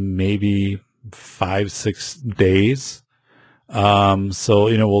 maybe 5-6 days, So,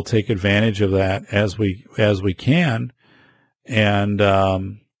 we'll take advantage of that as we can. And,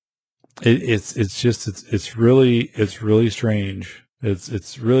 it's really strange.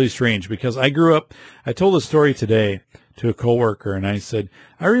 It's really strange because I told a story today to a coworker, and I said,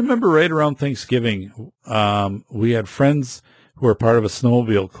 I remember right around Thanksgiving, we had friends who were part of a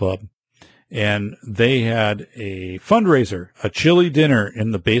snowmobile club, and they had a fundraiser, a chili dinner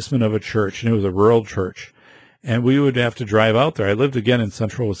in the basement of a church, and it was a rural church. And we would have to drive out there. I lived again in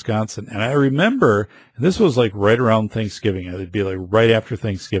central Wisconsin. And I remember, and this was like right around Thanksgiving. It would be like right after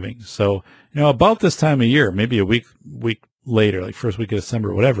Thanksgiving. So, about this time of year, maybe a week later, like first week of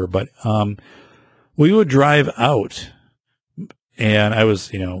December, whatever. But, we would drive out, and I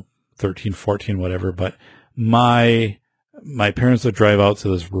was, 13, 14, whatever. But my parents would drive out to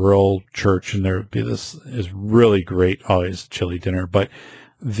this rural church, and there would be this is really great, always chili dinner. But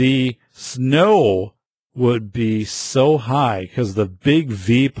the snow would be so high because the big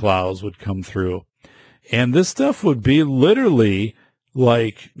V plows would come through, and this stuff would be literally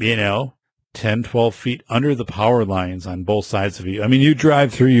like, 10, 12 feet under the power lines on both sides of you. I mean, you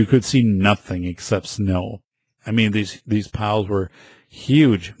drive through, you could see nothing except snow. I mean, these piles were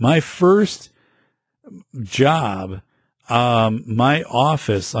huge. My first job, my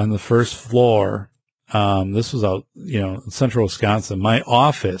office on the first floor, this was out, in central Wisconsin, my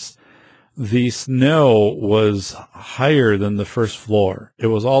office, the snow was higher than the first floor. It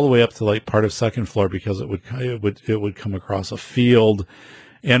was all the way up to like part of second floor because it would come across a field,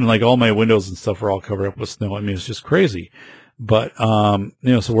 and like all my windows and stuff were all covered up with snow. I mean, it's just crazy. But,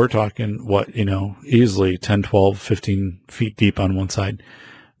 so we're talking easily 10, 12, 15 feet deep on one side.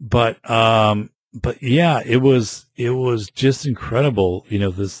 But yeah, it was just incredible.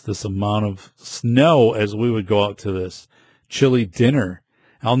 This amount of snow as we would go out to this chili dinner.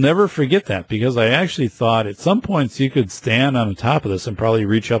 I'll never forget that because I actually thought at some points you could stand on the top of this and probably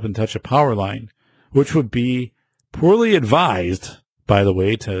reach up and touch a power line, which would be poorly advised, by the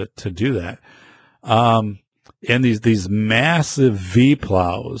way, to do that. And these massive V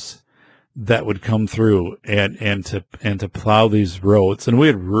plows that would come through and to plow these roads. And we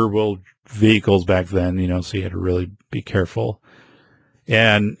had rear wheel vehicles back then, so you had to really be careful.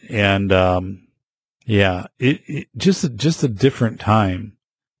 And yeah, it just a different time.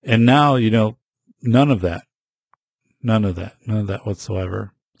 And now, none of that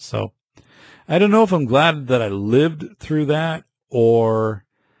whatsoever. So I don't know if I'm glad that I lived through that or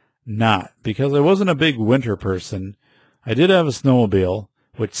not, because I wasn't a big winter person. I did have a snowmobile,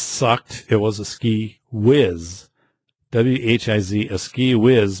 which sucked. It was a Ski Whiz, W-H-I-Z, a Ski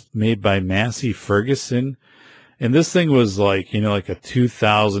Whiz made by Massey Ferguson. And this thing was like, like a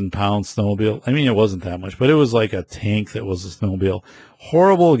 2,000-pound snowmobile. I mean, it wasn't that much, but it was like a tank that was a snowmobile.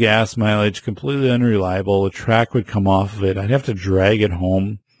 Horrible gas mileage, completely unreliable. The track would come off of it. I'd have to drag it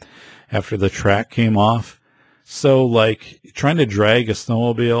home after the track came off. So, like, trying to drag a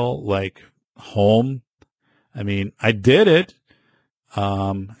snowmobile, like, home, I mean, I did it.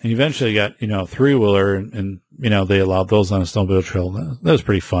 And eventually got, a three-wheeler, and they allowed those on a snowmobile trail. That was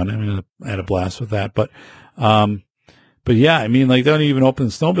pretty fun. I mean, I had a blast with that. But yeah, I mean, like, they don't even open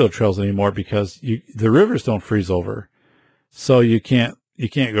snowmobile trails anymore because the rivers don't freeze over. So you can't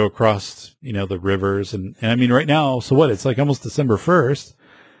go across, the rivers. And I mean, right now, so what? It's like almost December 1st.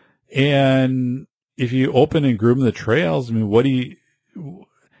 And if you open and groom the trails, I mean,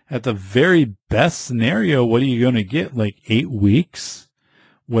 at the very best scenario, what are you going to get? Like 8 weeks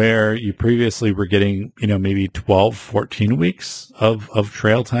where you previously were getting, maybe 12, 14 weeks of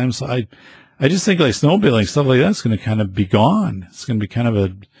trail time. So I just think like snowmobiling, stuff like that's going to kind of be gone. It's going to be kind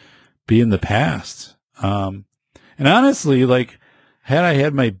of be in the past. And honestly, like, had I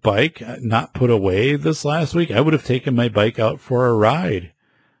had my bike not put away this last week, I would have taken my bike out for a ride,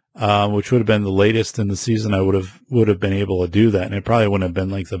 which would have been the latest in the season I would have been able to do that. And it probably wouldn't have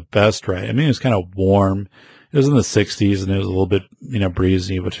been like the best ride. I mean, it was kind of warm. It was in the 60s and it was a little bit,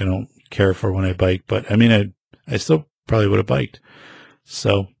 breezy, which I don't care for when I bike. But I mean, I still probably would have biked.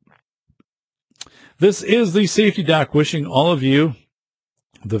 So this is the Safety Doc wishing all of you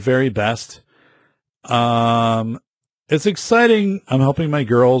the very best. It's exciting. I'm helping my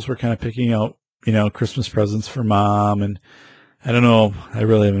girls. We're kind of picking out, Christmas presents for mom. And I don't know. I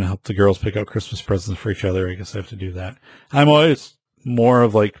really haven't helped the girls pick out Christmas presents for each other. I guess I have to do that. I'm always more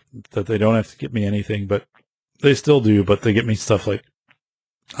of like that they don't have to get me anything, but they still do. But they get me stuff like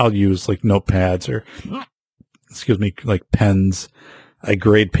I'll use like notepads or, like pens. I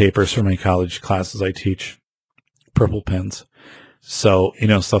grade papers for my college classes I teach, purple pens. So,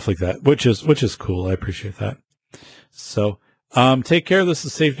 stuff like that, which is cool. I appreciate that. So, take care. This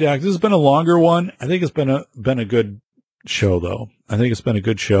is Safety Doc. This has been a longer one. I think it's been a good show, though. I think it's been a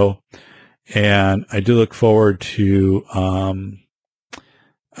good show, and I do look forward to. I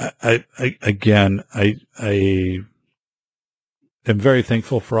am very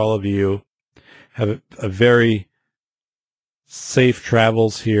thankful for all of you. Have a very safe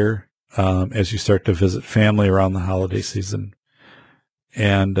travels here as you start to visit family around the holiday season,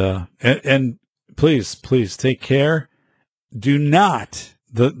 and please take care. Do not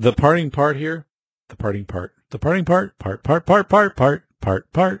the parting part here. The parting part,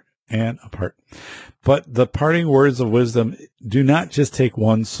 and apart. But the parting words of wisdom, do not just take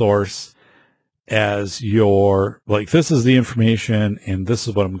one source as your, like, this is the information and this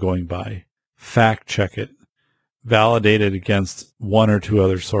is what I'm going by. Fact check it. Validate it against one or two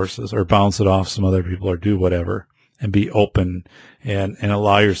other sources, or bounce it off some other people, or do whatever, and be open and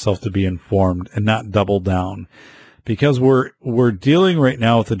allow yourself to be informed and not double down. Because we're dealing right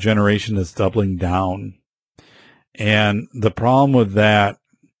now with a generation that's doubling down. And the problem with that,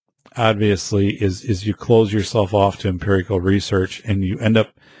 obviously, is you close yourself off to empirical research, and you end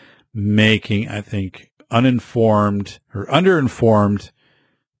up making, I think, uninformed or underinformed,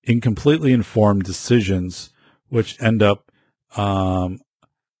 incompletely informed decisions, which end up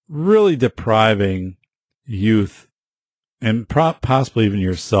really depriving youth and possibly even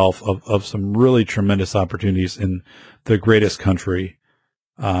yourself of some really tremendous opportunities in the greatest country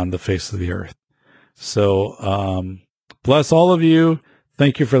on the face of the earth. So bless all of you.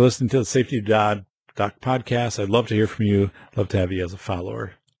 Thank you for listening to the Safety Doc podcast. I'd love to hear from you. I'd love to have you as a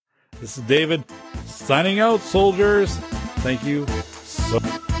follower. This is David signing out, soldiers. Thank you so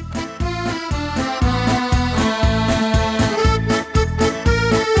much.